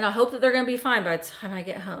 and I hope that they're going to be fine by the time I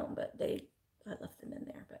get home. But I left them in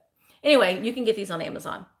there. But anyway, you can get these on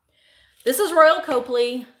Amazon. This is Royal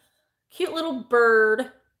Copley. Cute little bird,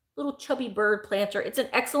 little chubby bird planter. It's in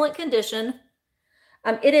excellent condition.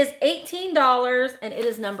 It is $18, and it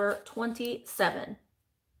is number 27.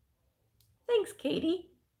 Thanks,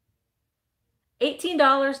 Katie.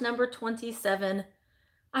 $18, number 27.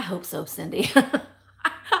 I hope so, Cindy.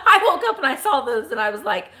 I woke up and I saw those, and I was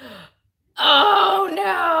like, oh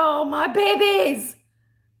no, my babies.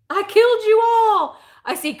 I killed you all.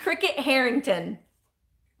 I see Cricket Harrington.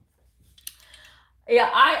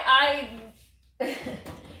 Yeah,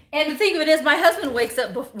 and the thing of it is, my husband wakes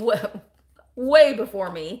up way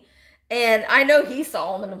before me, and I know he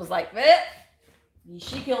saw them and was like,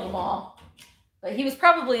 she killed them all. But he was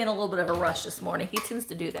probably in a little bit of a rush this morning. He tends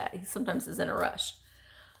to do that. He sometimes is in a rush.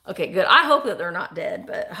 Okay, good. I hope that they're not dead,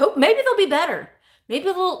 but hope maybe they'll be better. Maybe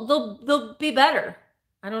they'll be better.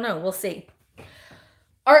 I don't know. We'll see.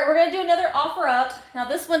 All right, we're going to do another offer up. Now,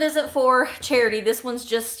 this one isn't for charity. This one's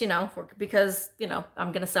just, because,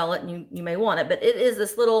 I'm going to sell it and you may want it. But it is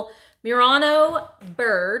this little Murano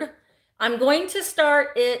bird. I'm going to start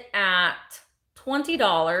it at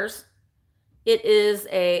 $20. It is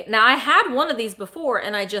now I had one of these before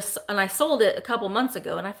and I sold it a couple months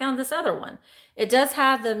ago and I found this other one. It does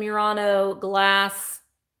have the Murano glass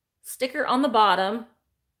sticker on the bottom.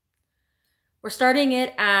 We're starting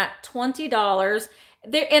it at $20.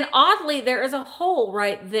 And oddly, there is a hole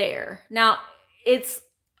right there. Now,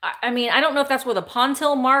 I don't know if that's where the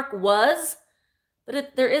pontil mark was,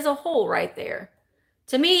 but there is a hole right there.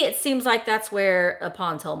 To me, it seems like that's where a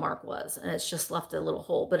pontil mark was, and it's just left a little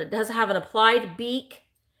hole. But it does have an applied beak,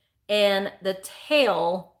 and the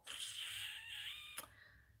tail,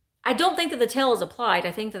 I don't think that the tail is applied.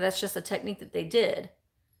 I think that that's just a technique that they did.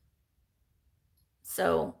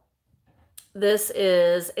 So this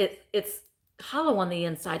is, it's hollow on the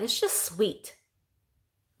inside. It's just sweet.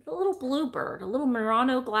 A little bluebird, a little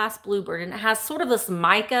Murano glass bluebird, and it has sort of this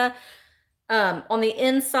mica on the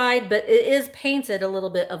inside, but it is painted a little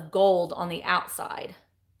bit of gold on the outside.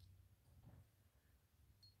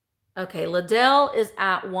 Okay, Liddell is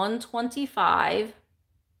at $125. Hi,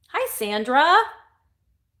 Sandra.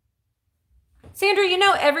 Sandra,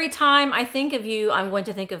 every time I think of you, I'm going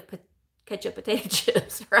to think of ketchup potato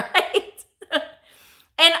chips, right?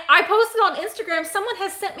 And I posted on Instagram, someone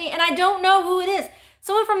has sent me, and I don't know who it is.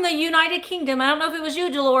 Someone from the United Kingdom. I don't know if it was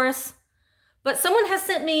you, Dolores, but someone has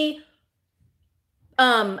sent me,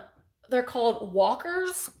 they're called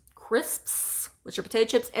Walker's Crisps, which are potato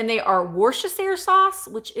chips, and they are Worcestershire sauce,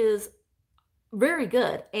 which is very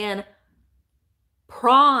good, and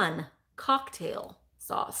prawn cocktail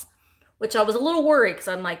sauce, which I was a little worried because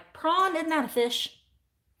I'm like, prawn, isn't that a fish?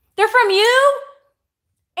 They're from you?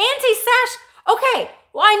 Auntie Sash. Okay,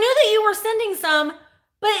 well, I knew that you were sending some,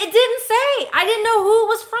 but it didn't say. I didn't know who it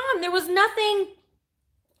was from. There was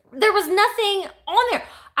nothing on there.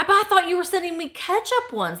 I thought you were sending me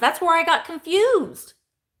ketchup ones. That's where I got confused.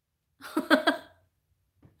 Well,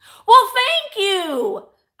 thank you.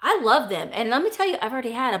 I love them. And let me tell you, I've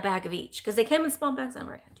already had a bag of each because they came in small bags. I've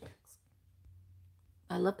already had 2 bags.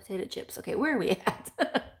 I love potato chips. Okay, where are we at?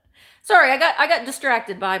 Sorry, I got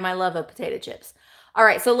distracted by my love of potato chips. All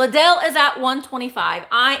right, so Liddell is at $125.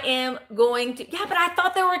 I am going to, but I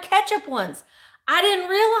thought they were ketchup ones. I didn't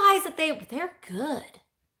realize that they're good.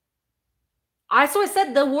 So I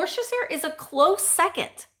said the Worcestershire is a close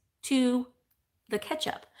second to the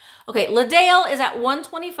ketchup. Okay, Liddell is at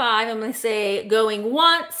 $125. I'm going to say going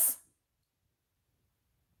once,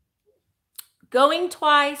 going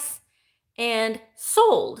twice, and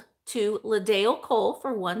sold to Liddell Cole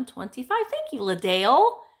for $125. Thank you,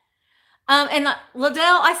 Liddell. And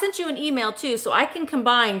Liddell, I sent you an email too, so I can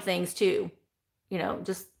combine things too.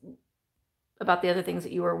 Just about the other things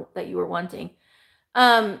that you were wanting.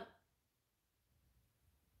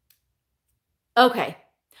 Okay,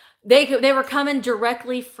 they were coming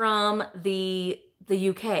directly from the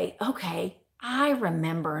UK. Okay, I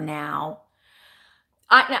remember now.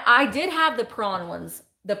 I did have the prawn ones,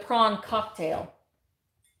 the prawn cocktail,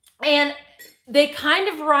 and they kind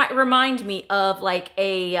of remind me of like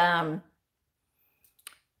a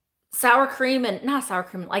sour cream, and not sour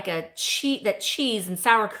cream, like that cheese and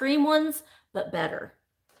sour cream ones, but better.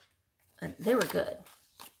 And they were good.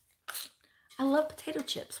 I love potato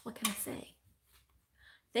chips. What can I say?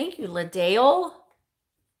 Thank you, Liddell.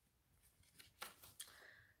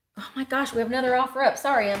 Oh my gosh, we have another offer up.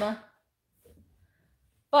 Sorry, Emma.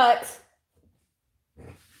 But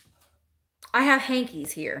I have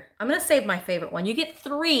hankies here. I'm going to save my favorite one. You get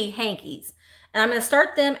 3 hankies, and I'm going to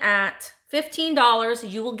start them at $15.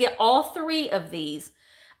 You will get all 3 of these.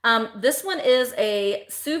 This one is a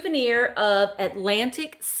souvenir of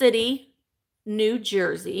Atlantic City, New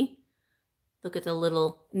Jersey. Look at the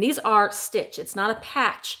little, and these are stitched. It's not a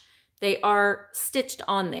patch. They are stitched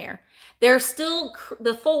on there. They're still,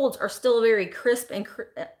 the folds are still very crisp and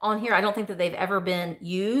on here. I don't think that they've ever been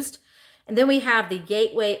used. And then we have the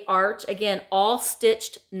gateway arch. Again, all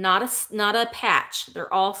stitched, not a patch.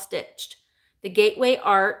 They're all stitched. The gateway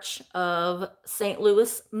arch of St.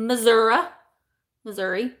 Louis, Missouri.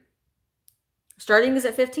 Starting is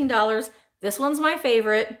at $15. This one's my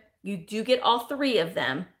favorite. You do get all 3 of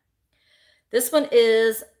them. This one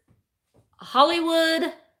is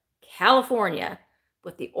Hollywood, California,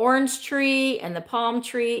 with the orange tree and the palm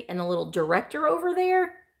tree and the little director over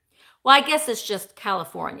there. Well, I guess it's just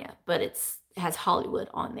California, but it has Hollywood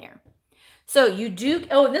on there. So you do,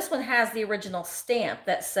 oh, and this one has the original stamp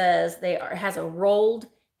that says has a rolled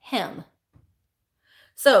hem.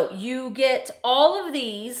 So you get all of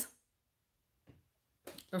these.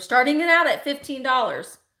 We're starting it out at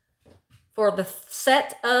 $15 for the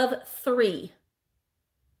set of 3.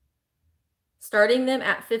 Starting them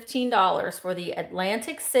at $15 for the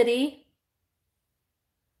Atlantic City,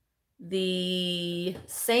 the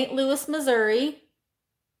St. Louis, Missouri,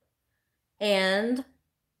 and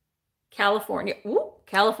California. Ooh,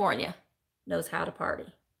 California knows how to party.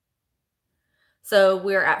 So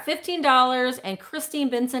we're at $15 and Christine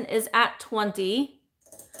Benson is at $20.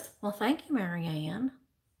 Well, thank you, Marianne.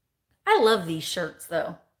 I love these shirts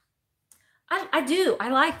though. I do. I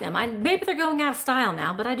like them. Maybe they're going out of style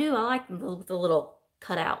now, but I do. I like them with the little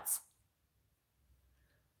cutouts.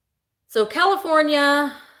 So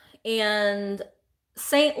California and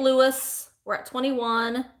St. Louis, we're at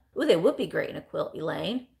 21. Ooh, they would be great in a quilt,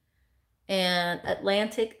 Elaine. And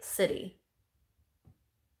Atlantic City.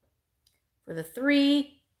 For the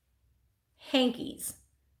 3 hankies.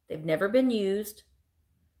 They've never been used.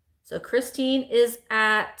 So Christine is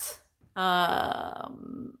at...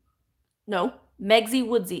 No, Megsy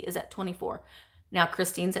Woodsy is at 24. Now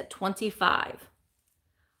Christine's at 25.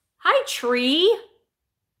 Hi, Tree.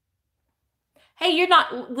 Hey,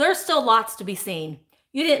 there's still lots to be seen.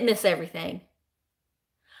 You didn't miss everything.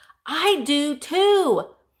 I do too.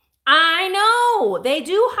 I know. They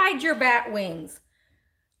do hide your bat wings.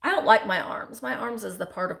 I don't like my arms. My arms is the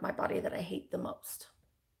part of my body that I hate the most.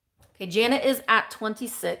 Okay, Janet is at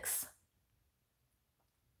 26.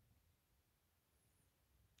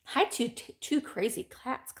 Hi, two Crazy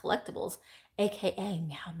Cats Collectibles, aka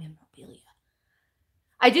Meow Memorabilia.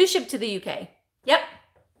 I do ship to the UK. Yep.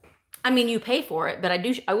 I mean, you pay for it, but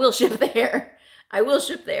I will ship there. I will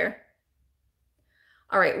ship there.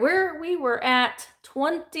 All right, we were at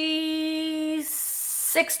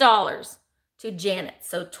 $26 to Janet.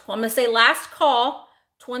 So I'm gonna say last call,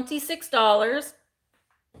 $26.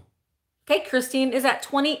 Okay, Christine is at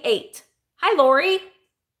 28. Hi, Lori.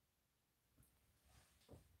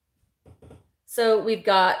 So you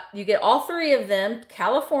get all 3 of them,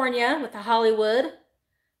 California with the Hollywood,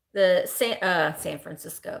 the San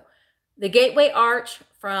Francisco, the Gateway Arch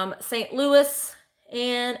from St. Louis,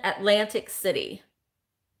 and Atlantic City.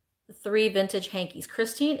 The 3 vintage hankies.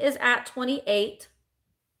 Christine is at 28.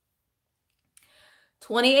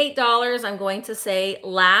 $28, I'm going to say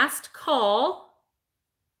last call.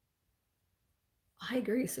 I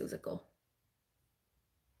agree, Susical.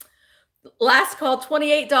 Last call,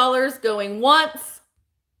 $28 going once.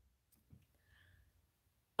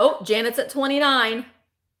 Oh, Janet's at 29.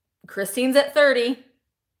 Christine's at 30.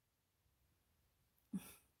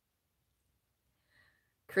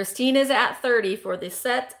 Christine is at 30 for the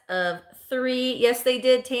set of 3. Yes, they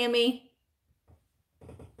did, Tammy.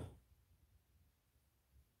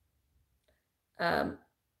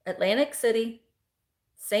 Atlantic City,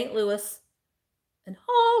 St. Louis, and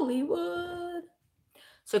Hollywood.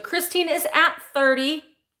 So Christine is at 30.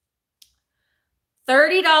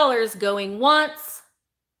 $30 going once.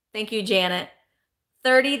 Thank you, Janet.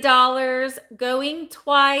 $30 going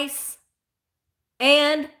twice.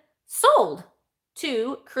 And sold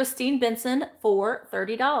to Christine Benson for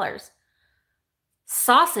 $30.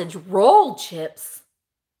 Sausage roll chips.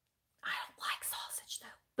 I don't like sausage though,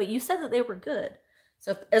 but you said that they were good.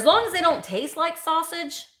 So as long as they don't taste like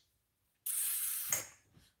sausage,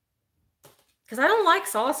 because I don't like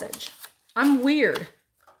sausage. I'm weird.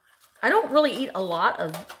 I don't really eat a lot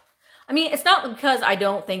of, I mean, it's not because I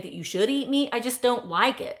don't think that you should eat meat. I just don't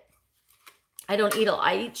like it. I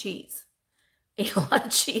eat cheese. I eat a lot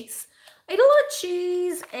of cheese. I eat a lot of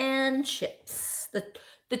cheese and chips.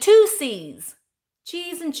 The 2 C's,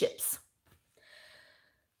 cheese and chips.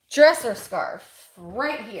 Dresser scarf,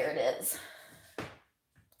 right here it is.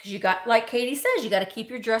 Because you got, like Katie says, you got to keep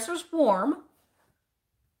your dressers warm.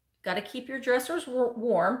 Got to keep your dressers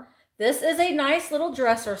warm. This is a nice little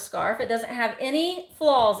dresser scarf. It doesn't have any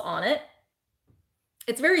flaws on it.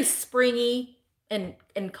 It's very springy and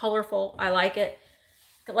colorful. I like it.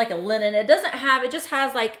 Like a linen. It just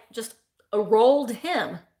has like just a rolled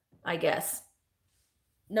hem, I guess.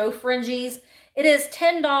 No fringies. It is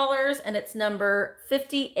 $10 and it's number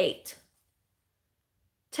 58.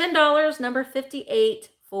 $10, number 58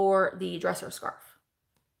 for the dresser scarf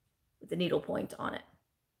with the needle point on it.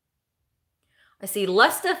 I see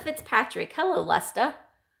Lesta Fitzpatrick. Hello, Lesta.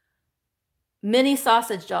 Mini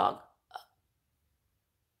sausage dog.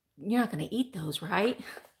 You're not going to eat those, right?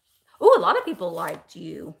 Oh, a lot of people liked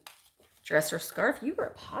you. Dresser scarf. You were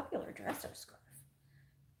a popular dresser scarf.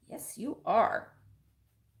 Yes, you are.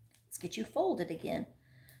 Let's get you folded again.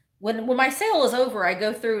 When my sale is over, I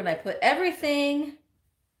go through and I put everything,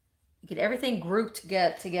 get everything grouped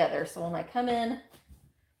together. So when I come in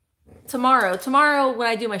tomorrow when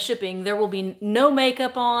I do my shipping, there will be no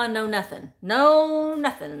makeup on, no nothing. No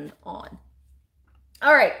nothing on.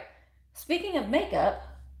 All right. Speaking of makeup,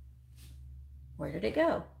 where did it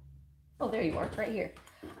go? Oh, there you are, right here.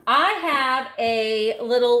 I have a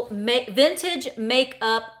little vintage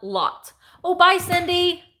makeup lot. Oh, bye,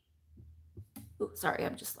 Cindy. Ooh, sorry,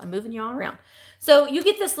 I'm moving you all around. So you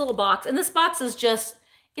get this little box, and this box is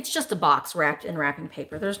it's just a box wrapped in wrapping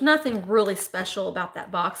paper. There's nothing really special about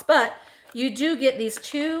that box, but you do get these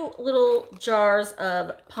 2 little jars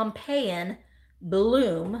of Pompeian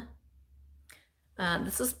Bloom.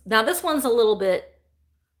 This one's a little bit,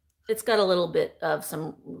 it's got a little bit of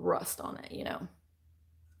some rust on it, you know.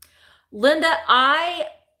 Linda, I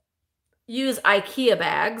use IKEA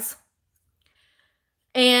bags,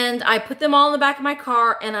 and I put them all in the back of my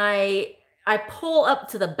car, and I pull up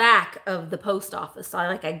to the back of the post office. So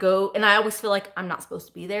I go, and I always feel like I'm not supposed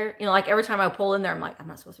to be there. You know, like every time I pull in there, I'm like, I'm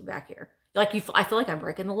not supposed to be back here. Like I feel like I'm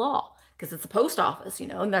breaking the law because it's a post office, you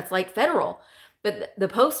know, and that's like federal. But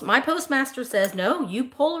my postmaster says, no, you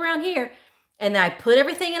pull around here. And I put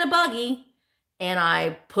everything in a buggy and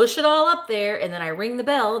I push it all up there, and then I ring the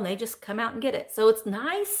bell and they just come out and get it. So it's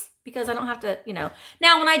nice because I don't have to, you know.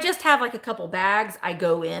 Now, when I just have like a couple bags, I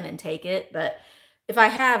go in and take it. But if I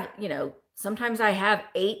have, you know, sometimes I have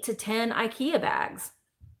 8 to 10 IKEA bags.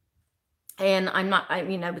 And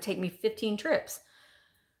it would take me 15 trips.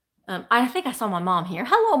 I think I saw my mom here.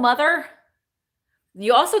 Hello, Mother.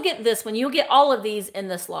 You also get this one. You'll get all of these in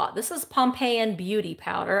this lot. This is Pompeian Beauty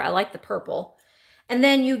Powder. I like the purple. And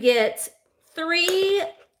then you get 3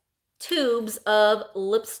 tubes of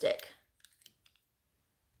lipstick.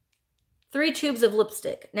 3 tubes of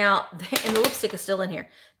lipstick. Now, and the lipstick is still in here.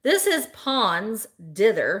 This is Pond's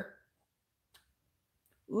Dither.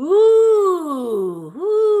 Ooh.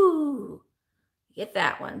 Get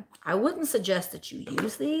that one. I wouldn't suggest that you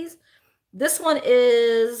use these. This one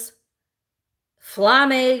is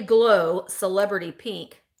Flamme Glow Celebrity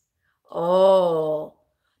Pink. Oh,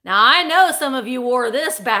 now I know some of you wore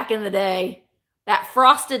this back in the day. That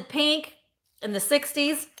frosted pink in the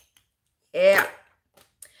 60s. Yeah.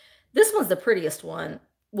 This one's the prettiest one.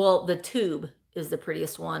 Well, the tube is the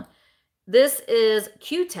prettiest one. This is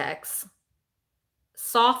Q-Tex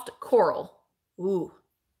Soft Coral. Ooh.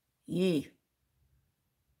 Yee.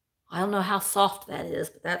 I don't know how soft that is,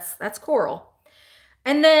 but that's coral.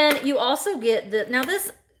 And then you also get now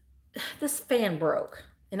this fan broke,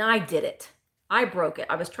 and I did it. I broke it.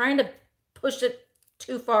 I was trying to push it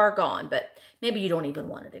too far gone, but maybe you don't even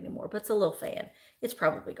want it anymore. But it's a little fan. It's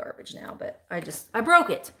probably garbage now, but I broke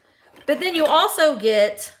it. But then you also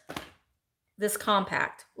get this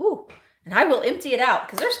compact. Ooh, and I will empty it out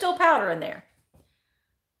because there's still powder in there.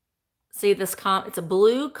 See this it's a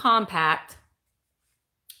blue compact,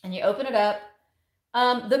 and you open it up.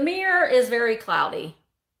 The mirror is very cloudy.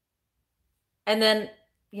 And then,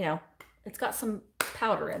 you know, it's got some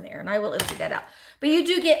powder in there, and I will empty that out. But you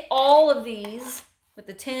do get all of these with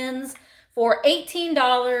the tins for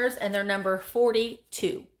 $18, and they're number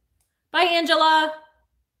 42. Bye, Angela.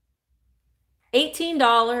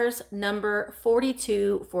 $18, number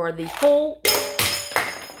 42 for the whole.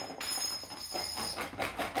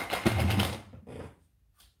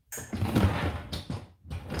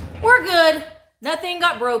 We're good. Nothing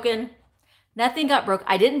got broken. Nothing got broke.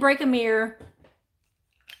 I didn't break a mirror.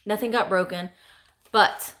 Nothing got broken.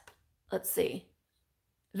 But let's see.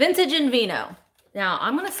 Vintage and Vino. Now I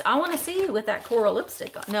want to see you with that coral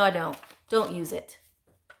lipstick on. No, I don't. Don't use it.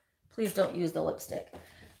 Please don't use the lipstick.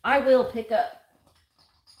 I will pick up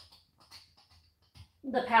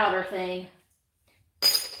the powder thing.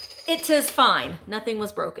 It is fine. Nothing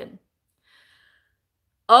was broken.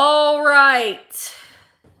 All right.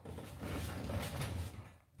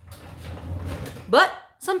 But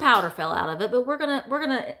some powder fell out of it, but we're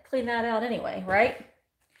gonna clean that out anyway, right?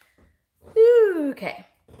 Okay.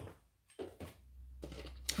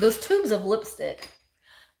 Those tubes of lipstick.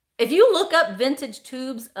 If you look up vintage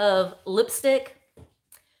tubes of lipstick,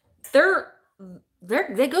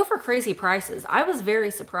 they go for crazy prices. I was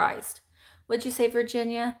very surprised. What'd you say,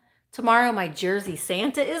 Virginia? Tomorrow my Jersey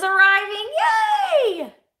Santa is arriving.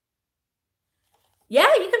 Yay!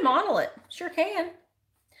 Yeah, you can model it. Sure can.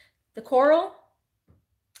 The coral.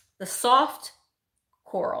 The soft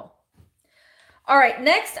coral. All right,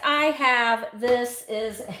 next I have, this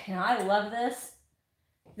is, and I love this.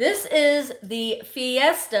 This is the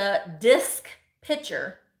Fiesta disc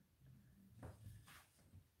pitcher.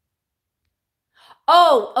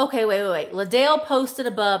 Oh, okay, wait. Liddell posted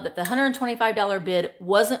above that the $125 bid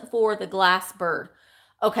wasn't for the glass bird.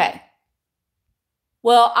 Okay.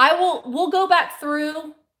 Well, we'll go back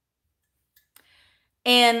through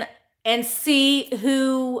and see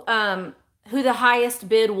who the highest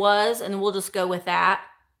bid was, and we'll just go with that.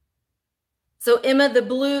 So Emma,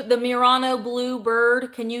 the Murano blue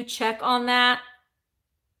bird, can you check on that?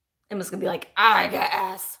 Emma's gonna be like, I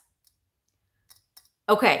guess.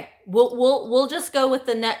 Okay, we'll just go with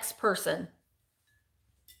the next person.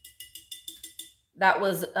 That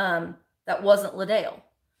wasn't Liddell.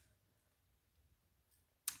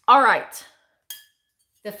 All right.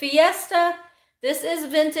 The Fiesta, this is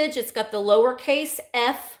vintage. It's got the lowercase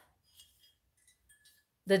f,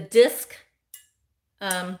 the disc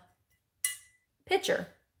pitcher.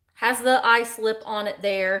 Has the eye slip on it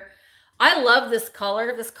there. I love this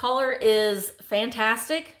color. This color is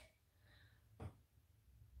fantastic.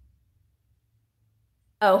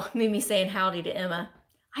 Oh, Mimi saying howdy to Emma.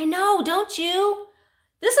 I know, don't you?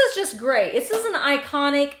 This is just great. This is an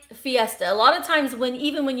iconic Fiesta. A lot of times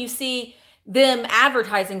even when you see them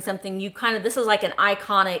advertising something, this is like an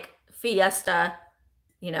iconic Fiesta,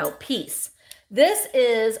 piece. This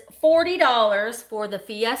is $40 for the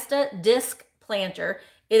Fiesta disc planter.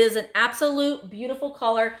 It is an absolute beautiful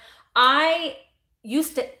color.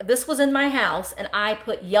 This was in my house, and I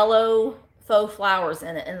put yellow faux flowers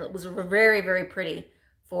in it, and it was very, very pretty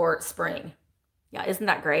for spring. Yeah, isn't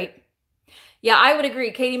that great? Yeah, I would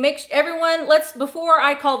agree, Katie. Before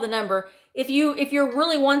I call the number, if you're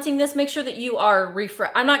really wanting this, make sure that you are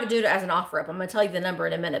refreshed. I'm not gonna do it as an offer up. I'm gonna tell you the number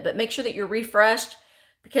in a minute, but make sure that you're refreshed,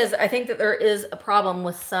 because I think that there is a problem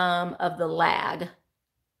with some of the lag.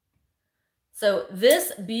 So and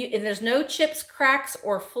there's no chips, cracks,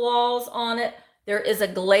 or flaws on it. There is a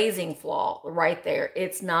glazing flaw right there.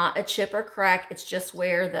 It's not a chip or crack. It's just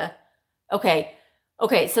where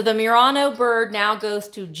okay, so the Murano bird now goes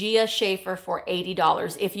to Gia Schaefer for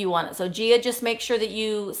 $80 if you want it. So Gia, just make sure that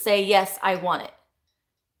you say, yes, I want it.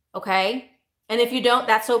 Okay? And if you don't,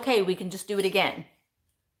 that's okay. We can just do it again.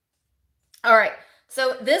 All right.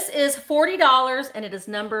 So this is $40, and it is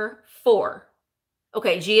number 4.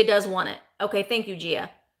 Okay, Gia does want it. Okay, thank you, Gia.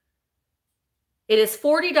 It is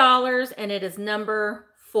 $40, and it is number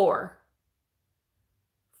 4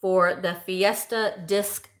 for the Fiesta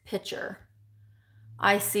disc pitcher.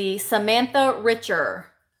 I see Samantha Richer.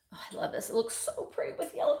 Oh, I love this. It looks so pretty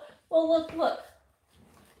with yellow. Well, look.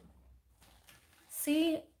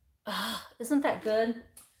 See? Oh, isn't that good?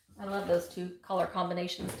 I love those two color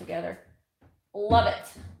combinations together. Love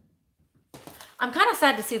it. I'm kind of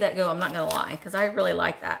sad to see that go, I'm not going to lie, because I really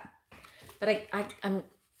like that. But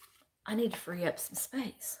I need to free up some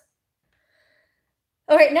space.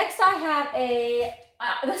 Okay, next I have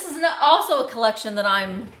this is also a collection that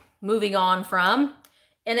I'm moving on from,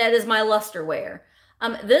 and that is my lusterware.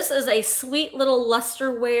 This is a sweet little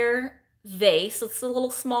lusterware vase. It's a little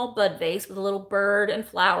small bud vase with a little bird and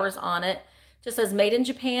flowers on it. Just says made in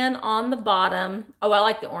Japan on the bottom. Oh, I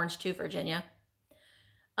like the orange too, Virginia.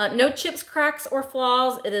 No chips, cracks, or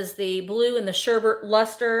flaws. It is the blue and the sherbet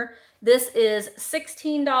luster. This is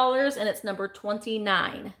 $16, and it's number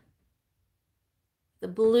 29. The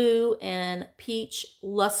blue and peach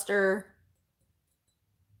luster,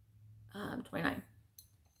 29.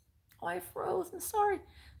 Oh, I froze. I'm sorry.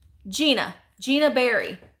 Gina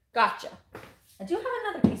Berry. Gotcha. I do have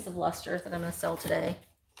another piece of luster that I'm going to sell today.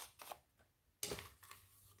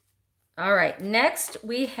 All right. Next,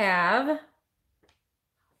 we have...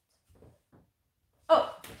 Oh,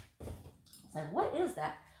 what is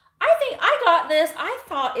that? I think I got this. I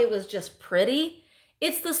thought it was just pretty.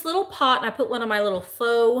 It's this little pot, and I put one of my little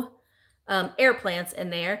faux air plants in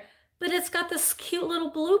there, but it's got this cute little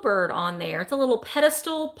bluebird on there. It's a little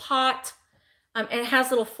pedestal pot, and it has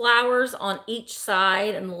little flowers on each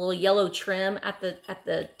side and a little yellow trim at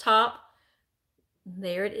the top.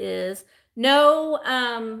 There it is.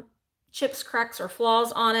 No chips, cracks, or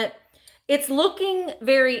flaws on it. It's looking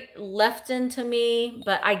very Lefton to me,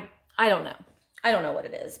 but I don't know. I don't know what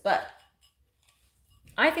it is, but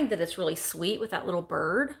I think that it's really sweet with that little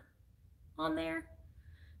bird on there.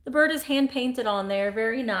 The bird is hand painted on there.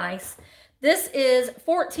 Very nice. This is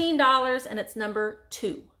 $14, and it's number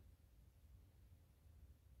 2.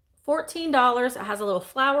 $14. It has a little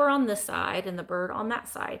flower on this side and the bird on that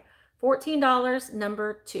side. $14,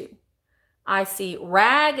 number 2. I see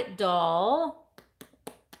Ragdoll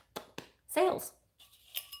sales,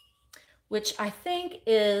 which I think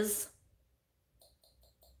is,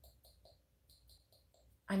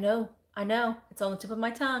 I know, I know. It's on the tip of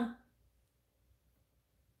my tongue.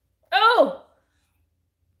 Oh!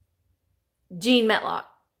 Jean Metlock.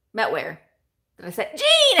 Metwear. Did I say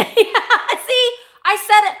Jean? See? I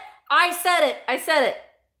said it. I said it. I said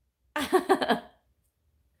it.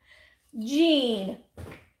 Jean.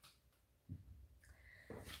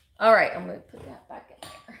 All right, I'm going to put that back in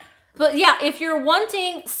there. But yeah, if you're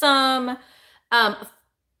wanting some,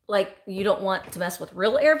 like you don't want to mess with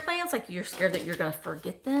real air plants, like you're scared that you're going to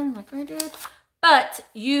forget them, like I did, but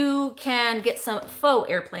you can get some faux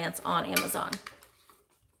air plants on Amazon.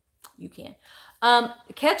 You can.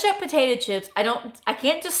 Ketchup potato chips, I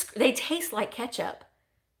can't just, they taste like ketchup.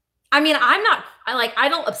 I mean, I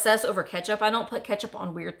don't obsess over ketchup. I don't put ketchup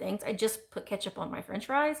on weird things. I just put ketchup on my French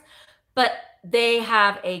fries, but they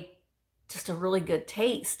have just a really good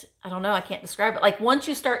taste. I don't know. I can't describe it. Like once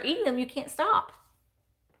you start eating them, you can't stop.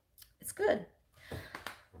 It's good.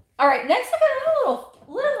 All right. Next, I got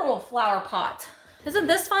a little flower pot. Isn't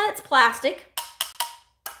this fun? It's plastic.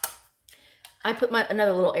 I put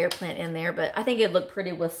another little air plant in there, but I think it'd look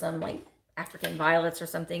pretty with some like African violets or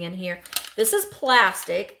something in here. This is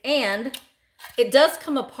plastic and it does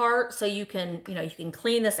come apart so you can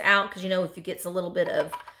clean this out because if it gets a little bit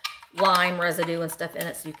of lime residue and stuff in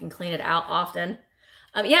it, so you can clean it out often.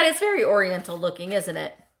 Yeah, it's very oriental looking, isn't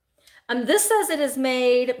it? This says it is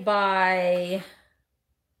made by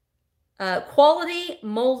Quality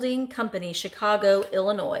Molding Company, Chicago,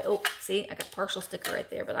 Illinois. Oh, see, I got a partial sticker right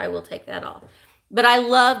there, but I will take that off. But I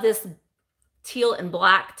love this teal and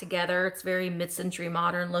black together. It's very mid-century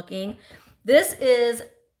modern looking. This is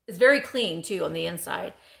very clean too on the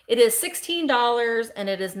inside. It is $16 and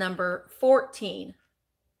it is number 14.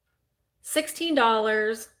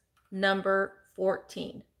 $16, number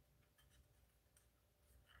 14.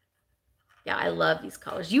 Yeah, I love these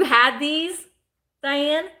colors. You had these,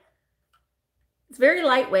 Diane? It's very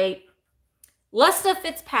lightweight. Lesta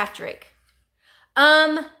Fitzpatrick.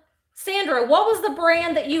 Sandra, what was the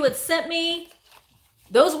brand that you had sent me?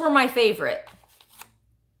 Those were my favorite.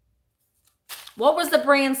 What was the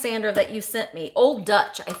brand, Sandra, that you sent me? Old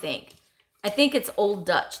Dutch, I think. I think it's Old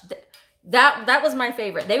Dutch. That was my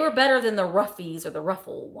favorite. They were better than the Ruffies or the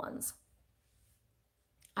Ruffle ones.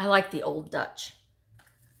 I like the Old Dutch.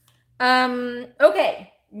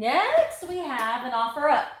 Okay, next we have an offer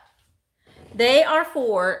up. They are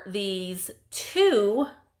for these 2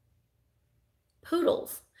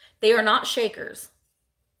 poodles. They are not shakers.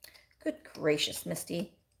 Good gracious,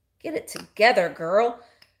 Misty. Get it together, girl.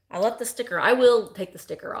 I left the sticker. I will take the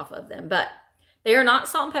sticker off of them, but they are not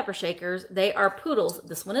salt and pepper shakers. They are poodles.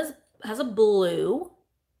 This one has a blue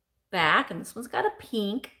back, and this one's got a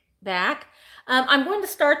pink back. I'm going to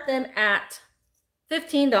start them at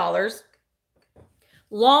 $15.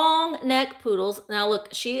 Long neck poodles. Now look,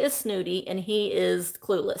 she is snooty and he is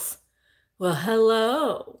clueless. Well,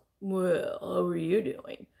 hello. Well, how are you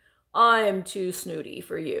doing? I am too snooty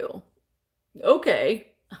for you. Okay.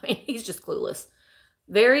 I mean, he's just clueless.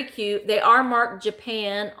 Very cute. They are marked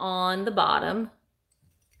Japan on the bottom.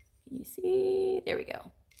 You see? There we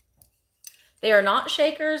go. They are not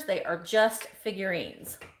shakers. They are just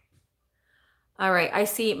figurines. All right. I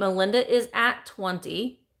see Melinda is at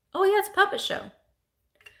 20. Oh, yeah, it's a puppet show.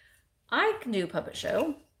 I can do puppet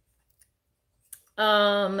show.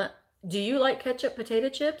 Do you like ketchup potato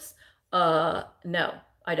chips? No,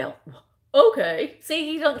 I don't. Okay. See,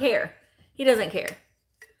 he don't care. He doesn't care.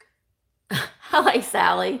 I like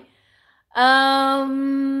Sally.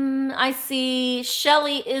 I see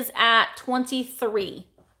Shelly is at 23.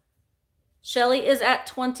 Shelly is at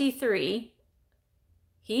 23.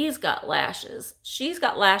 He's got lashes. She's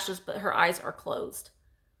got lashes, but her eyes are closed.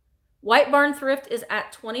 White Barn Thrift is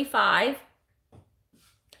at 25.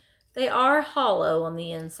 They are hollow on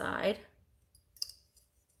the inside.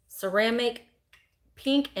 Ceramic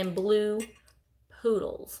pink and blue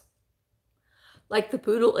poodles. Like the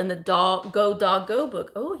poodle in the Dog Go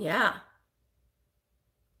book. Oh, yeah.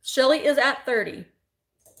 Shelly is at 30.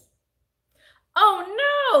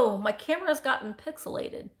 Oh, no. My camera's gotten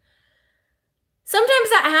pixelated. Sometimes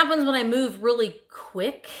that happens when I move really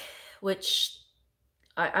quick, which...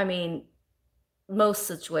 I mean, most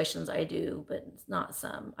situations I do, but it's not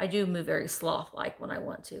some. I do move very sloth-like when I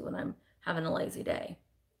want to, when I'm having a lazy day.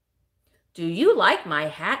 Do you like my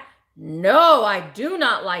hat? No, I do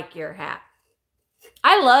not like your hat.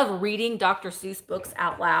 I love reading Dr. Seuss books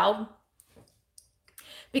out loud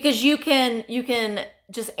because you can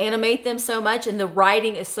just animate them so much, and the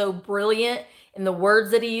writing is so brilliant, and the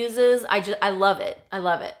words that he uses, I love it. I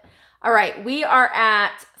love it. All right, we are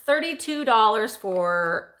at $32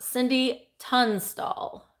 for Cindy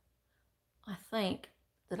Tunstall. I think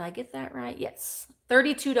Did I get that right? Yes.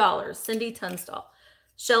 $32. Cindy Tunstall.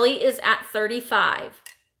 Shelly is at 35.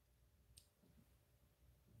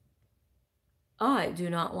 I do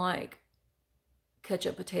not like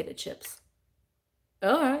ketchup potato chips.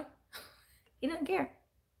 All right. He doesn't care.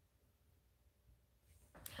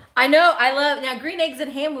 I know. I love, now green eggs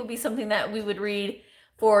and ham would be something that we would read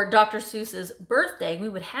for Dr. Seuss's birthday. We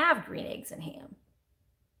would have green eggs and ham.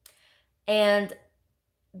 And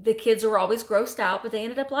the kids were always grossed out, but they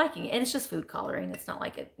ended up liking it. And it's just food coloring. It's not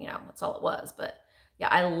like it, you know, that's all it was. But yeah,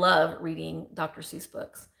 I love reading Dr. Seuss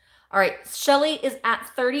books. All right, Shelly is at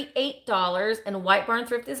 $38 and White Barn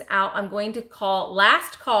Thrift is out. I'm going to call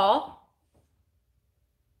last call.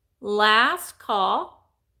 Last call.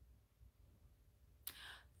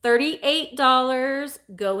 $38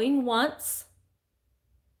 going once.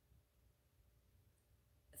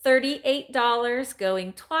 $38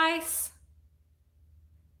 going twice.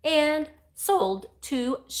 And sold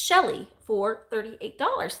to Shelly for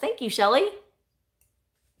 $38. Thank you, Shelly.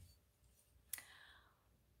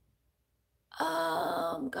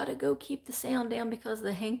 Gotta go keep the sound down because of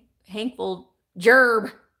the Hankful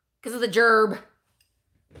gerb. Because of the gerb.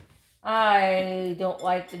 I don't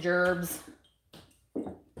like the gerbs.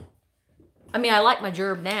 I mean, I like my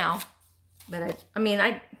gerb now. But I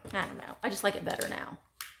don't know. I just like it better now.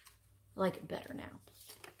 I like it better now.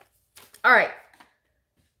 All right.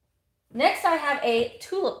 Next, I have a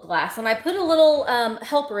tulip glass, and I put a little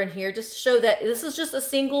helper in here just to show that this is just a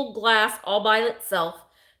single glass all by itself.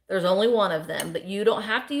 There's only one of them, but you don't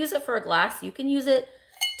have to use it for a glass. You can use it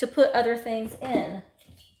to put other things in.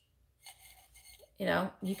 You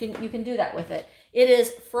know, you can do that with it. It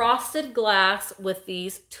is frosted glass with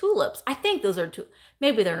these tulips. I think those are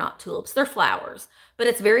maybe they're not tulips, they're flowers, but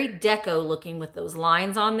it's very deco looking with those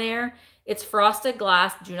lines on there. It's frosted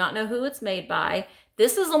glass. Do not know who it's made by.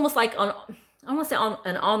 This is almost like I want to say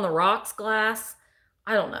an on the rocks glass.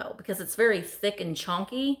 I don't know because it's very thick and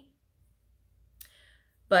chunky.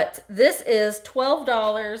 But this is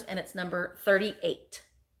 $12 and it's number 38.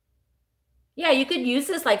 Yeah, you could use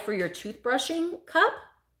this like for your toothbrushing cup.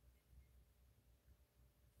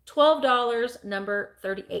 $12, number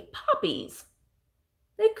 38. Poppies.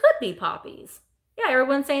 They could be poppies. Yeah,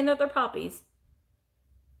 everyone's saying that they're poppies.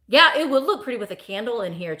 Yeah, it would look pretty with a candle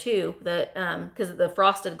in here too, because of the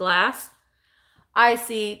frosted glass. I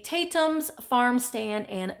see Tatum's Farm Stand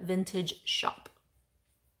and Vintage Shop.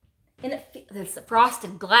 And it's a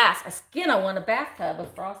frosted glass. Again, I want a bathtub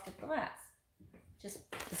of frosted glass. Just,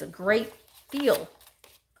 it's a great feel.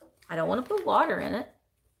 I don't want to put water in it.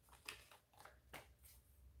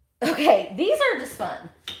 Okay, these are just fun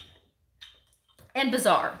and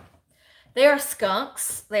bizarre. They are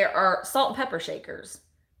skunks. They are salt and pepper shakers,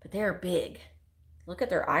 but they're big. Look at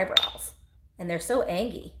their eyebrows, and they're so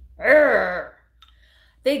angy. Urgh.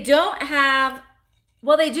 They don't have,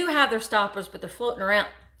 well, they do have their stoppers, but they're floating around.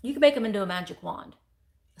 You can make them into a magic wand,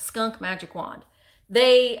 a skunk magic wand.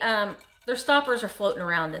 They, their stoppers are floating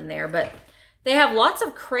around in there, but they have lots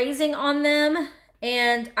of crazing on them.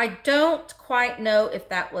 And I don't quite know if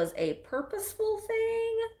that was a purposeful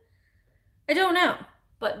thing. I don't know,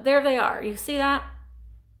 but there they are. You see that?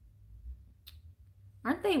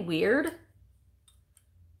 Aren't they weird?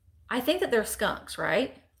 I think that they're skunks,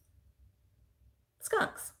 right?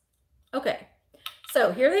 Skunks. Okay.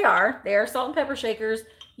 So here they are. They are salt and pepper shakers.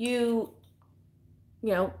 You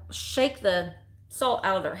know, shake the salt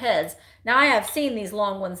out of their heads. Now I have seen these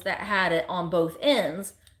long ones that had it on both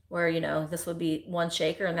ends, where, you know, this would be one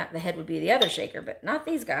shaker and that the head would be the other shaker, but not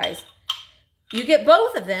these guys. You get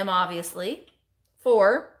both of them, obviously,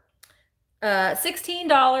 for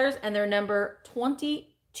 $16, and they're number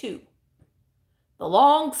 22. The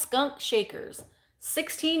long skunk shakers,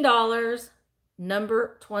 $16,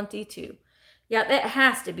 number 22. Yeah, that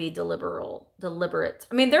has to be deliberate.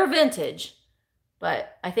 I mean, they're vintage,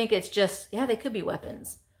 but I think it's just, yeah, they could be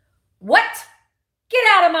weapons. What? Get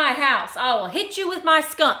out of my house. I will hit you with my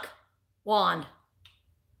skunk wand.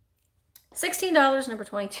 $16, number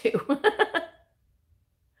 22.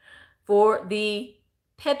 For the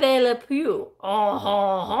Pepe Le Pew.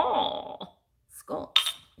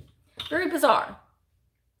 Skunks. Very bizarre.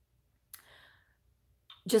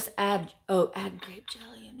 Just add grape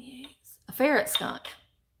jelly in the eggs. A ferret skunk.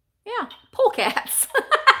 Yeah, polecats.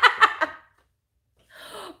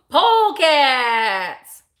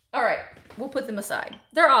 Polecats. All right. We'll put them aside.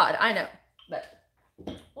 They're odd, I know, but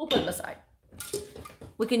we'll put them aside.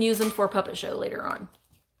 We can use them for a puppet show later on.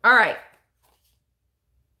 All right.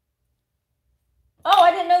 Oh,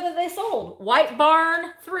 I didn't know that they sold. White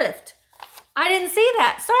Barn Thrift. I didn't see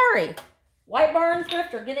that. Sorry. White Barn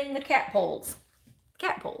Thrifter getting the cat poles.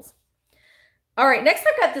 Cat poles. All right, next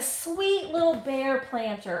I've got this sweet little bear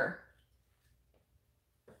planter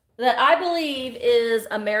that I believe is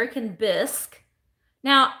American bisque.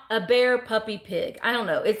 Now, a bear, puppy, pig. I don't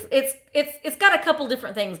know. It's got a couple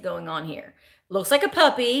different things going on here. Looks like a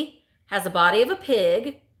puppy, has the body of a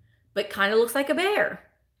pig, but kind of looks like a bear.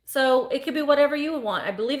 So it could be whatever you would want.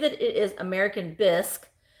 I believe that it is American bisque.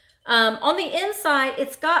 On the inside,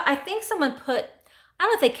 it's got, I think someone put, I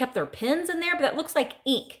don't know if they kept their pins in there, but that looks like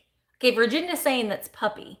ink. Okay, Virginia's saying that's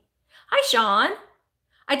puppy. Hi, Sean.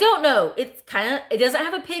 I don't know. It's kind of, it doesn't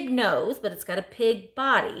have a pig nose, but it's got a pig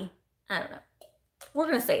body. I don't know. We're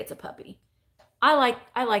going to say it's a puppy. I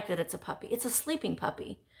like that it's a puppy. It's a sleeping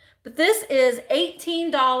puppy. But this is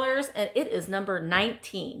 $18 and it is number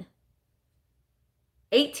 19.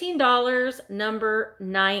 $18, number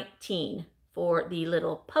 19 for the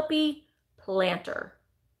little puppy planter.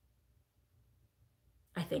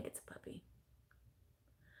 I think it's a puppy.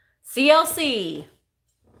 CLC.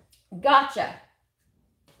 Gotcha.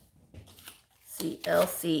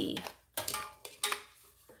 CLC.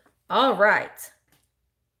 All right.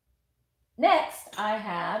 Next, I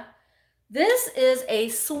have, this is a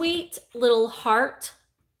sweet little heart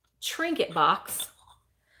trinket box.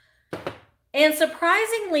 And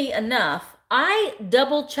surprisingly enough, I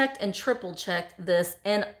double checked and triple checked this,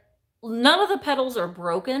 and none of the petals are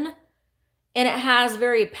broken. And it has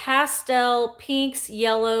very pastel pinks,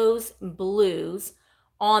 yellows, blues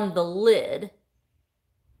on the lid.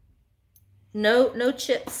 No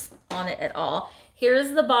chips on it at all.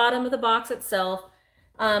 Here's the bottom of the box itself.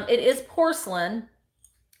 It is porcelain,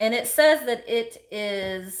 and it says that it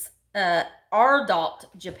is Ardalt,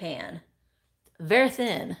 Japan. Very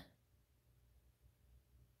thin.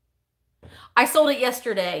 I sold it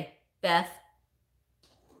yesterday, Beth.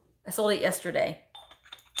 I sold it yesterday.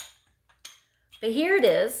 But here it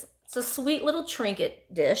is. It's a sweet little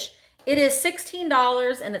trinket dish. It is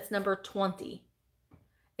 $16 and it's number 20.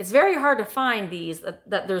 It's very hard to find these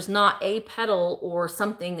that there's not a petal or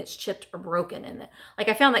something that's chipped or broken in it. Like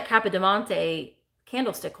I found that Capodimonte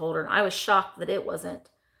candlestick holder and I was shocked that it wasn't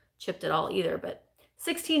chipped at all either. But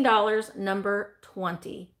 $16, number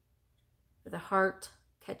 20 for the heart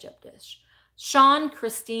ketchup dish. Sean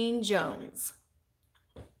Christine Jones.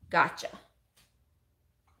 Gotcha.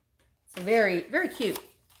 So very, very cute.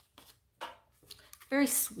 Very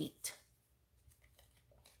sweet.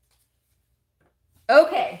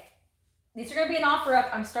 Okay. These are going to be an offer up.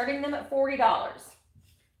 I'm starting them at $40.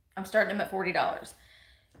 I'm starting them at $40.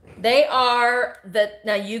 They are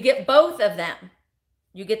now you get both of them.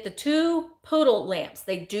 You get the two poodle lamps.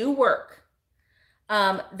 They do work.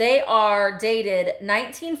 They are dated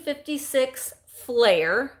 1956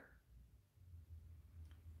 flare.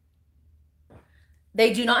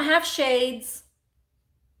 They do not have shades.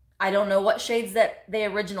 I don't know what shades that they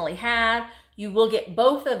originally had. You will get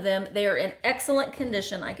both of them. They are in excellent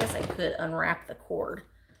condition. I guess I could unwrap the cord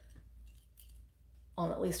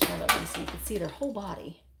on at least one of them so you can see their whole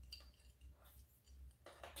body.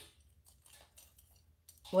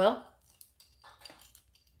 Well,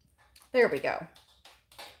 there we go.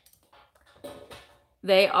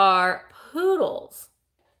 They are poodles.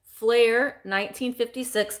 Flare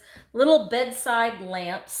 1956 little bedside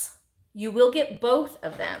lamps. You will get both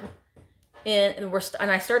of them, and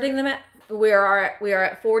I starting them at we are at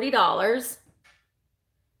 $40.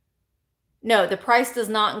 No, the price does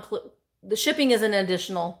not include the shipping is an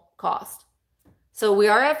additional cost, so we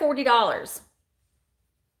are at $40.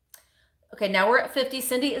 Okay, now we're at 50.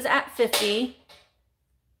 Cindy is at 50.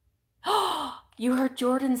 Oh, you heard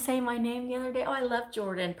Jordan say my name the other day. Oh, I love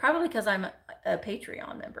Jordan. Probably because I'm a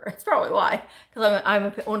Patreon member. That's probably why. Because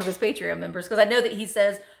I'm one of his Patreon members. Because I know that he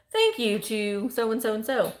says, thank you to so-and-so and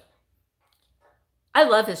so. I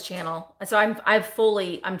love his channel. So I'm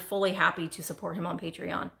fully happy to support him on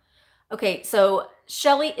Patreon. Okay, so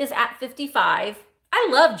Shelly is at 55. I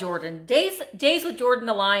love Jordan. Days with Jordan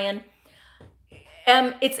the Lion.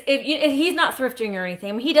 He's not thrifting or anything.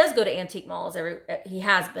 I mean, he does go to antique malls. He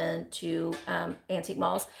has been to antique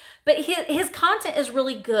malls, but his content is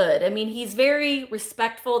really good. I mean, he's very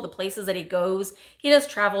respectful of the places that he goes. He does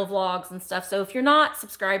travel vlogs and stuff. So if you're not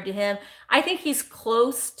subscribed to him, I think he's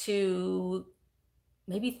close to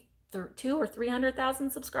maybe 200,000 or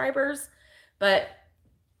 300,000 subscribers. But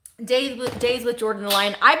Days with Jordan the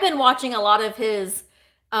Lion. I've been watching a lot of his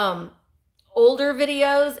older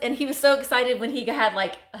videos, and he was so excited when he had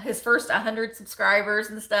like his first 100 subscribers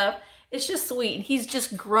and stuff. It's just sweet, and he's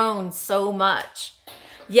just grown so much.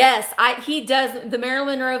 Yes, he does the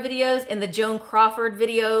Marilyn Monroe videos and the Joan Crawford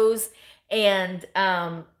videos, and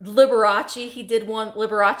Liberace. He did one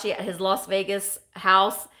Liberace at his Las Vegas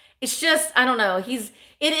house. It's just, I don't know, he's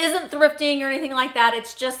It isn't thrifting or anything like that.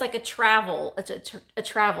 It's just like a travel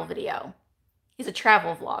video. He's a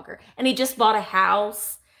travel vlogger, and he just bought a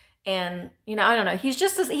house, and I don't know. He's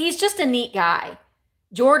just a neat guy.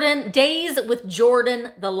 Jordan, Days with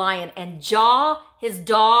Jordan the Lion, and Jaw, his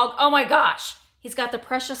dog. Oh my gosh, he's got the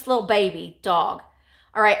precious little baby dog.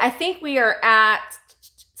 All right, I think we are at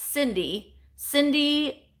Sally.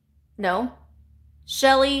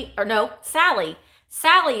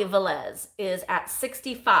 Sally Velez is at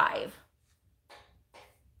 65.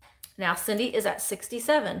 Now Cindy is at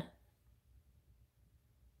 67.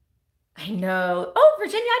 I know. Oh,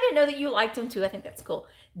 Virginia, I didn't know that you liked him too. I think that's cool.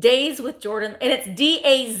 Days with Jordan, and it's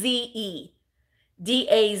D-A-Z-E.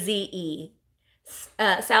 D-A-Z-E.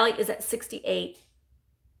 Sally is at 68.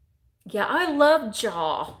 Yeah, I love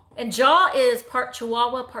Jaw. And Jaw is part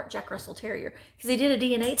Chihuahua, part Jack Russell Terrier, because he did a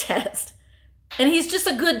DNA test. And he's just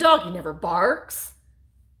a good dog. He never barks.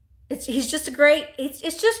 He's just a great, it's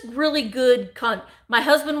just really good my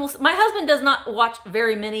husband does not watch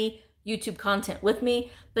very many YouTube content with me,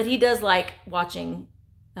 but he does like watching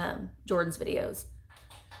Jordan's videos.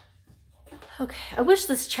 Okay, I wish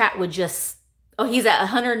this chat would just, oh, he's at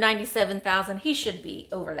 197,000. He should be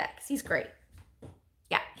over that because he's great.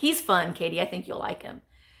 Yeah, he's fun, Katie. I think you'll like him.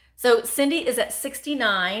 So Cindy is at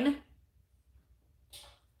 69.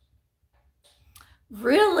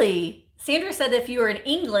 Really? Sandra said if you were in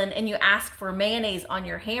England and you ask for mayonnaise on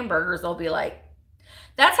your hamburgers, they'll be like,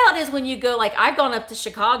 that's how it is when you go, like I've gone up to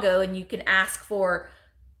Chicago and you can ask for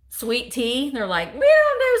sweet tea. They're like, we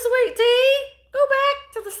don't do sweet tea. Go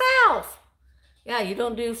back to the South. Yeah, you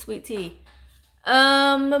don't do sweet tea.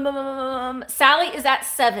 Sally is at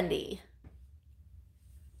 70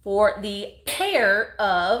 for the pair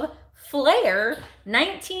of Flair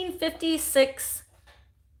 1956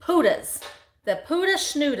 Pudas. The Puda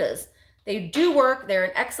Schnudas. They do work. They're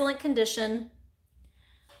in excellent condition.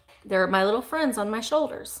 They're my little friends on my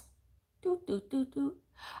shoulders. Doo, doo, doo, doo.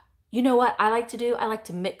 You know what I like to do? I like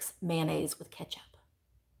to mix mayonnaise with ketchup.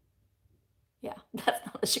 Yeah, that's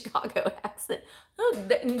not a Chicago accent. Oh,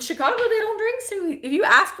 in Chicago, they don't drink sweet. If you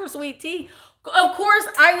ask for sweet tea. Of course,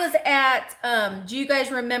 I was at, do you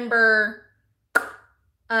guys remember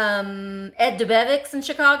Ed DeBevick's in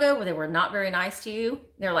Chicago, where they were not very nice to you?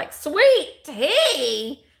 They're like, sweet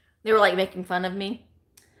tea. They were like making fun of me.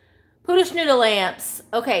 Pudish noodle lamps.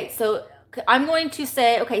 Okay, so I'm going to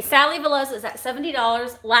say, okay, Sally Velez is at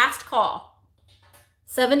 $70. Last call.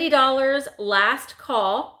 $70 last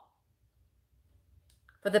call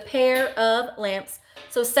for the pair of lamps.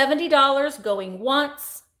 So $70 going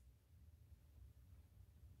once.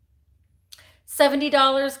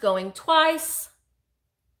 $70 going twice.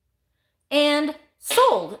 And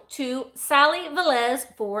sold to Sally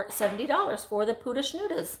Velez for $70 for the Puda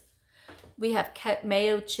Schnudas. We have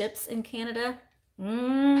mayo chips in Canada.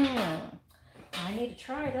 I need to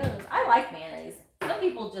try those. I like mayonnaise. Some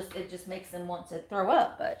people it just makes them want to throw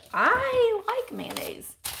up, but I like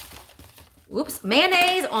mayonnaise. Whoops,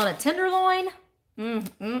 mayonnaise on a tenderloin.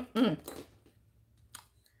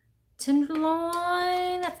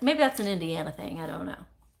 Tenderloin. Maybe that's an Indiana thing. I don't know.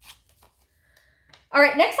 All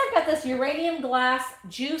right, next I've got this uranium glass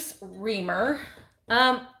juice reamer.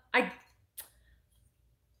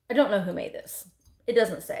 I don't know who made this. It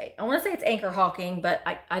doesn't say. I want to say it's Anchor Hawking, but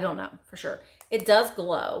I don't know for sure. It does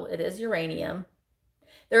glow. It is uranium.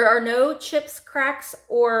 There are no chips, cracks,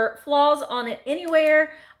 or flaws on it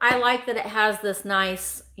anywhere. I like that it has this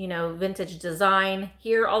nice, vintage design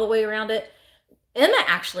here all the way around it. Emma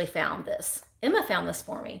actually found this. Emma found this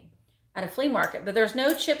for me at a flea market, but there's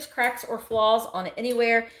no chips, cracks, or flaws on it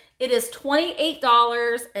anywhere. It is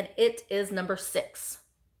 $28, and it is number 6.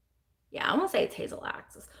 Yeah, I want to say it's Hazel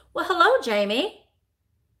Axis. Well, hello, Jamie.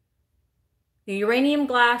 The uranium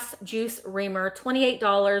glass juice reamer,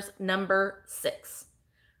 $28, number 6.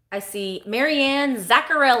 I see Marianne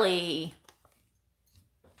Zaccarelli.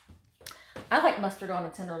 I like mustard on a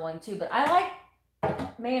tenderloin too, but I like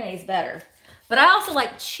mayonnaise better. But I also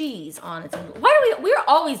like cheese on a tenderloin. Why are we're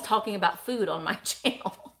always talking about food on my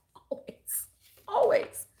channel.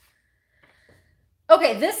 Always.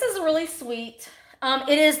 Okay, this is really sweet.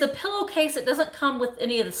 It is the pillowcase. It doesn't come with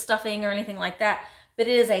any of the stuffing or anything like that, but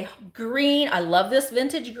it is a green. I love this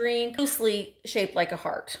vintage green, loosely shaped like a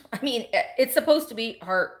heart. I mean, it's supposed to be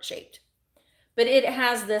heart shaped, but it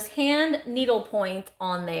has this hand needle point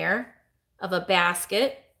on there of a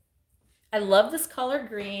basket. I love this color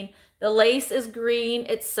green. The lace is green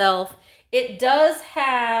itself. It does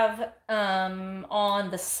have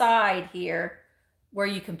on the side here where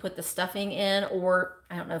you can put the stuffing in, or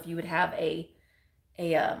I don't know if you would have a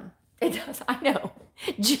It does. I know.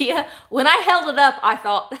 Gia, when I held it up, I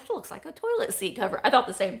thought, that looks like a toilet seat cover. I thought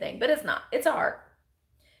the same thing, but it's not. It's a heart.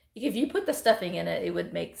 If you put the stuffing in it, it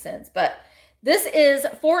would make sense. But this is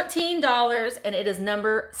 $14 and it is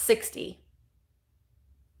number 60.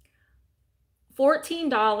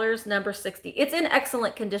 $14, number 60. It's in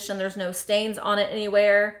excellent condition. There's no stains on it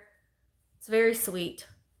anywhere. It's very sweet.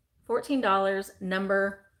 $14,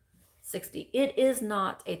 number 60. It is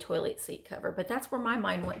not a toilet seat cover, but that's where my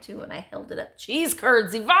mind went to when I held it up. Cheese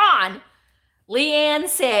curds, Yvonne. Leanne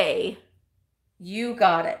say, you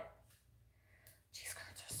got it. Cheese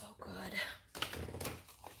curds are so good.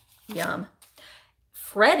 Yum.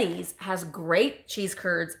 Freddy's has great cheese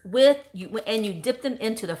curds with you, and you dip them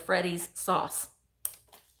into the Freddy's sauce.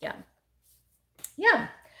 Yum. Yum.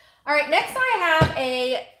 All right, next I have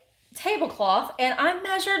a tablecloth, and I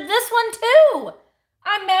measured this one too.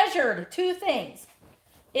 I measured two things.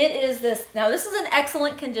 It is this. Now, this is in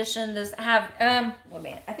excellent condition. Does have, wait a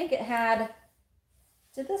minute. I think it had,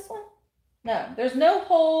 did this one? No, there's no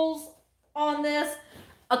holes on this.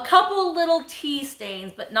 A couple little tea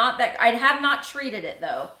stains, but not that, I have not treated it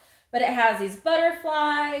though. But it has these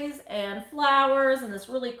butterflies and flowers and this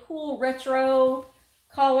really cool retro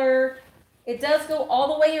color. It does go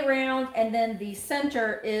all the way around, and then the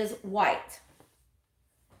center is white.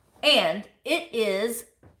 And it is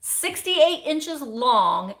 68 inches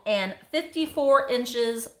long and 54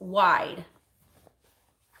 inches wide.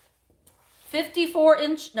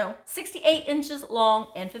 68 inches long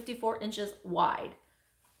and 54 inches wide.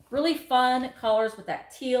 Really fun colors with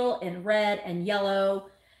that teal and red and yellow.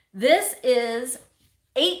 This is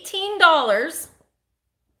 $18.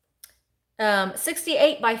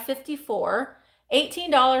 68 by 54.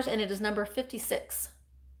 $18, and it is number 56.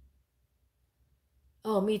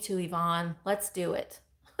 Oh, me too, Yvonne. Let's do it.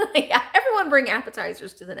 Yeah, everyone bring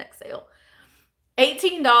appetizers to the next sale.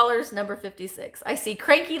 $18, number 56. I see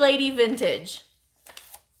Cranky Lady Vintage.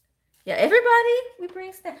 Yeah, everybody, we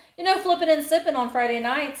bring stuff. You know, flipping and sipping on Friday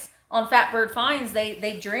nights on Fat Bird Finds,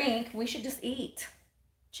 they drink. We should just eat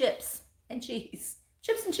chips and cheese.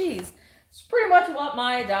 Chips and cheese. It's pretty much what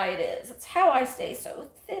my diet is. It's how I stay so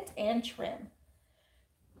fit and trim.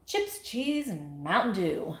 Chips, cheese, and Mountain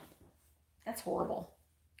Dew. That's horrible.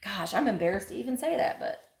 Gosh, I'm embarrassed to even say that,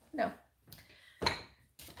 but no.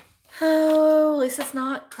 Oh, at least it's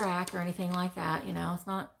not crack or anything like that. You know, it's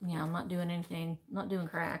not, you know, I'm not doing anything, I'm not doing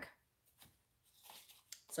crack.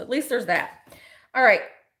 So at least there's that. All right.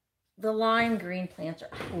 The lime green planter.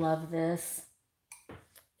 I love this.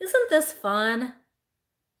 Isn't this fun?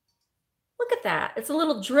 Look at that. It's a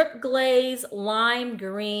little drip glaze lime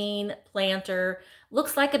green planter.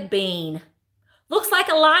 Looks like a bean. Looks like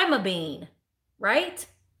a lima bean, right?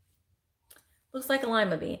 Looks like a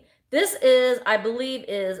lima bean. This is, I believe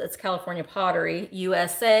it's California Pottery,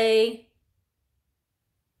 USA.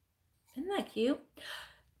 Isn't that cute?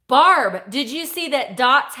 Barb, did you see that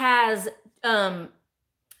Dots has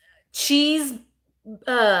cheese,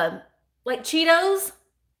 like Cheetos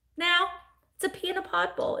now? It's a pea in a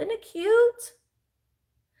pod bowl. Isn't it cute?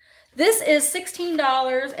 This is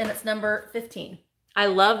 $16 and it's number 15. I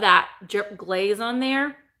love that drip glaze on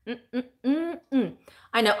there.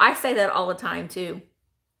 I know, I say that all the time too.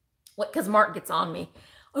 What? Because Mark gets on me.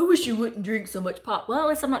 I wish you wouldn't drink so much pop. Well, at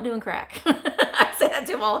least I'm not doing crack. I say that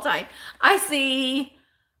to him all the time. I see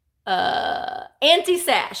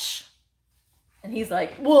anti-sash. And he's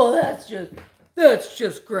like, well, that's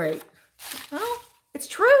just great. Well, it's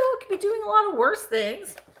true. It could be doing a lot of worse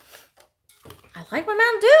things. I like my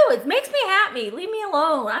Mountain Dew. It makes me happy. Leave me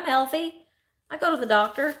alone. I'm healthy. I go to the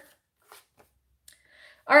doctor.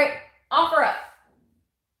 All right, offer up.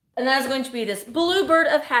 And that is going to be this Bluebird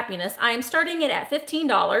of Happiness. I am starting it at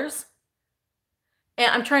 $15.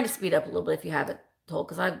 And I'm trying to speed up a little bit if you haven't told,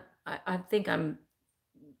 because I think I'm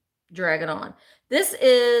dragging on. This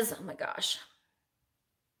is, oh my gosh.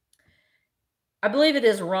 I believe it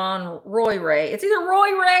is Roy Ray. It's either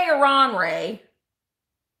Roy Ray or Ron Ray.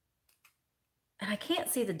 And I can't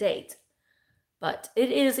see the date. But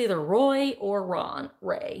it is either Roy or Ron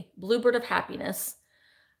Ray. Bluebird of Happiness.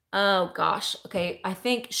 Oh, gosh. Okay, I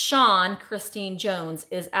think Sean Christine Jones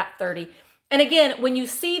is at 30. And again, when you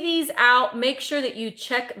see these out, make sure that you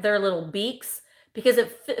check their little beaks. Because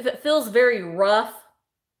if it feels very rough,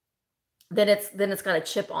 then it's got a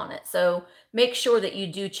chip on it. So make sure that you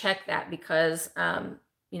do check that because,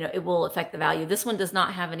 you know, it will affect the value. This one does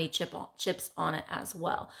not have any chips on it as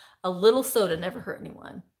well. A little soda never hurt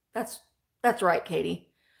anyone. That's right, Katie.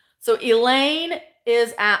 So Elaine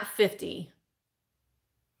is at 50.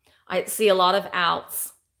 I see a lot of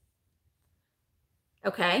outs.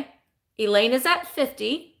 Okay. Elaine is at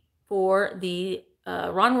 50 for the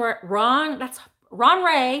That's Ron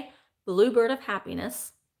Ray, Bluebird of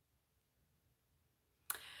Happiness.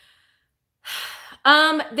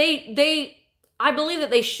 I believe that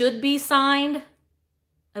they should be signed.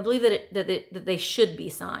 I believe that they should be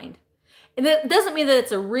signed. And that doesn't mean that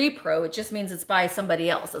it's a repro. It just means it's by somebody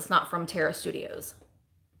else. It's not from Terra Studios.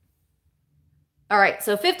 All right,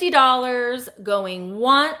 so $50 going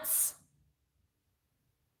once.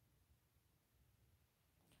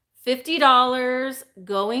 $50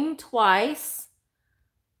 going twice.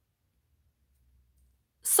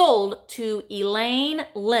 Sold to Elaine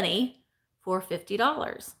Lenny for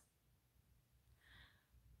 $50.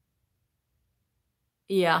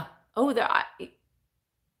 Yeah. Oh,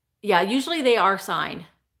 yeah, usually they are signed.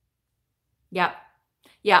 Yep.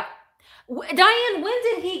 Yeah. Diane,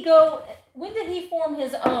 when did he form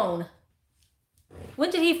his own?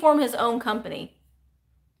 When did he form his own company?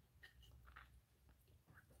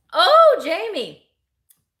 Oh, Jamie.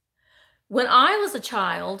 When I was a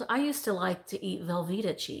child, I used to like to eat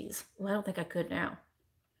Velveeta cheese. Well, I don't think I could now.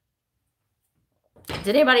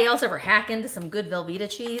 Did anybody else ever hack into some good Velveeta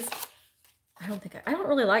cheese? I don't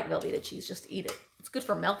really like Velveeta cheese, just to eat it. It's good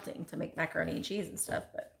for melting to make macaroni and cheese and stuff,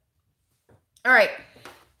 but. All right.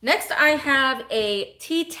 Next, I have a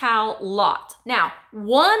tea towel lot. Now,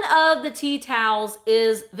 one of the tea towels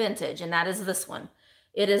is vintage, and that is this one.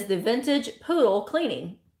 It is the Vintage Poodle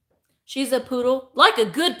Cleaning. She's a poodle, like a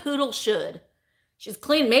good poodle should. She's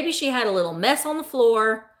clean. Maybe she had a little mess on the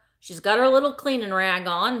floor. She's got her little cleaning rag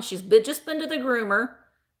on, and she's just been to the groomer,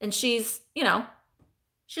 and she's,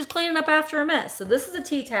 she's cleaning up after a mess. So this is a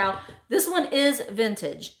tea towel. This one is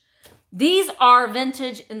vintage. These are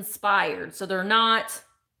vintage inspired, so they're not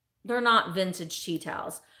vintage tea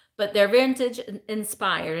towels, but they're vintage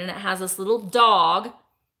inspired, and it has this little dog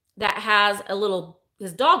that has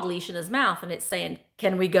his dog leash in his mouth, and it's saying,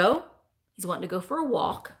 "Can we go?" He's wanting to go for a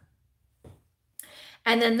walk.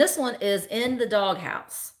 And then this one is in the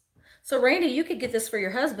doghouse. So Randy, you could get this for your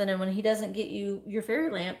husband, and when he doesn't get you your fairy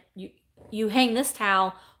lamp, you hang this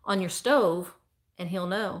towel on your stove, and he'll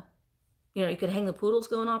know. You could hang the poodles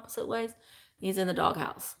going opposite ways. He's in the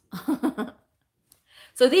doghouse.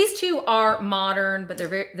 So these two are modern, but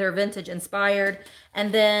they're vintage inspired.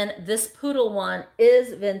 And then this poodle one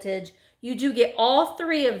is vintage. You do get all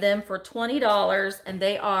three of them for $20, and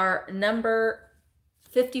they are number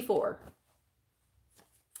 54.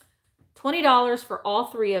 $20 for all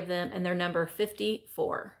three of them, and they're number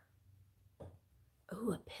 54.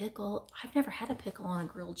 Ooh, a pickle. I've never had a pickle on a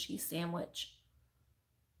grilled cheese sandwich.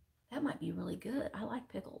 That might be really good. I like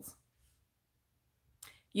pickles.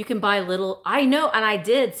 You can buy little, I know, and I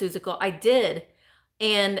did, Suzical, I did.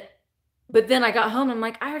 But then I got home and I'm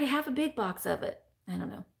like, I already have a big box of it. I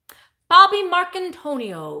don't know. Bobby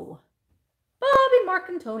Marcantonio. Bobby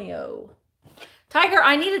Marcantonio. Tiger,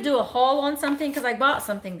 I need to do a haul on something because I bought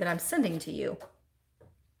something that I'm sending to you.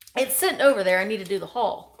 It's sent over there. I need to do the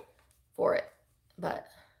haul for it, but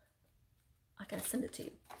I gotta send it to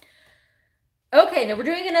you. Okay, now we're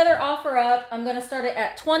doing another offer up. I'm going to start it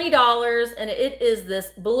at $20, and it is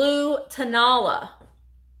this blue Tanala.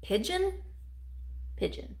 Pigeon?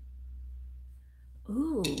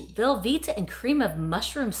 Ooh, Velveeta and cream of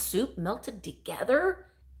mushroom soup melted together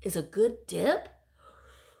is a good dip.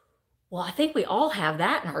 Well, I think we all have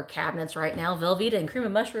that in our cabinets right now, Velveeta and cream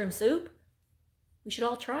of mushroom soup. We should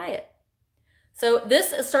all try it. So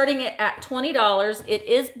this is starting at $20. It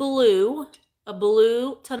is blue, a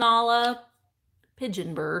blue Tanala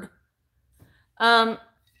pigeon bird. He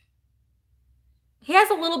has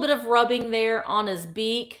a little bit of rubbing there on his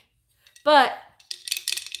beak, but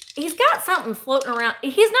he's got something floating around.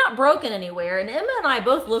 He's not broken anywhere. And Emma and I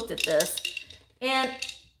both looked at this, and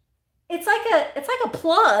it's like a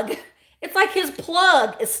plug. It's like his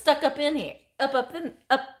plug is stuck up in here.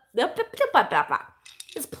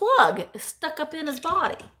 His plug is stuck up in his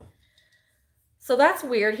body. So that's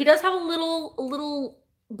weird. He does have a little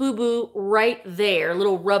boo-boo right there, a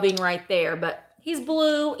little rubbing right there, but he's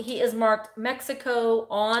blue. He is marked Mexico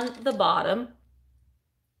on the bottom.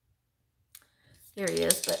 There he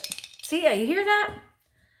is, but see, yeah, you hear that?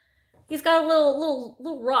 He's got a little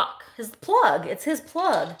rock. His plug, it's his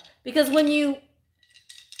plug, because when you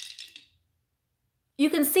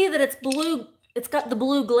can see that it's blue, it's got the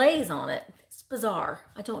blue glaze on it. It's bizarre.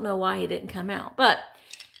 I don't know why he didn't come out, but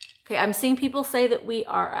okay, I'm seeing people say that we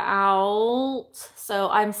are out. So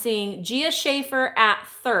I'm seeing Gia Schaefer at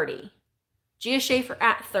 30. Gia Schaefer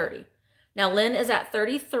at 30. Now Lynn is at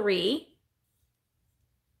 33.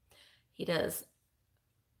 He does.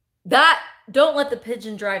 That Don't Let the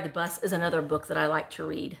Pigeon Drive the Bus is another book that I like to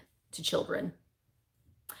read to children.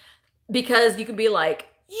 Because you can be like,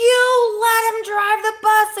 You let him drive the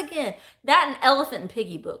bus again. That and Elephant and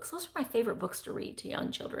Piggy books. Those are my favorite books to read to young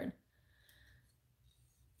children.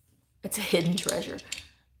 It's a hidden treasure.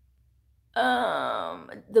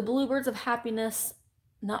 The Bluebirds of Happiness,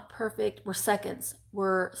 not perfect, were seconds.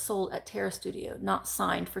 Were sold at Terra Studio, not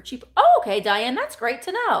signed for cheap. Oh, okay, Diane, that's great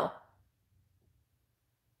to know.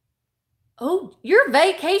 Oh, you're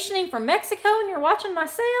vacationing from Mexico and you're watching my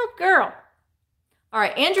sale? Girl. All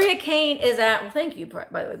right, Andrea Kane is at, well, thank you, by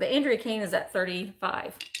the way, but Andrea Kane is at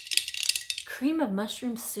 35. Cream of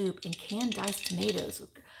mushroom soup and canned diced tomatoes.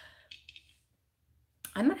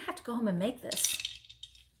 I'm going to have to go home and make this.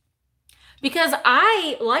 Because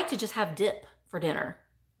I like to just have dip for dinner.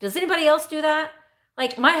 Does anybody else do that?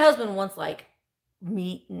 Like, my husband wants, like,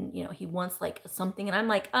 meat and, you know, he wants, like, something. And I'm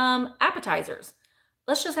like, appetizers.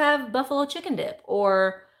 Let's just have buffalo chicken dip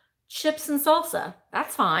or chips and salsa.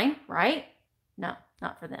 That's fine, right? No,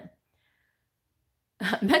 not for them.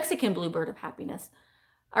 Mexican Bluebird of Happiness.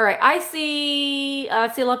 All right, I see a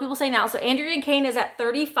lot of people say now. So Andrea Kane is at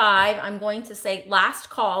 35. I'm going to say last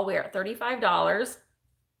call. We're at $35.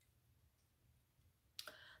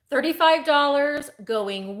 $35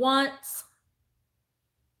 going once.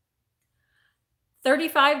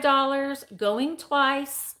 $35 going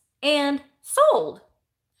twice and sold.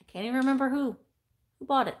 I can't even remember who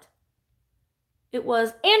bought it. It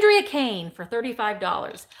was Andrea Kane for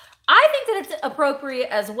 $35. I think that it's appropriate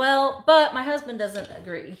as well, but my husband doesn't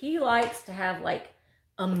agree. He likes to have like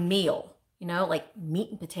a meal, you know, like meat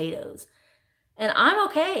and potatoes. And I'm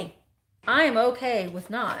okay. I am okay with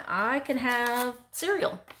not. I can have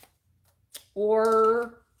cereal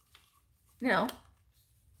or, you know,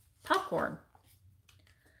 popcorn.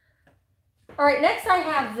 All right, next I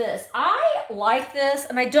have this. I like this,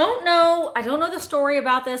 and I don't know the story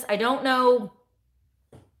about this. I don't know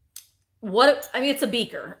what, I mean, it's a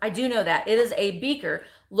beaker. I do know that. It is a beaker.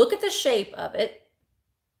 Look at the shape of it.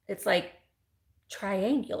 It's like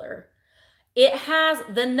triangular. It has,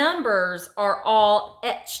 the numbers are all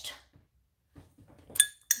etched.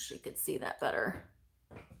 Wish you could see that better.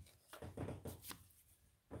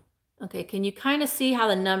 Okay, can you kind of see how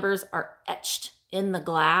the numbers are etched in the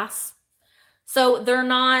glass? So they're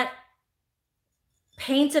not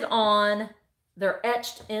painted on, they're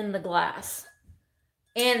etched in the glass.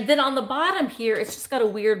 And then on the bottom here, it's just got a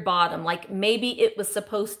weird bottom. Like maybe it was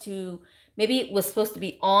supposed to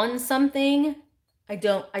be on something. I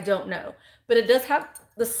don't know. But it does have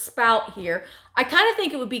the spout here. I kind of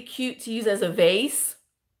think it would be cute to use as a vase.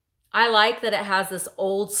 I like that it has this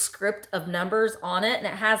old script of numbers on it, and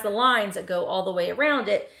it has the lines that go all the way around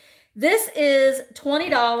it. This is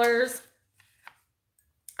 $20.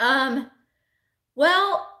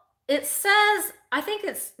 Well, it says, I think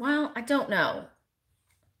it's, well, I don't know.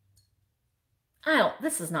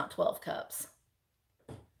 This is not 12 cups.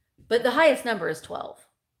 But the highest number is 12.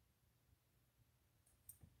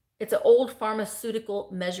 It's an old pharmaceutical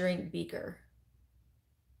measuring beaker.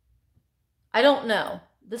 I don't know.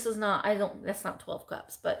 This is not, that's not 12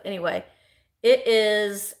 cups. But anyway, it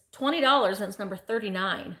is $20 and it's number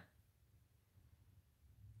 39.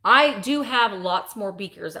 I do have lots more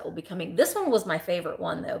beakers that will be coming. This one was my favorite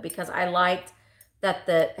one though, because I liked that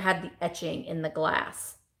had the etching in the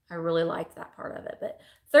glass. I really liked that part of it. But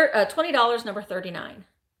 $20, number 39.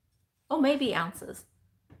 Oh, maybe ounces.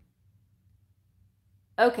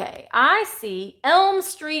 Okay, I see Elm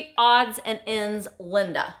Street Odds and Ends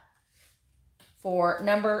Linda for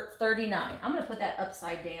number 39. I'm going to put that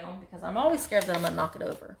upside down because I'm always scared that I'm going to knock it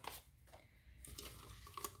over.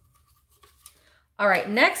 All right,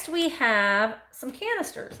 next we have some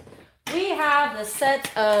canisters. We have the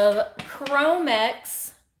set of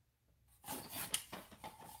Chromex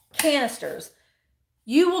canisters.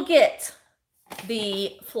 You will get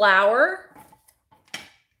the flour.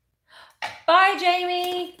 Bye,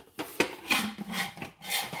 Jamie.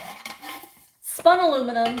 Spun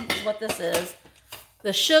aluminum is what this is.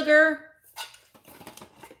 The sugar.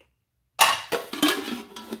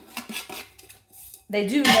 They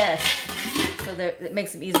do mesh, so it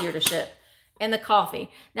makes them easier to ship. And the coffee.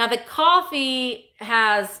 Now the coffee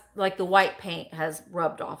has, like the white paint has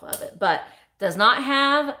rubbed off of it, but does not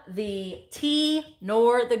have the tea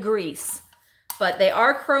nor the grease. But they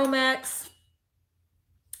are Chromex.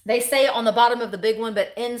 They say on the bottom of the big one,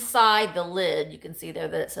 but inside the lid, you can see there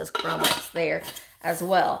that it says Chromex there as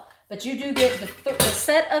well. But you do get the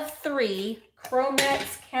set of 3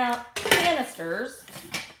 Chromex canisters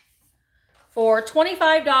for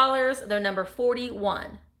 $25. They're number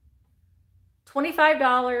 41.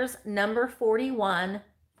 $25, number 41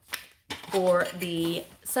 for the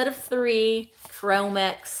set of 3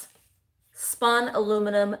 Chromex spun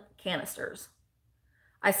aluminum canisters.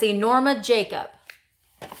 I see Norma Jacob.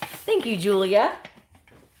 Thank you, Julia.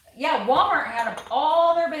 Yeah, Walmart had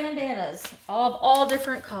all their bandanas of all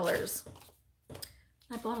different colors.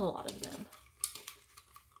 I bought a lot of them.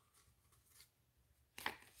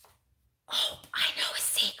 Oh, I know a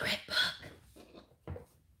secret book.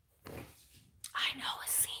 I know a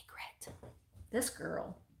secret.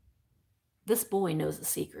 This boy knows a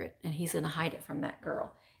secret, and he's going to hide it from that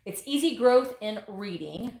girl. It's Easy Growth in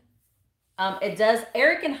Reading. It does,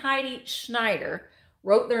 Eric and Heidi Schneider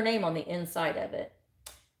wrote their name on the inside of it.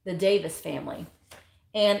 The Davis family.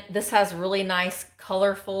 And this has really nice,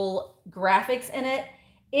 colorful graphics in it.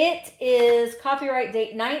 It is copyright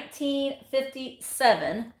date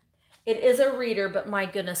 1957. It is a reader, but my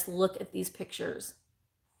goodness, look at these pictures.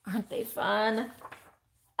 Aren't they fun?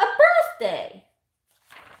 A birthday.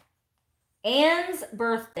 Anne's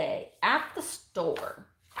birthday at the store.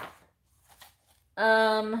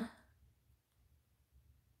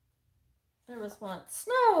 There was one.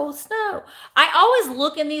 Snow. I always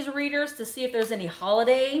look in these readers to see if there's any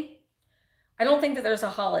holiday. I don't think that there's a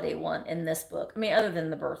holiday one in this book. I mean, other than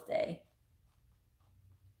the birthday.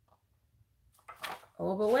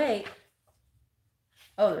 Oh, but wait.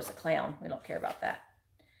 Oh, there's a clown. We don't care about that.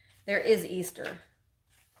 There is Easter.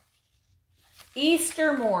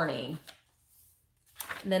 Easter morning.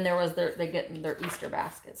 And then there was they're getting their Easter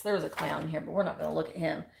baskets. There was a clown here, but we're not going to look at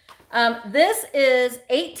him. This is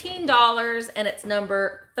 $18 and it's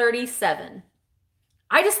number 37.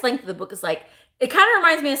 I just think the book is like, it kind of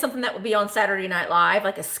reminds me of something that would be on Saturday Night Live,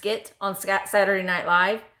 like a skit on Saturday Night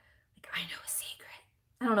Live. Like, I know a secret.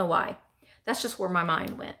 I don't know why. That's just where my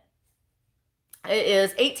mind went. It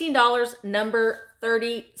is $18, number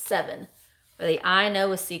 37 for the I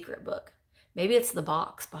Know a Secret book. Maybe it's the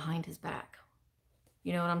box behind his back.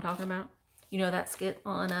 You know what I'm talking about? You know that skit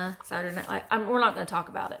on Saturday Night Live? We're not going to talk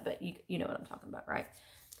about it, but you know what I'm talking about, right?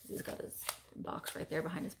 He's got his box right there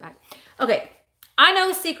behind his back. Okay. I Know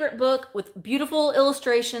a Secret book with beautiful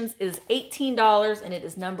illustrations is $18, and it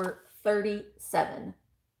is number 37.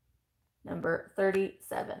 Number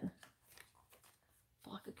 37.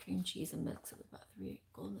 Block of cream cheese and mix of about 3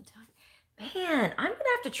 golden Italian. Man, I'm going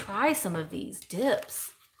to have to try some of these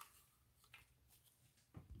dips.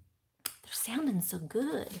 They're sounding so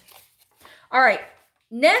good. All right,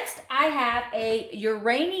 next I have a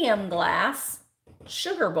uranium glass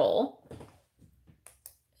sugar bowl.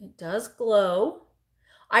 It does glow.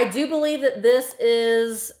 I do believe that this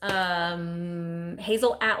is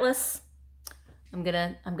Hazel Atlas. I'm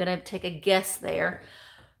gonna take a guess there.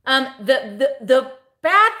 The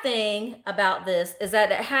bad thing about this is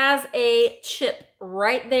that it has a chip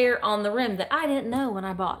right there on the rim that I didn't know when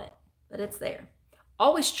I bought it, but it's there.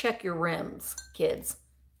 Always check your rims, kids.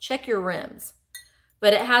 Check your rims.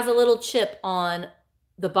 But it has a little chip on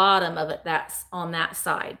the bottom of it that's on that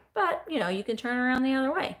side. But, you know, you can turn around the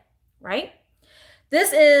other way, right?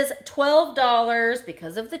 This is $12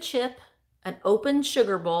 because of the chip, an open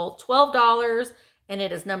sugar bowl, $12, and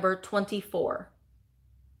it is number 24.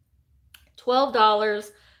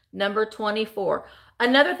 $12, number 24.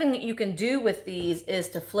 Another thing that you can do with these is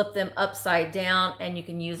to flip them upside down, and you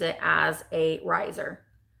can use it as a riser.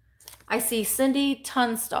 I see Cindy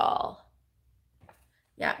Tunstall.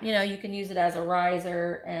 Yeah, you know, you can use it as a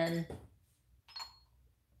riser and,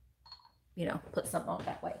 you know, put something on it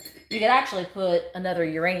that way. You could actually put another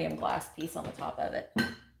uranium glass piece on the top of it.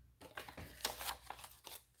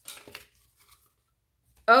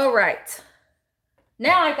 All right.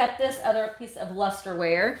 Now I've got this other piece of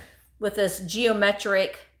lusterware with this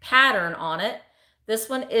geometric pattern on it. This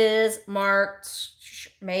one is marked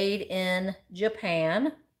made in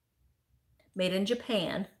Japan. Made in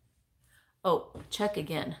Japan. Oh, check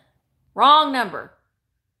again. Wrong number.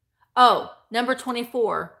 Oh, number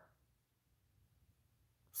 24.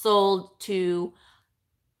 Sold to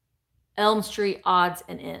Elm Street Odds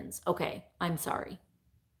and Ends. Okay, I'm sorry.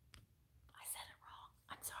 I said it wrong.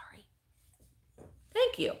 I'm sorry.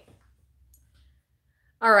 Thank you.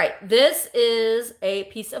 All right, this is a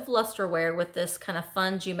piece of lusterware with this kind of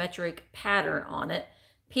fun geometric pattern on it.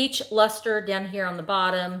 Peach luster down here on the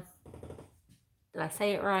bottom. Did I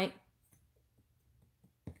say it right?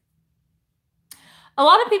 A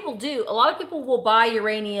lot of people do. A lot of people will buy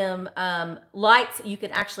uranium lights. You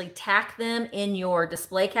can actually tack them in your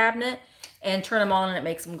display cabinet and turn them on, and it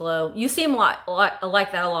makes them glow. You see them like that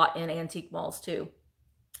a lot in antique malls too.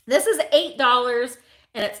 This is $8,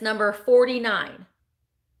 and it's number 49.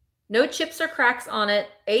 No chips or cracks on it.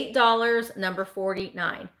 $8, number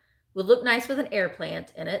 49. Would look nice with an air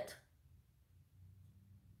plant in it.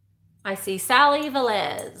 I see Sally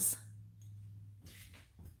Velez.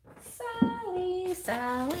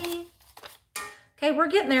 Sally. Okay, we're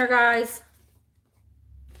getting there, guys.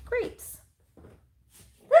 Grapes.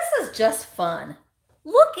 This is just fun.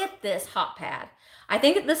 Look at this hot pad. I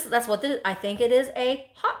think that's what this, I think it is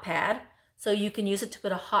a hot pad. So you can use it to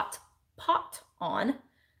put a hot pot on.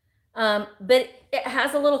 But it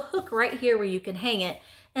has a little hook right here where you can hang it.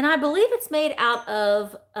 And I believe it's made out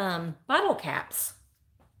of bottle caps.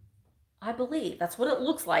 I believe that's what it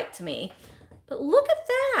looks like to me. But look at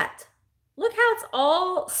that. Look how it's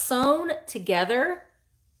all sewn together.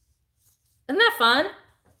 Isn't that fun?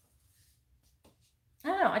 I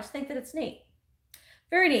don't know. I just think that it's neat.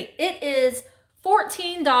 Very neat. It is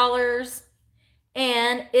 $14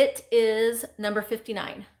 and it is number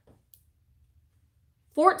 59.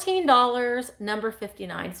 $14, number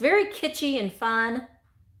 59. It's very kitschy and fun.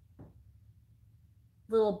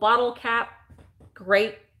 Little bottle cap,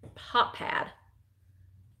 great hot pad.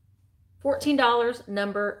 $14,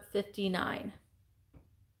 number 59.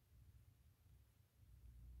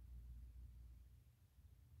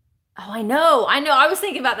 Oh, I know. I was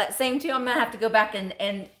thinking about that same too. I'm going to have to go back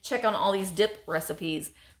and check on all these dip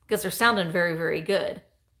recipes because they're sounding very, very good.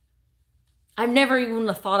 I've never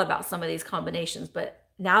even thought about some of these combinations, but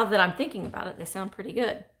now that I'm thinking about it, they sound pretty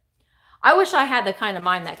good. I wish I had the kind of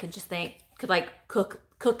mind that could just could like cook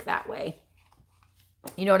that way.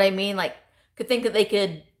 You know what I mean? Like could think that they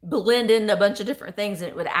could blend in a bunch of different things and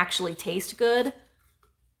it would actually taste good.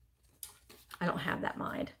 I don't have that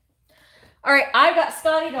mind. All right, I've got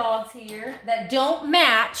Scotty dogs here that don't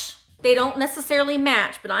match. They don't necessarily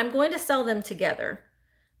match, but I'm going to sell them together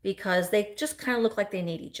because they just kind of look like they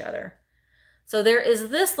need each other. So there is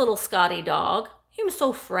this little Scotty dog. He was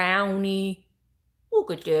so frowny. Look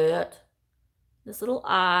at that. His little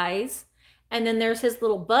eyes. And then there's his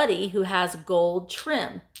little buddy who has gold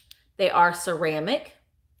trim. They are ceramic.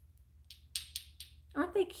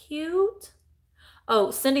 Aren't they cute?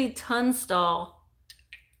 Oh, Cindy Tunstall.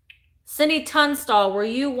 Cindy Tunstall, were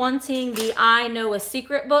you wanting the I Know a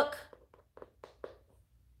Secret book?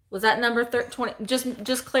 Was that number 20?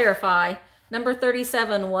 Just clarify. Number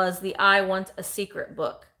 37 was the I Want a Secret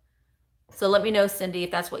book. So let me know, Cindy,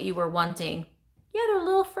 if that's what you were wanting. Yeah, they're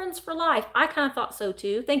little friends for life. I kind of thought so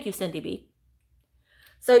too. Thank you, Cindy B.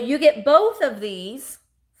 So you get both of these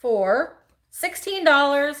for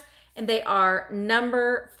 $16 and they are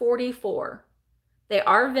number 44. They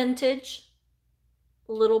are vintage.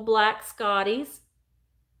 Little black Scotties.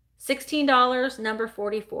 $16, number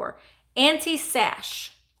 44.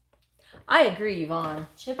 Anti-sash. I agree, Yvonne.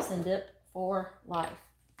 Chips and dip for life.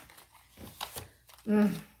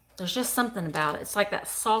 There's just something about it. It's like that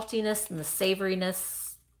saltiness and the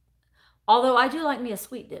savoriness. Although I do like me a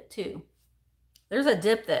sweet dip too. There's a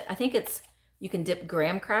dip that I think you can dip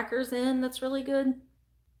graham crackers in. That's really good.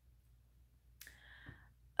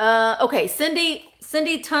 Okay,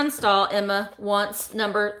 Cindy Tunstall, Emma, wants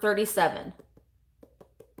number 37.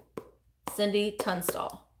 Cindy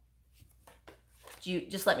Tunstall. You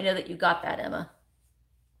just let me know that you got that, Emma.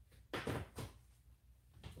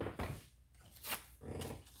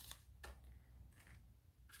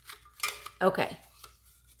 Okay.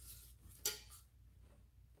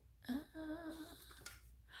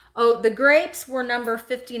 Oh, the grapes were number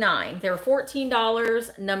 59. They were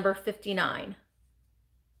 $14, number 59.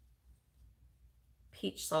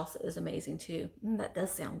 Peach salsa is amazing too. That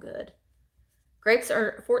does sound good. Grapes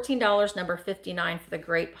are $14, number 59 for the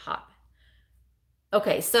grape hop.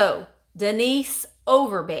 Okay, so Denise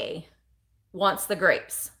Overbay wants the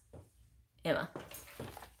grapes. Emma.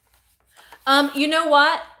 You know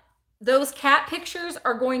what? Those cat pictures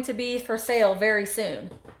are going to be for sale very soon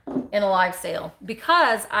in a live sale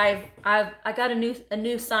because I got a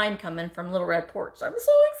new sign coming from Little Red Porch. I'm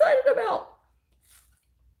so excited about.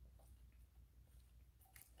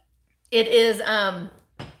 It is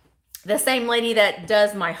the same lady that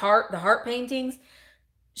does my the heart paintings.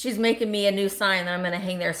 She's making me a new sign that I'm going to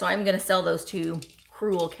hang there. So I'm going to sell those two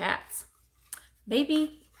cruel cats.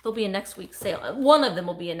 Maybe they'll be a next week's sale. One of them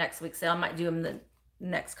will be a next week's sale. I might do them the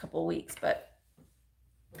next couple of weeks. But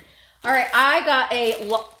all right, I got a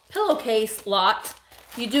pillowcase lot.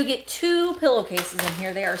 You do get 2 pillowcases in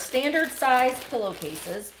here. They are standard size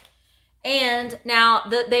pillowcases. And now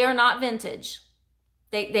they are not vintage.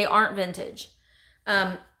 They aren't vintage.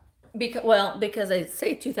 Because they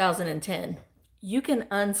say 2010. You can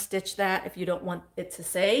unstitch that if you don't want it to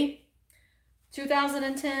say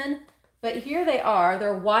 2010. But here they are.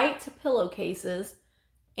 They're white pillowcases.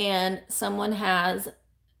 And someone has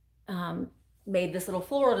made this little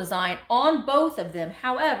floral design on both of them.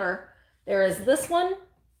 However, there is this one.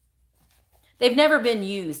 They've never been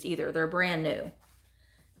used either. They're brand new.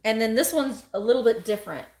 And then this one's a little bit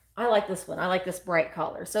different. I like this one. I like this bright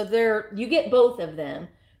color. So you get both of them.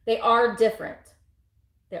 They are different.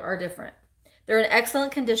 They are different. They're in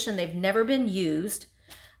excellent condition. They've never been used.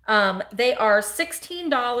 They are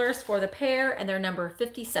 $16 for the pair, and they're number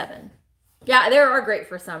 57. Yeah, they are great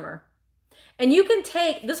for summer. And you can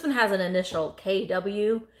take, this one has an initial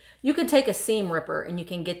KW. You can take a seam ripper and you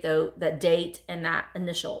can get that date and that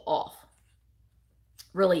initial off.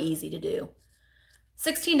 Really easy to do.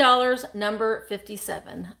 $16, number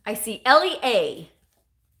 57. I see LEA.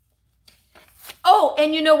 Oh,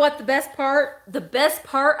 and you know what the best part? The best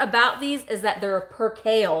part about these is that they're a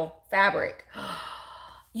percale fabric.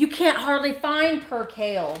 You can't hardly find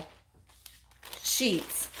percale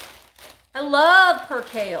sheets. I love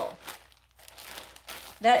percale.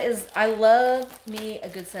 I love me a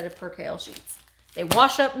good set of percale sheets. They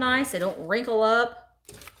wash up nice. They don't wrinkle up.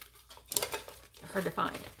 Hard to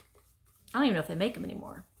find. I don't even know if they make them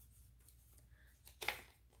anymore.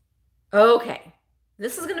 Okay.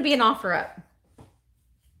 This is going to be an offer up.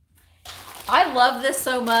 I love this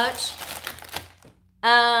so much.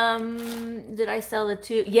 Did I sell the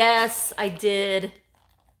two? Yes, I did.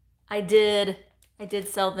 I did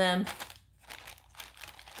sell them.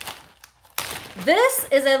 This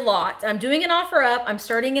is a lot. I'm doing an offer up. I'm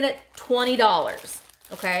starting it at $20.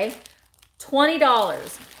 Okay?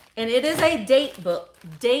 $20. And it is a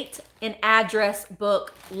date and address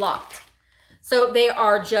book lot. So they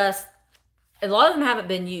are just, a lot of them haven't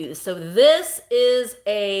been used. So this is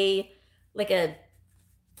like a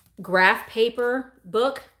graph paper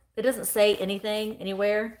book. It doesn't say anything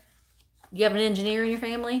anywhere. You have an engineer in your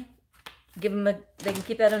family? Give them they can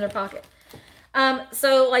keep that in their pocket.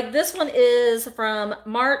 So like this one is from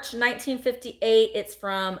March 1958. It's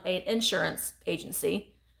from an insurance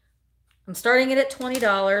agency. I'm starting it at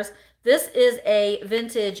 $20. This is a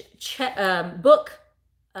vintage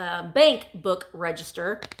bank book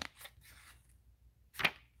register.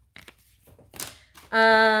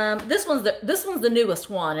 This one's the newest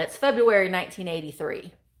one. It's February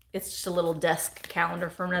 1983. It's just a little desk calendar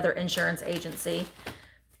from another insurance agency.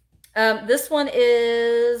 This one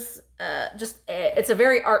is it's a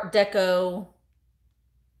very Art Deco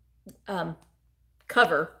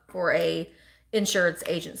cover for a insurance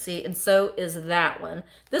agency, and so is that one.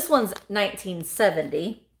 This one's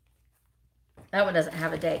 1970. That one doesn't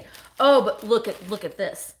have a date. Oh, but look at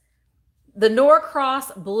this. The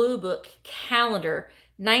Norcross Blue Book Calendar,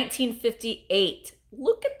 1958.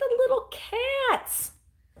 Look at the little cats.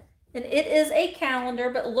 And it is a calendar,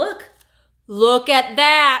 but look at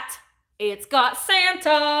that. It's got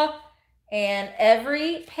Santa. And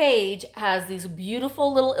every page has these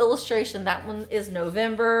beautiful little illustrations. That one is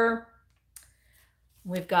November.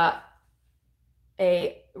 We've got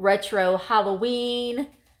a retro Halloween.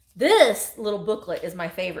 This little booklet is my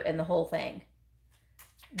favorite in the whole thing.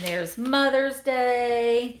 There's Mother's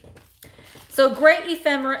Day. So great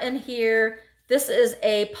ephemera in here. This is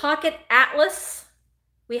a pocket atlas.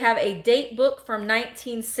 We have a date book from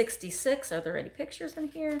 1966. Are there any pictures in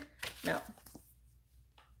here? No.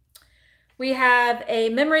 We have a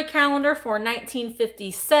memory calendar for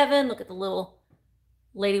 1957. Look at the little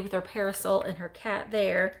lady with her parasol and her cat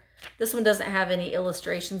there. This one doesn't have any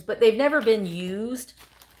illustrations, but they've never been used.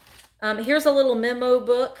 Here's a little memo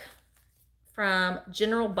book from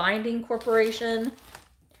General Binding Corporation.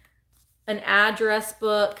 An address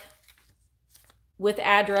book with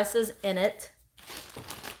addresses in it.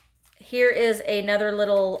 Here is another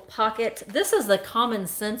little pocket. This is the Common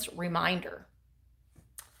Sense Reminder.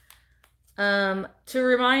 A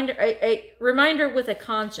reminder with a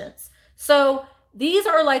conscience. So these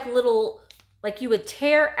are like little, like you would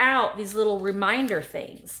tear out these little reminder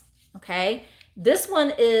things. Okay. This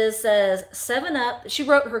one says 7-Up. She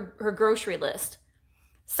wrote her grocery list.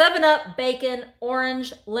 7-Up, bacon,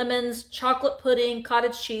 orange, lemons, chocolate pudding,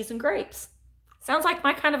 cottage cheese, and grapes. Sounds like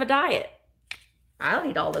my kind of a diet. I don't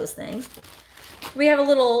eat all those things. We have a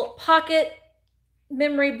little pocket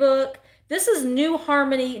memory book. This is New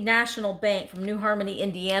Harmony National Bank from New Harmony,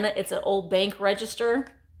 Indiana. It's an old bank register.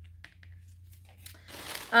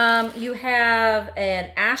 You have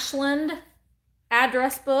an Ashland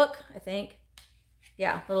address book, I think.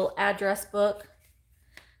 Yeah, little address book.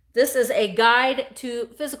 This is a guide to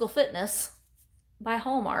physical fitness by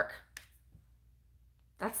Hallmark.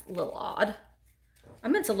 That's a little odd. I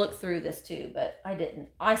meant to look through this too, but I didn't.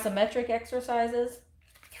 Isometric exercises.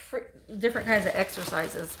 Different kinds of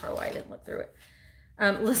exercises. Probably why I didn't look through it.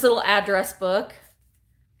 This little address book.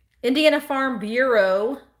 Indiana Farm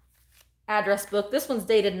Bureau address book. This one's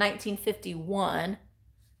dated 1951.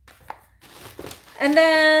 And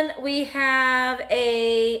then we have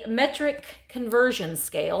a metric conversion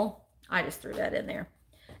scale. I just threw that in there.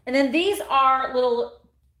 And then these are little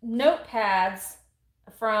notepads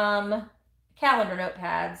from calendar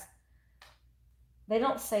notepads. They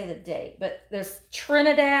don't say the date, but there's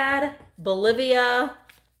Trinidad, Bolivia,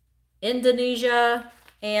 Indonesia,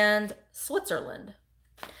 and Switzerland.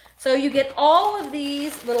 So you get all of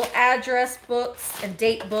these little address books and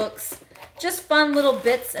date books, just fun little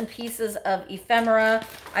bits and pieces of ephemera.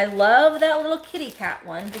 I love that little kitty cat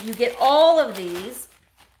one, but you get all of these.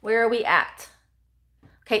 Where are we at?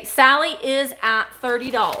 Okay, Sally is at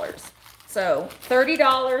 $30. So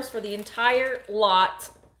 $30 for the entire lot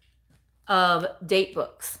of date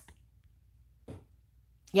books.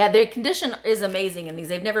 Yeah, their condition is amazing in these.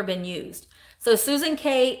 They've never been used. So Susan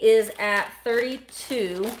K is at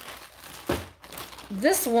 32.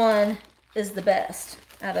 This one is the best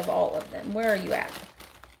out of all of them. Where are you at?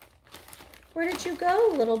 Where did you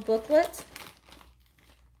go, little booklet?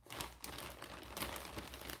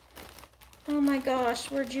 Oh my gosh,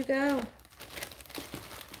 where'd you go?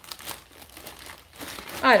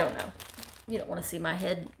 I don't know. You don't want to see my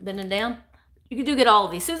head bending down. You do get all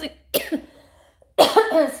of these. Susan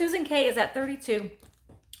Susan K is at 32.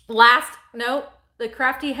 Last, no, the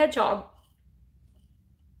Crafty Hedgehog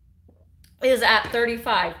is at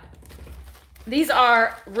 35. These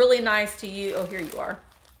are really nice to use. Oh, here you are.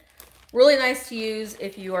 Really nice to use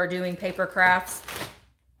if you are doing paper crafts.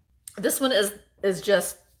 This one is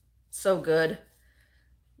just so good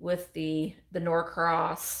with the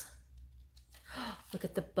Norcross. Look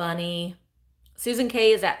at the bunny. Susan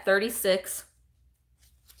K is at 36.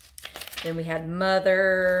 Then we had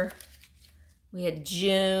Mother. We had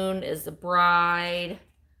June is the bride.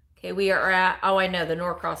 Okay, we are at, oh, I know, the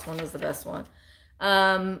Norcross one was the best one.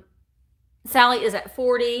 Sally is at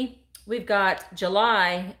 40. We've got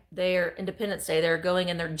July, their Independence Day. They're going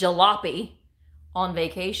in their jalopy on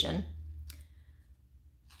vacation.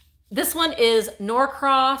 This one is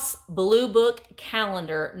Norcross Blue Book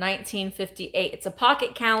Calendar, 1958. It's a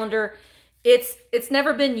pocket calendar. It's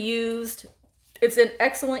never been used. It's in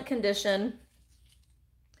excellent condition.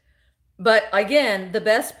 But again, the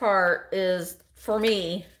best part is, for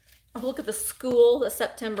me, oh, look at the school, the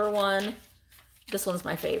September one. This one's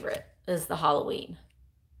my favorite, is the Halloween.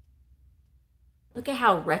 Look at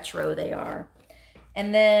how retro they are.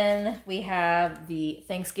 And then we have the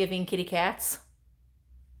Thanksgiving kitty cats.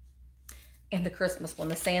 And the Christmas one,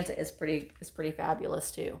 the Santa is pretty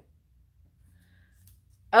fabulous too.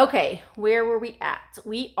 Okay, where were we at?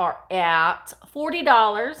 We are at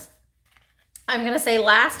 $40. I'm gonna say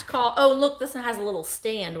last call. Oh, look, this one has a little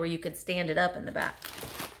stand where you could stand it up in the back.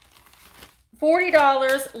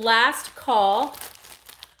 $40 last call.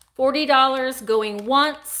 $40 going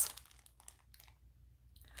once.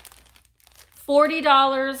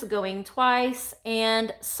 $40 going twice,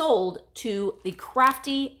 and sold to the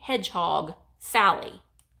Crafty Hedgehog, Sally.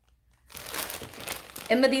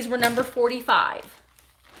 And these were number 45.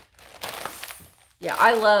 Yeah,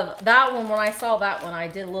 I love that one. When I saw that one, I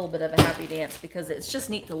did a little bit of a happy dance because it's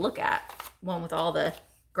just neat to look at. One with all the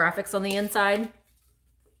graphics on the inside.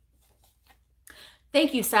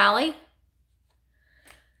 Thank you, Sally.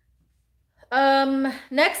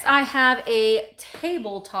 Next I have a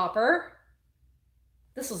table topper.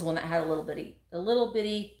 This was one that had a little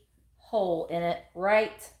bitty hole in it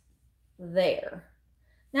right there.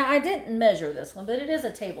 Now I didn't measure this one, but it is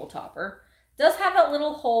a table topper. Does have a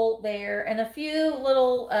little hole there and a few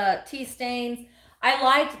little tea stains. I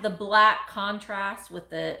liked the black contrast with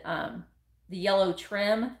the yellow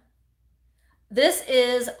trim. This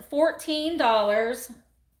is $14.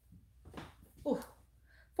 Ooh,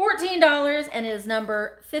 $14 and is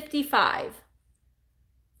number 55.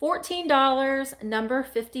 $14, number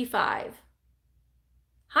 55.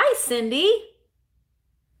 Hi, Cindy.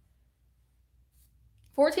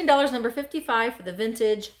 $14, number 55 for the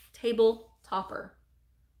vintage table topper.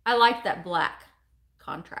 I like that black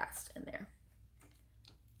contrast in there.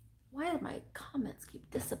 Why do my comments keep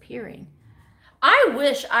disappearing? I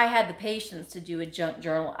wish I had the patience to do a junk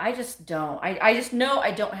journal. I just don't. I just know I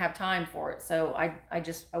don't have time for it, so I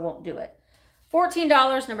won't do it.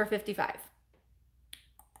 $14, number 55.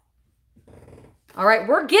 All right,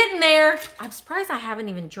 we're getting there. I'm surprised I haven't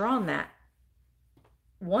even drawn that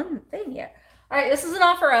one thing yet. All right, this is an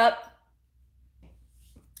offer up.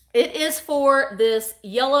 It is for this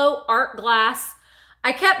yellow art glass.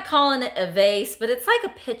 I kept calling it a vase, but it's like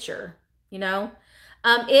a pitcher, you know.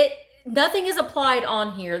 Nothing is applied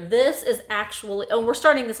on here. This is actually, oh, we're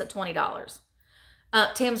starting this at $20.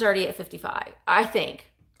 Tam's already at 55, I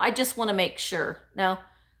think. I just want to make sure. Now,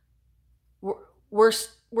 we're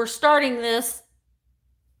starting this.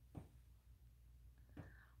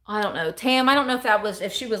 I don't know. Tam, I don't know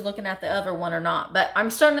if she was looking at the other one or not, but I'm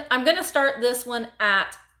going to start this one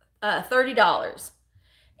at $30.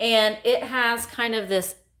 And it has kind of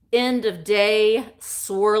this end of day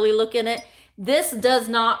swirly look in it. This does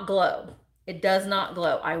not glow. It does not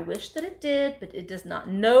glow. I wish that it did, but it does not.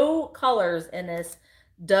 No colors in this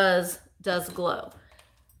does glow.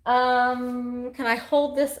 Can I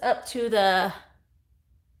hold this up to the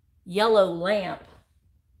yellow lamp?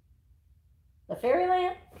 The fairy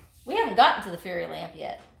lamp? We haven't gotten to the fairy lamp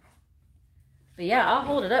yet. But yeah, I'll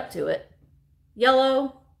hold it up to it.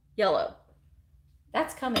 Yellow, yellow.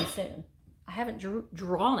 That's coming soon. I haven't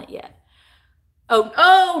drawn it yet.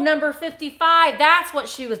 Oh, number 55. That's what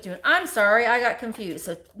she was doing. I'm sorry, I got confused.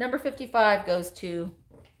 So number 55 goes to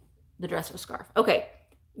the dress or scarf. Okay,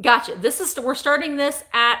 gotcha. We're starting this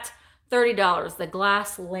at $30, the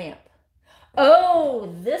glass lamp.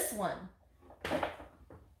 Oh, this one.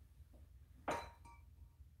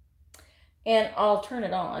 And I'll turn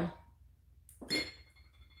it on.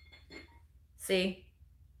 See?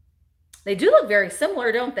 They do look very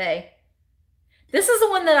similar, don't they? This is the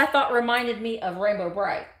one that I thought reminded me of Rainbow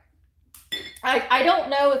Bright. I don't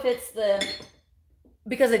know if it's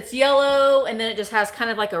because it's yellow and then it just has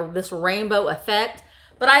kind of like this rainbow effect,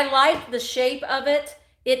 but I like the shape of it.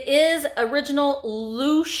 It is original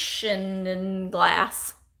Lucian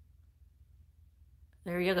glass.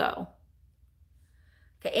 There you go.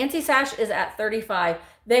 Okay, anti-sash is at 35.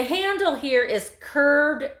 The handle here is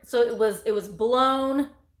curved, so it was blown,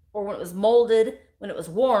 or when it was molded, when it was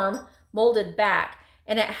warm, molded back.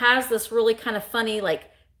 And it has this really kind of funny,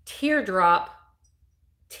 like, teardrop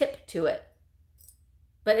tip to it.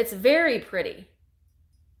 But it's very pretty.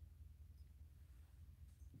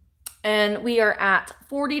 And we are at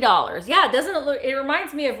 $40. Yeah, doesn't it look, it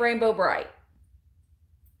reminds me of Rainbow Bright.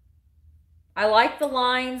 I like the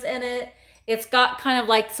lines in it. It's got kind of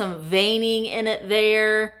like some veining in it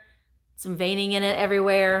there. Some veining in it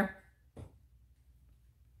everywhere.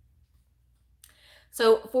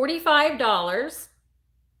 So $45.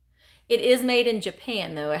 It is made in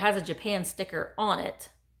Japan, though. It has a Japan sticker on it.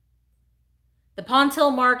 The pontil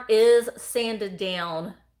mark is sanded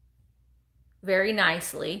down very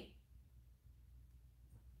nicely.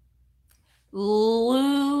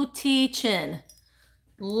 Lutein.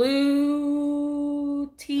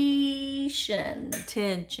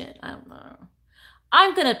 Tension. I don't know.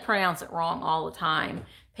 I'm going to pronounce it wrong all the time.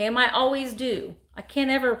 Pam, I always do. I can't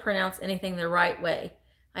ever pronounce anything the right way.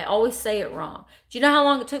 I always say it wrong. Do you know how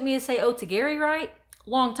long it took me to say Otagiri right?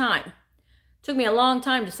 Long time. Took me a long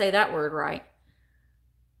time to say that word right.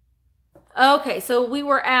 Okay, so we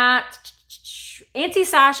were at,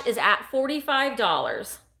 anti-sash is at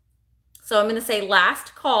 $45. So I'm going to say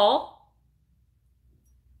last call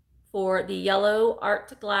for the yellow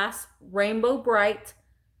art glass Rainbow Bright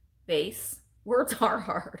base. Words are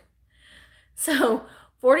hard. So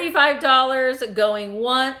 $45 going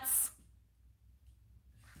once.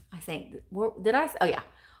 I think, did I? Oh yeah.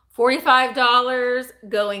 $45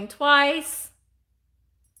 going twice.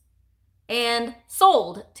 And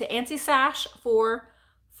sold to anti-sash for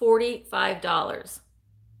 $45.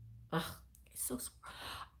 Ugh, it's so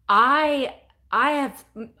I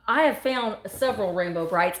have found several Rainbow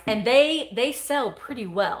Brights and they sell pretty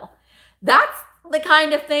well. That's the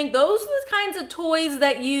kind of thing, those are the kinds of toys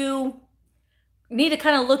that you need to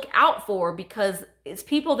kind of look out for, because it's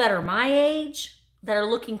people that are my age that are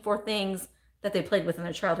looking for things that they played with in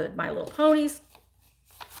their childhood. My Little Ponies,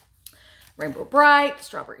 Rainbow Bright,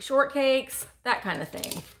 Strawberry Shortcakes, that kind of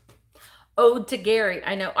thing. Ode to Gary.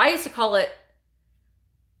 I know I used to call it,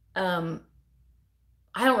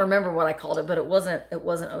 I don't remember what I called it, but it wasn't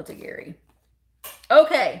Ode to Gary.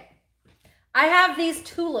 Okay. I have these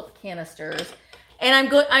tulip canisters, and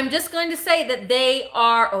I'm just going to say that they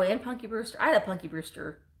are, oh, and Punky Brewster. I had a Punky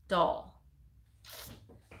Brewster doll.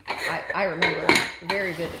 I remember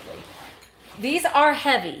very vividly. These are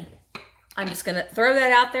heavy. I'm just going to throw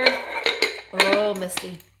that out there. Oh,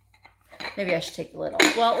 Misty. Maybe I should take the lid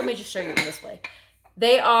off. Well, let me just show you this way.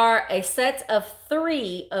 They are a set of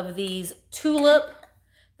 3 of these tulip.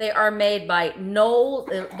 They are made by Knowles.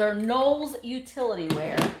 They're Knowles Utility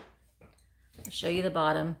Wear. I'll show you the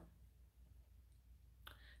bottom.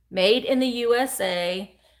 Made in the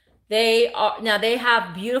USA. They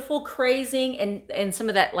have beautiful crazing and some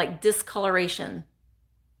of that like discoloration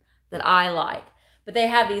that I like. But they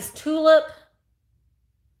have these tulip.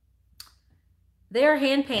 They're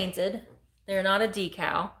hand painted. They're not a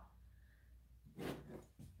decal.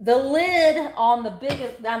 The lid on the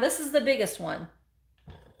biggest, now this is the biggest one.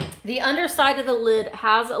 The underside of the lid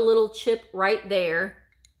has a little chip right there.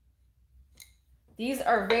 These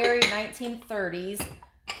are very 1930s.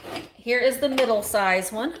 Here is the middle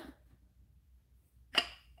size one.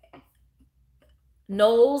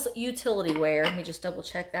 Knowles utility wear. Let me just double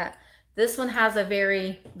check that. This one has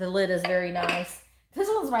a the lid is very nice. This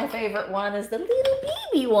one's my favorite one, is the little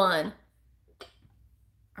baby one.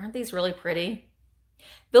 Aren't these really pretty?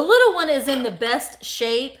 The little one is in the best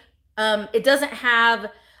shape. It doesn't have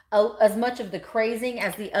as much of the crazing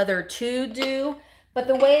as the other two do. But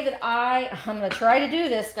the way that I'm going to try to do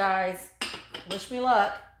this, guys, wish me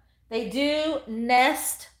luck. They do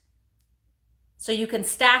nest so you can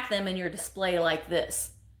stack them in your display like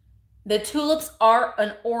this. The tulips are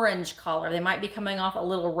an orange color. They might be coming off a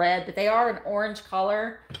little red, but they are an orange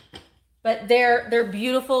color. But they're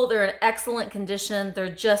beautiful. They're in excellent condition. They're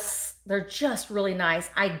just really nice.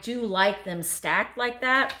 I do like them stacked like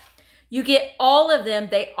that. You get all of them.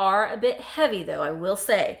 They are a bit heavy though, I will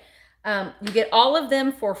say. You get all of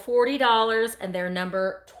them for $40 and they're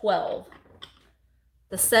number 12.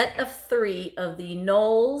 The set of 3 of the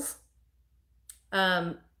Knowles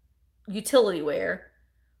utility wear,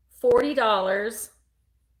 $40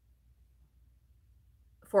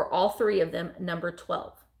 for all 3 of them, number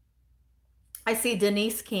 12. I see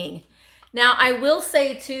Denise King. Now, I will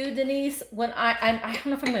say too, Denise, when I don't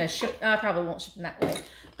know if I'm going to ship, I probably won't ship them that way.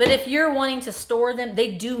 But if you're wanting to store them,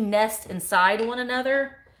 they do nest inside one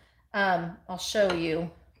another. I'll show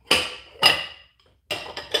you.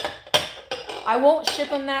 I won't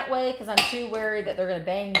ship them that way because I'm too worried that they're going to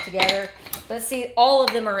bang together. But see, all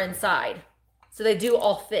of them are inside. So they do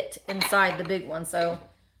all fit inside the big one. So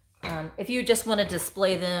if you just want to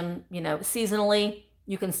display them, you know, seasonally,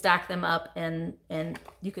 you can stack them up and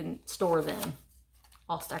you can store them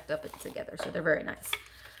all stacked up together. So they're very nice.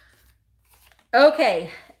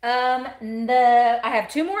 Okay. I have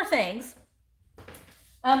 2 more things.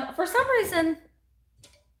 For some reason,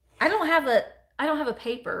 I don't have a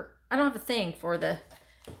paper. I don't have a thing for the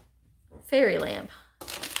fairy lamp.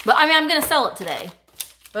 But I mean, I'm going to sell it today.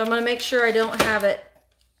 But I'm going to make sure I don't have it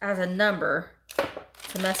as a number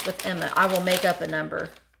to mess with Emma. I will make up a number.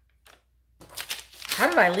 How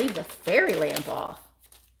did I leave the fairy lamp off?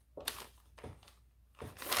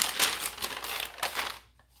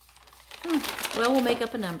 Well, we'll make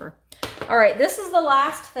up a number. All right, this is the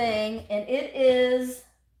last thing, and it is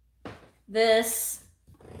this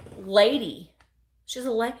lady. She's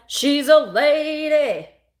a lady.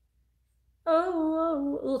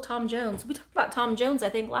 Oh, little Tom Jones. We talked about Tom Jones, I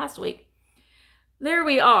think, last week. There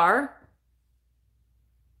we are.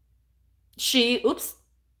 She's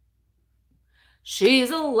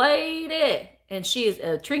a lady. And she is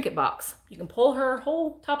a trinket box. You can pull her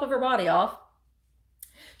whole top of her body off.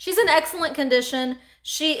 She's in excellent condition.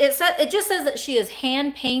 It just says that she is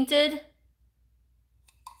hand painted.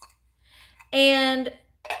 And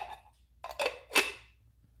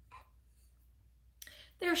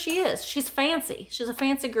there she is. She's fancy. She's a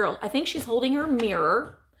fancy girl. I think she's holding her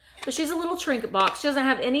mirror, but she's a little trinket box. She doesn't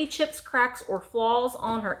have any chips, cracks, or flaws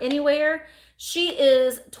on her anywhere. She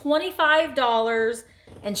is $25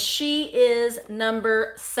 and she is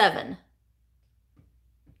number 7.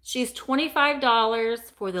 She's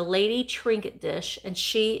 $25 for the lady trinket dish and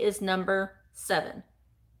she is number 7.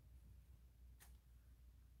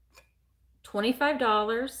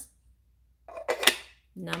 $25.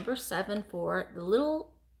 Number 7 for the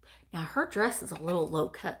little, now her dress is a little low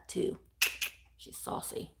cut too. She's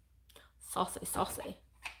saucy. Saucy, saucy.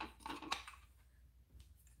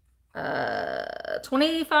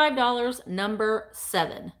 $25, number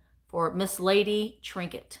 7 for Miss Lady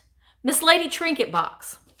Trinket. Miss Lady Trinket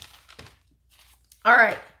box. All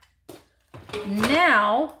right.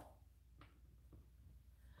 Now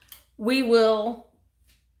we will,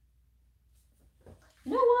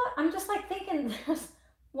 you know what? I'm just like thinking there's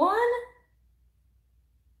one.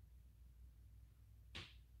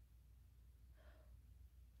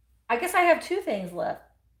 I guess I have 2 things left.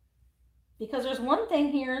 Because there's one thing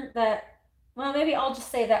here that, well, maybe I'll just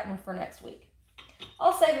save that one for next week.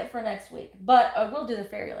 I'll save it for next week. But I will do the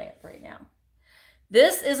fairy lamp right now.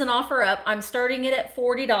 This is an offer up. I'm starting it at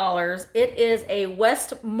 $40. It is a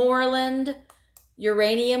Westmoreland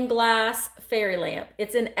uranium glass fairy lamp.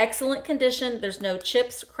 It's in excellent condition. There's no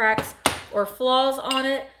chips, cracks, or flaws on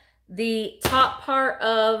it. The top part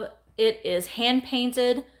of it is hand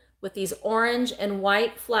painted with these orange and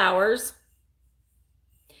white flowers.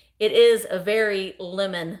 It is a very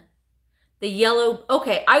lemon. The yellow,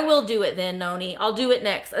 okay, I will do it then, Noni. I'll do it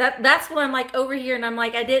next. That's what I'm like over here, and I'm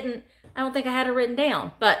like, I don't think I had it written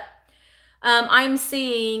down. But I'm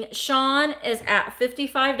seeing Sean is at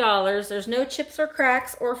 $55. There's no chips or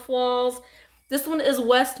cracks or flaws. This one is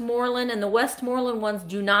Westmoreland, and the Westmoreland ones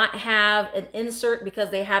do not have an insert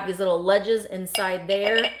because they have these little ledges inside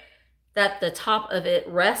there. that the top of it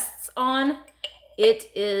rests on.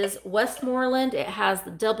 It is Westmoreland. It has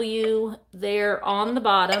the W there on the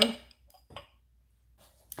bottom.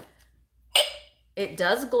 It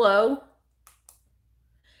does glow.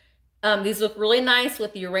 These look really nice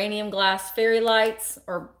with the uranium glass fairy lights,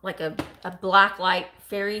 or like a black light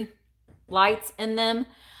fairy lights in them.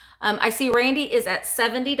 I see Randy is at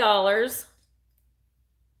 $70.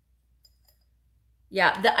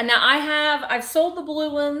 Yeah, now I've sold the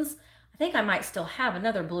blue ones. I think I might still have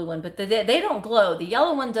another blue one, but they don't glow. The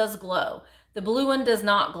yellow one does glow. The blue one does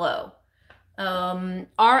not glow.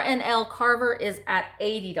 R&L Carver is at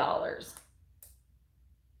 $80.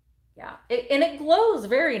 Yeah, and it glows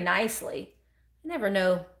very nicely. You never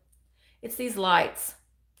know. It's these lights.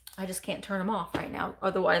 I just can't turn them off right now.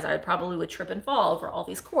 Otherwise, I probably would trip and fall over all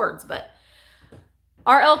these cords. But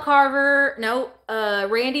R.L. Carver, no.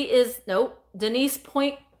 Randy is, nope. Denise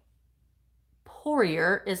Point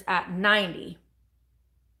Poirier is at $90.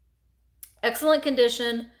 Excellent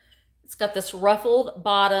condition. It's got this ruffled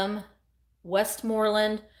bottom.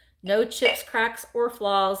 Westmoreland. No chips, cracks, or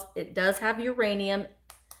flaws. It does have uranium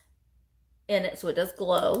in it, so it does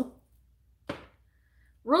glow.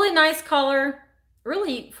 Really nice color.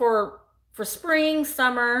 Really for spring,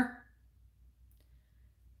 summer.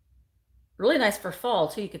 Really nice for fall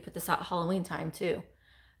too. You could put this out Halloween time too.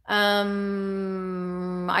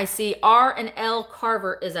 I see R&L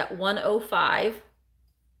Carver is at $105.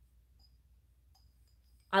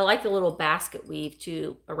 I like the little basket weave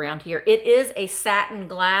too around here. It is a satin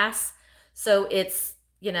glass, so it's,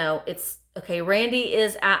 you know, it's okay. Randy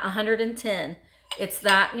is at $110. It's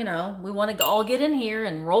that, you know, we want to all get in here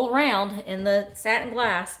and roll around in the satin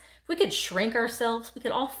glass. If we could shrink ourselves, we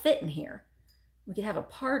could all fit in here. We could have a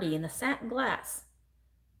party in the satin glass.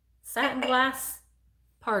 Satin glass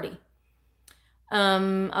party.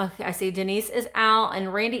 Okay, I see Denise is out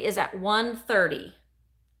and Randy is at $130.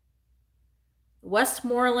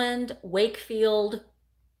 Westmoreland, Wakefield,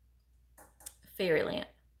 Fairy Lamp.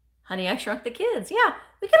 Honey, I Shrunk the Kids. Yeah,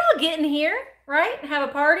 we can all get in here, right? Have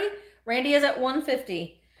a party. Randy is at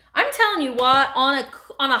 $150. I'm telling you what, on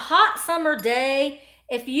a hot summer day,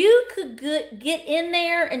 if you could get in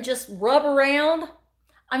there and just rub around,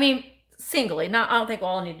 I mean, singly, I don't think we'll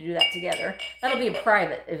all need to do that together. That'll be a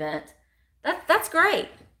private event. That's great.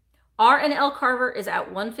 R&L Carver is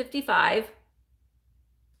at $155.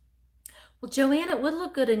 Well, Joanne, it would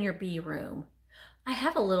look good in your bee room. I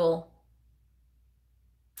have a little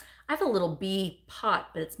bee pot,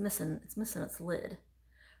 but it's missing its lid.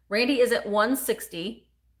 Randy is at $160.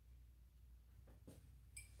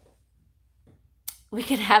 We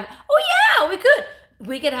could have, oh yeah,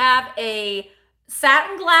 we could have a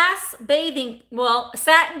satin glass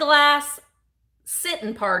satin glass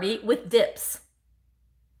sitting party with dips.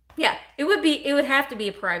 Yeah, it would have to be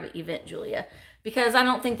a private event, Julia, because I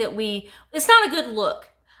don't think that it's not a good look.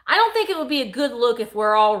 I don't think it would be a good look if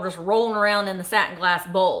we're all just rolling around in the satin glass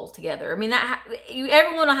bowl together. I mean,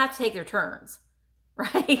 everyone will have to take their turns,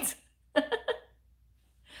 right?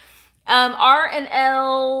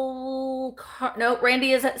 R&L, no,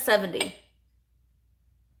 Randy is at $70.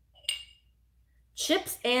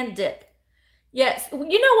 Chips and dip. Yes, you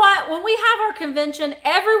know what? When we have our convention,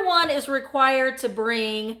 everyone is required to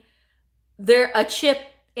bring a chip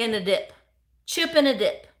and a dip. Chip and a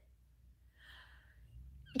dip.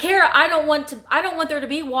 Kara, I don't want there to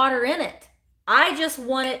be water in it. I just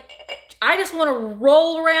want to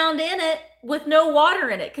roll around in it with no water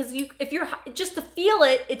in it. Because if you're just to feel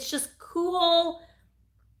it, it's just cool.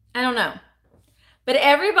 I don't know. But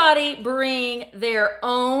everybody bring their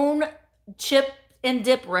own chip and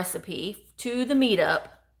dip recipe to the meetup,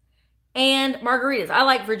 and margaritas. I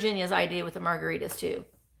like Virginia's idea with the margaritas too.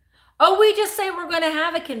 Oh, we just say we're going to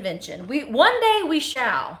have a convention. One day we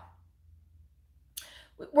shall.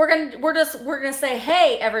 We're gonna say,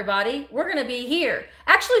 hey everybody, we're gonna be here.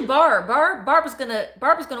 Actually, Barb is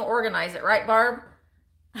gonna organize it, right, Barb?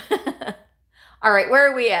 All right,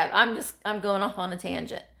 where are we at? I'm going off on a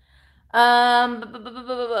tangent.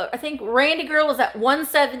 I think Randy Girl is at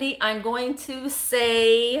 $170. I'm going to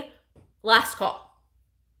say last call.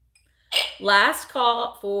 Last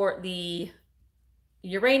call for the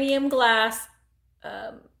uranium glass,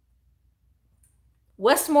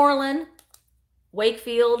 Westmoreland,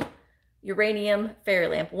 Wakefield, uranium fairy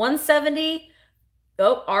lamp. $170.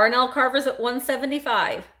 Oh, R&L Carver's at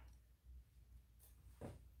 $175.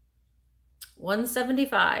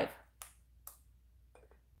 $175.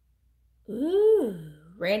 Ooh,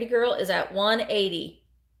 Randy Girl is at $180.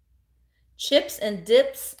 Chips and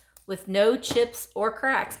dips with no chips or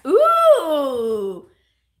cracks. Ooh,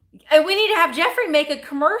 and we need to have Jeffrey make a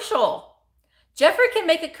commercial. Jeffrey can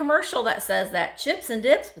make a commercial that says that chips and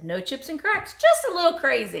dips with no chips and cracks. Just a little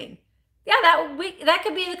crazy. Yeah, that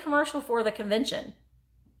could be the commercial for the convention.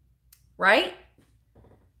 Right?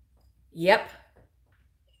 Yep.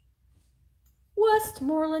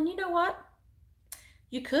 Westmoreland, you know what?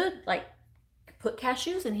 You could like put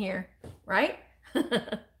cashews in here, right? All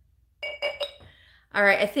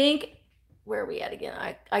right, I think, where are we at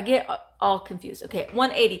again? I get all confused. Okay,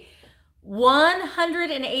 $180.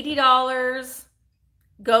 $180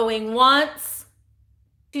 going once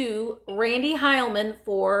to Randy Heilman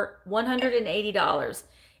for $180.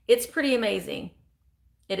 It's pretty amazing.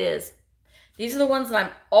 It is. These are the ones that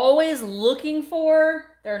I'm always looking for.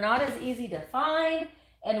 They're not as easy to find.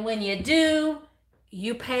 And when you do,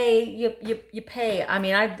 you pay. You pay. I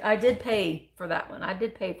mean, I did pay for that one. I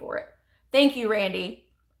did pay for it. Thank you, Randy.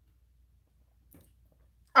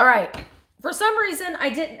 All right. For some reason,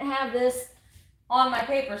 I didn't have this on my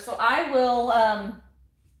paper, so I will,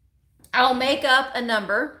 I'll make up a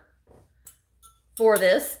number for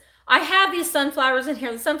this. I have these sunflowers in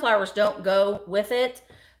here. The sunflowers don't go with it,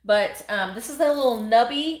 but this is a little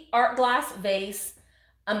nubby art glass vase.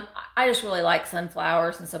 I just really like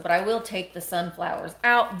sunflowers and stuff, but I will take the sunflowers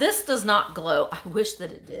out. This does not glow. I wish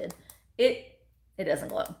that it did. It doesn't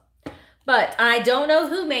glow, but I don't know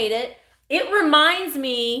who made it. It reminds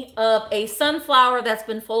me of a sunflower that's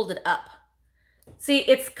been folded up. See,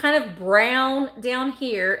 it's kind of brown down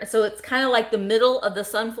here. So it's kind of like the middle of the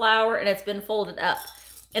sunflower and it's been folded up.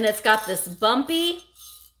 And it's got this bumpy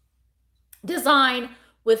design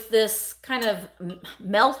with this kind of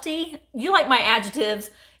melty. You like my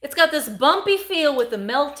adjectives. It's got this bumpy feel with the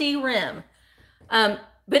melty rim.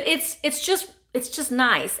 But it's just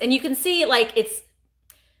nice. And you can see like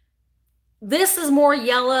this is more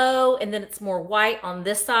yellow and then it's more white on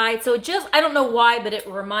this side. So I don't know why, but it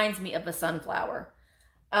reminds me of a sunflower.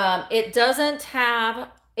 It doesn't have,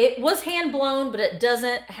 it was hand blown, but it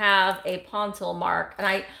doesn't have a pontil mark. And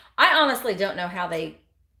I honestly don't know how they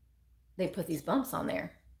put these bumps on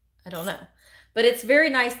there. I don't know, but it's very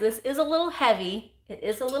nice. This is a little heavy. It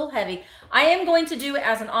is a little heavy. I am going to do it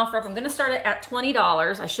as an offer up. I'm going to start it at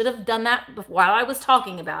 $20. I should have done that while I was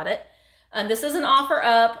talking about it. And this is an offer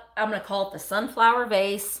up. I'm going to call it the sunflower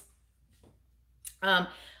vase. I'm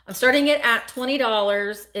starting it at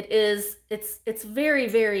 $20. It's very,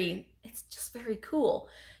 very, it's just very cool.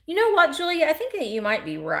 You know what, Julia? I think that you might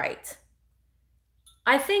be right.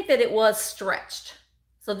 I think that it was stretched.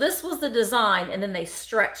 So this was the design and then they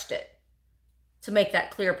stretched it to make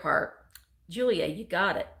that clear part. Julia, you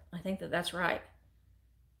got it. I think that that's right.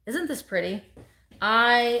 Isn't this pretty?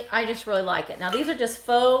 I just really like it. Now these are just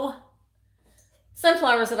faux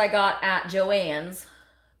sunflowers that I got at Joann's,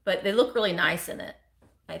 but they look really nice in it,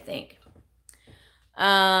 I think.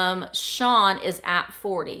 Sean is at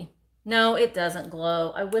 40. No, it doesn't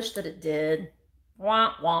glow. I wish that it did.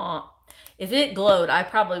 Wah, wah. If it glowed, I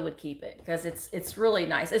probably would keep it because it's really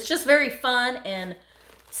nice. It's just very fun and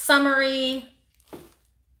summery.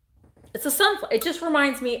 It's a sunflower. It just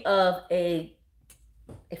reminds me of a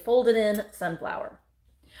folded in sunflower.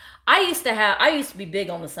 I used to be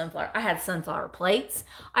big on the sunflower. I had sunflower plates.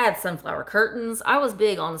 I had sunflower curtains. I was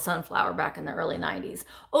big on the sunflower back in the early 90s.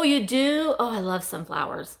 Oh, you do? Oh, I love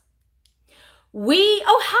sunflowers.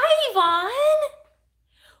 Oh, hi, Yvonne.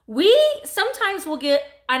 We sometimes will get,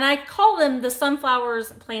 and I call them the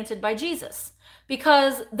sunflowers planted by Jesus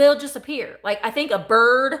because they'll just appear. Like I think a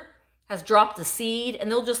bird has dropped a seed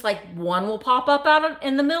and they'll just like, one will pop up out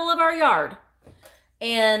in the middle of our yard.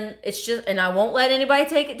 And it's just, and I won't let anybody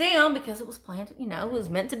take it down because it was planted, you know, it was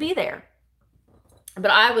meant to be there. But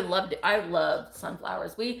I love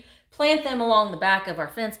sunflowers. We plant them along the back of our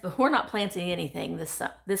fence, but we're not planting anything this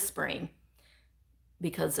spring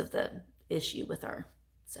because of the issue with our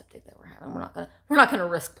septic that we're having. We're not gonna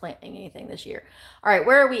risk planting anything this year. All right,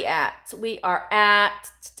 where are we at? So we are at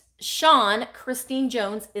Sean. Christine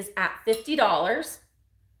Jones is at $50.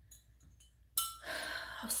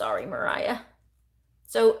 Oh, sorry, Mariah.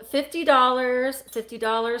 So $50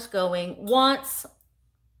 going once,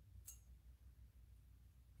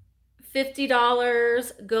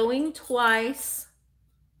 $50 going twice,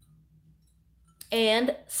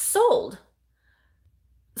 and sold.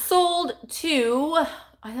 Sold to,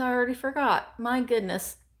 I already forgot, my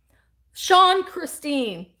goodness, Sean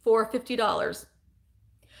Christine for $50.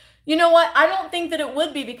 You know what? I don't think that it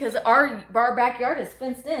would be because our backyard is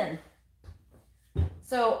fenced in.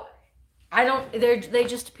 So they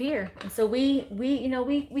just appear. And so we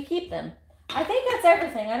keep them. I think that's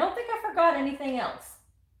everything. I don't think I forgot anything else.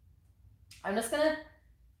 I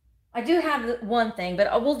do have one thing,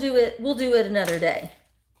 but we'll do it another day.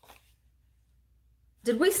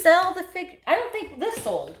 Did we sell the figure? I don't think this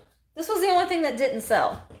sold. This was the only thing that didn't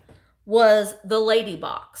sell, was the lady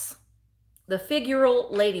box, the figural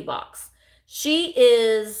lady box. She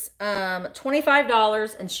is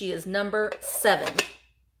 $25 and she is number 7.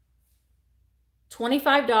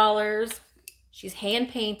 $25. She's hand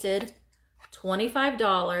painted.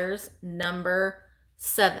 $25, number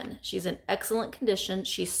 7. She's in excellent condition.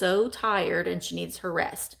 She's so tired and she needs her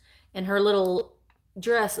rest. And her little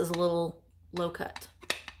dress is a little low cut.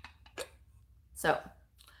 So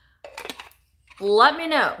let me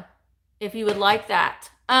know if you would like that.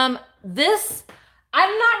 This,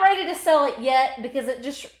 I'm not ready to sell it yet because it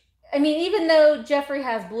just, I mean, even though Jeffrey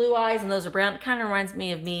has blue eyes and those are brown, it kind of reminds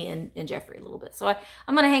me of me and Jeffrey a little bit. So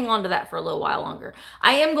I'm going to hang on to that for a little while longer.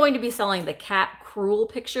 I am going to be selling the cat cruel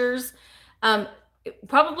pictures.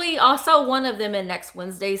 Probably I'll sell one of them in next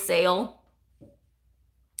Wednesday's sale.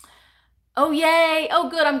 Oh, yay. Oh,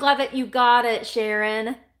 good. I'm glad that you got it,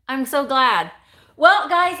 Sharon. I'm so glad. Well,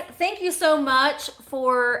 guys, thank you so much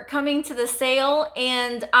for coming to the sale.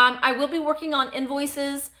 And I will be working on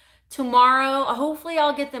invoices tomorrow. Hopefully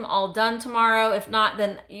I'll get them all done tomorrow. If not,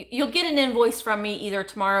 then you'll get an invoice from me either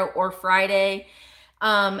tomorrow or Friday.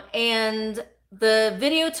 And the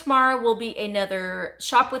video tomorrow will be another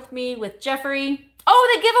shop with me with Jeffrey.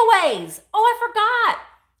 Oh, the giveaways. Oh, I forgot.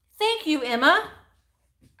 Thank you, Emma.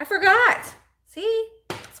 I forgot. See,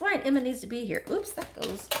 that's why Emma needs to be here. Oops, that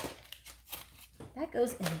goes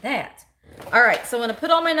in that. All right, so I'm going to put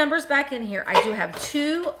all my numbers back in here. I do have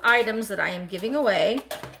 2 items that I am giving away.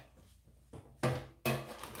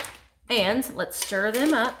 And let's stir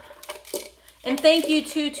them up. And thank you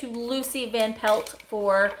to Lucy Van Pelt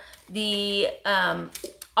for the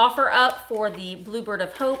offer up for the Bluebird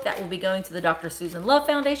of Hope. That will be going to the Dr. Susan Love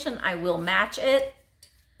Foundation. I will match it.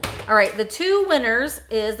 All right, the 2 winners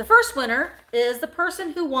is, the first winner is the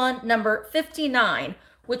person who won number 59,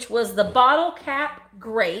 which was the bottle cap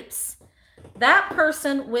grapes. That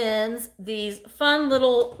person wins these fun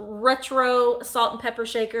little retro salt and pepper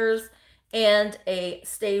shakers and a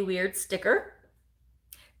Stay Weird sticker.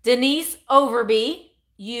 Denise Overby,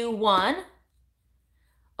 you won.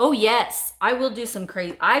 Oh yes, I will do some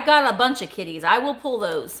crazy. I got a bunch of kitties. I will pull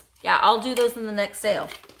those. Yeah, I'll do those in the next sale.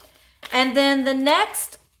 And then the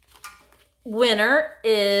next winner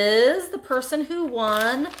is the person who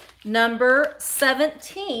won number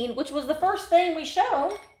 17, which was the first thing we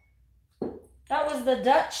showed. That was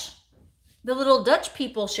the little Dutch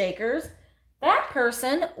people shakers. That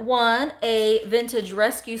person won a Vintage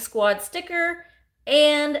Rescue Squad sticker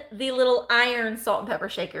and the little iron salt and pepper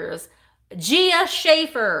shakers. Gia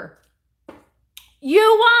Schaefer,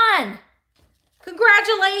 you won!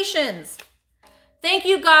 Congratulations! Thank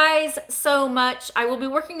you guys so much. I will be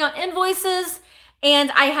working on invoices,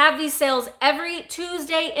 and I have these sales every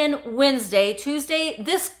Tuesday and Wednesday.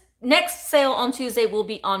 This next sale on Tuesday will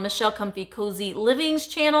be on Michelle Comfy Cozy Living's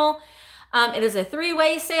channel. It is a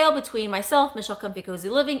 3-way sale between myself, Michelle Comfy Cozy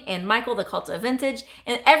Living, and Michael, the Cult of Vintage.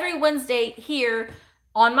 And every Wednesday here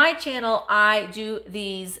on my channel, I do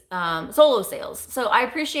these solo sales. So I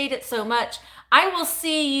appreciate it so much. I will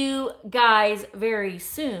see you guys very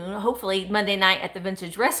soon, hopefully Monday night at the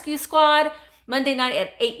Vintage Rescue Squad. Monday night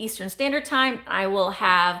at 8 Eastern Standard Time, I will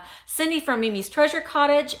have Cindy from Mimi's Treasure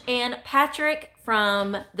Cottage and Patrick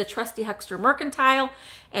from the Trusty Huckster Mercantile.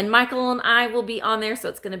 And Michael and I will be on there, so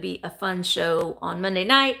it's going to be a fun show on Monday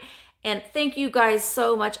night. And thank you guys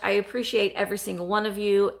so much. I appreciate every single one of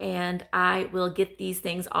you, and I will get these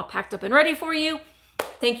things all packed up and ready for you.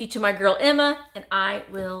 Thank you to my girl Emma, and I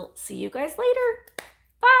will see you guys later.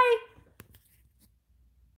 Bye.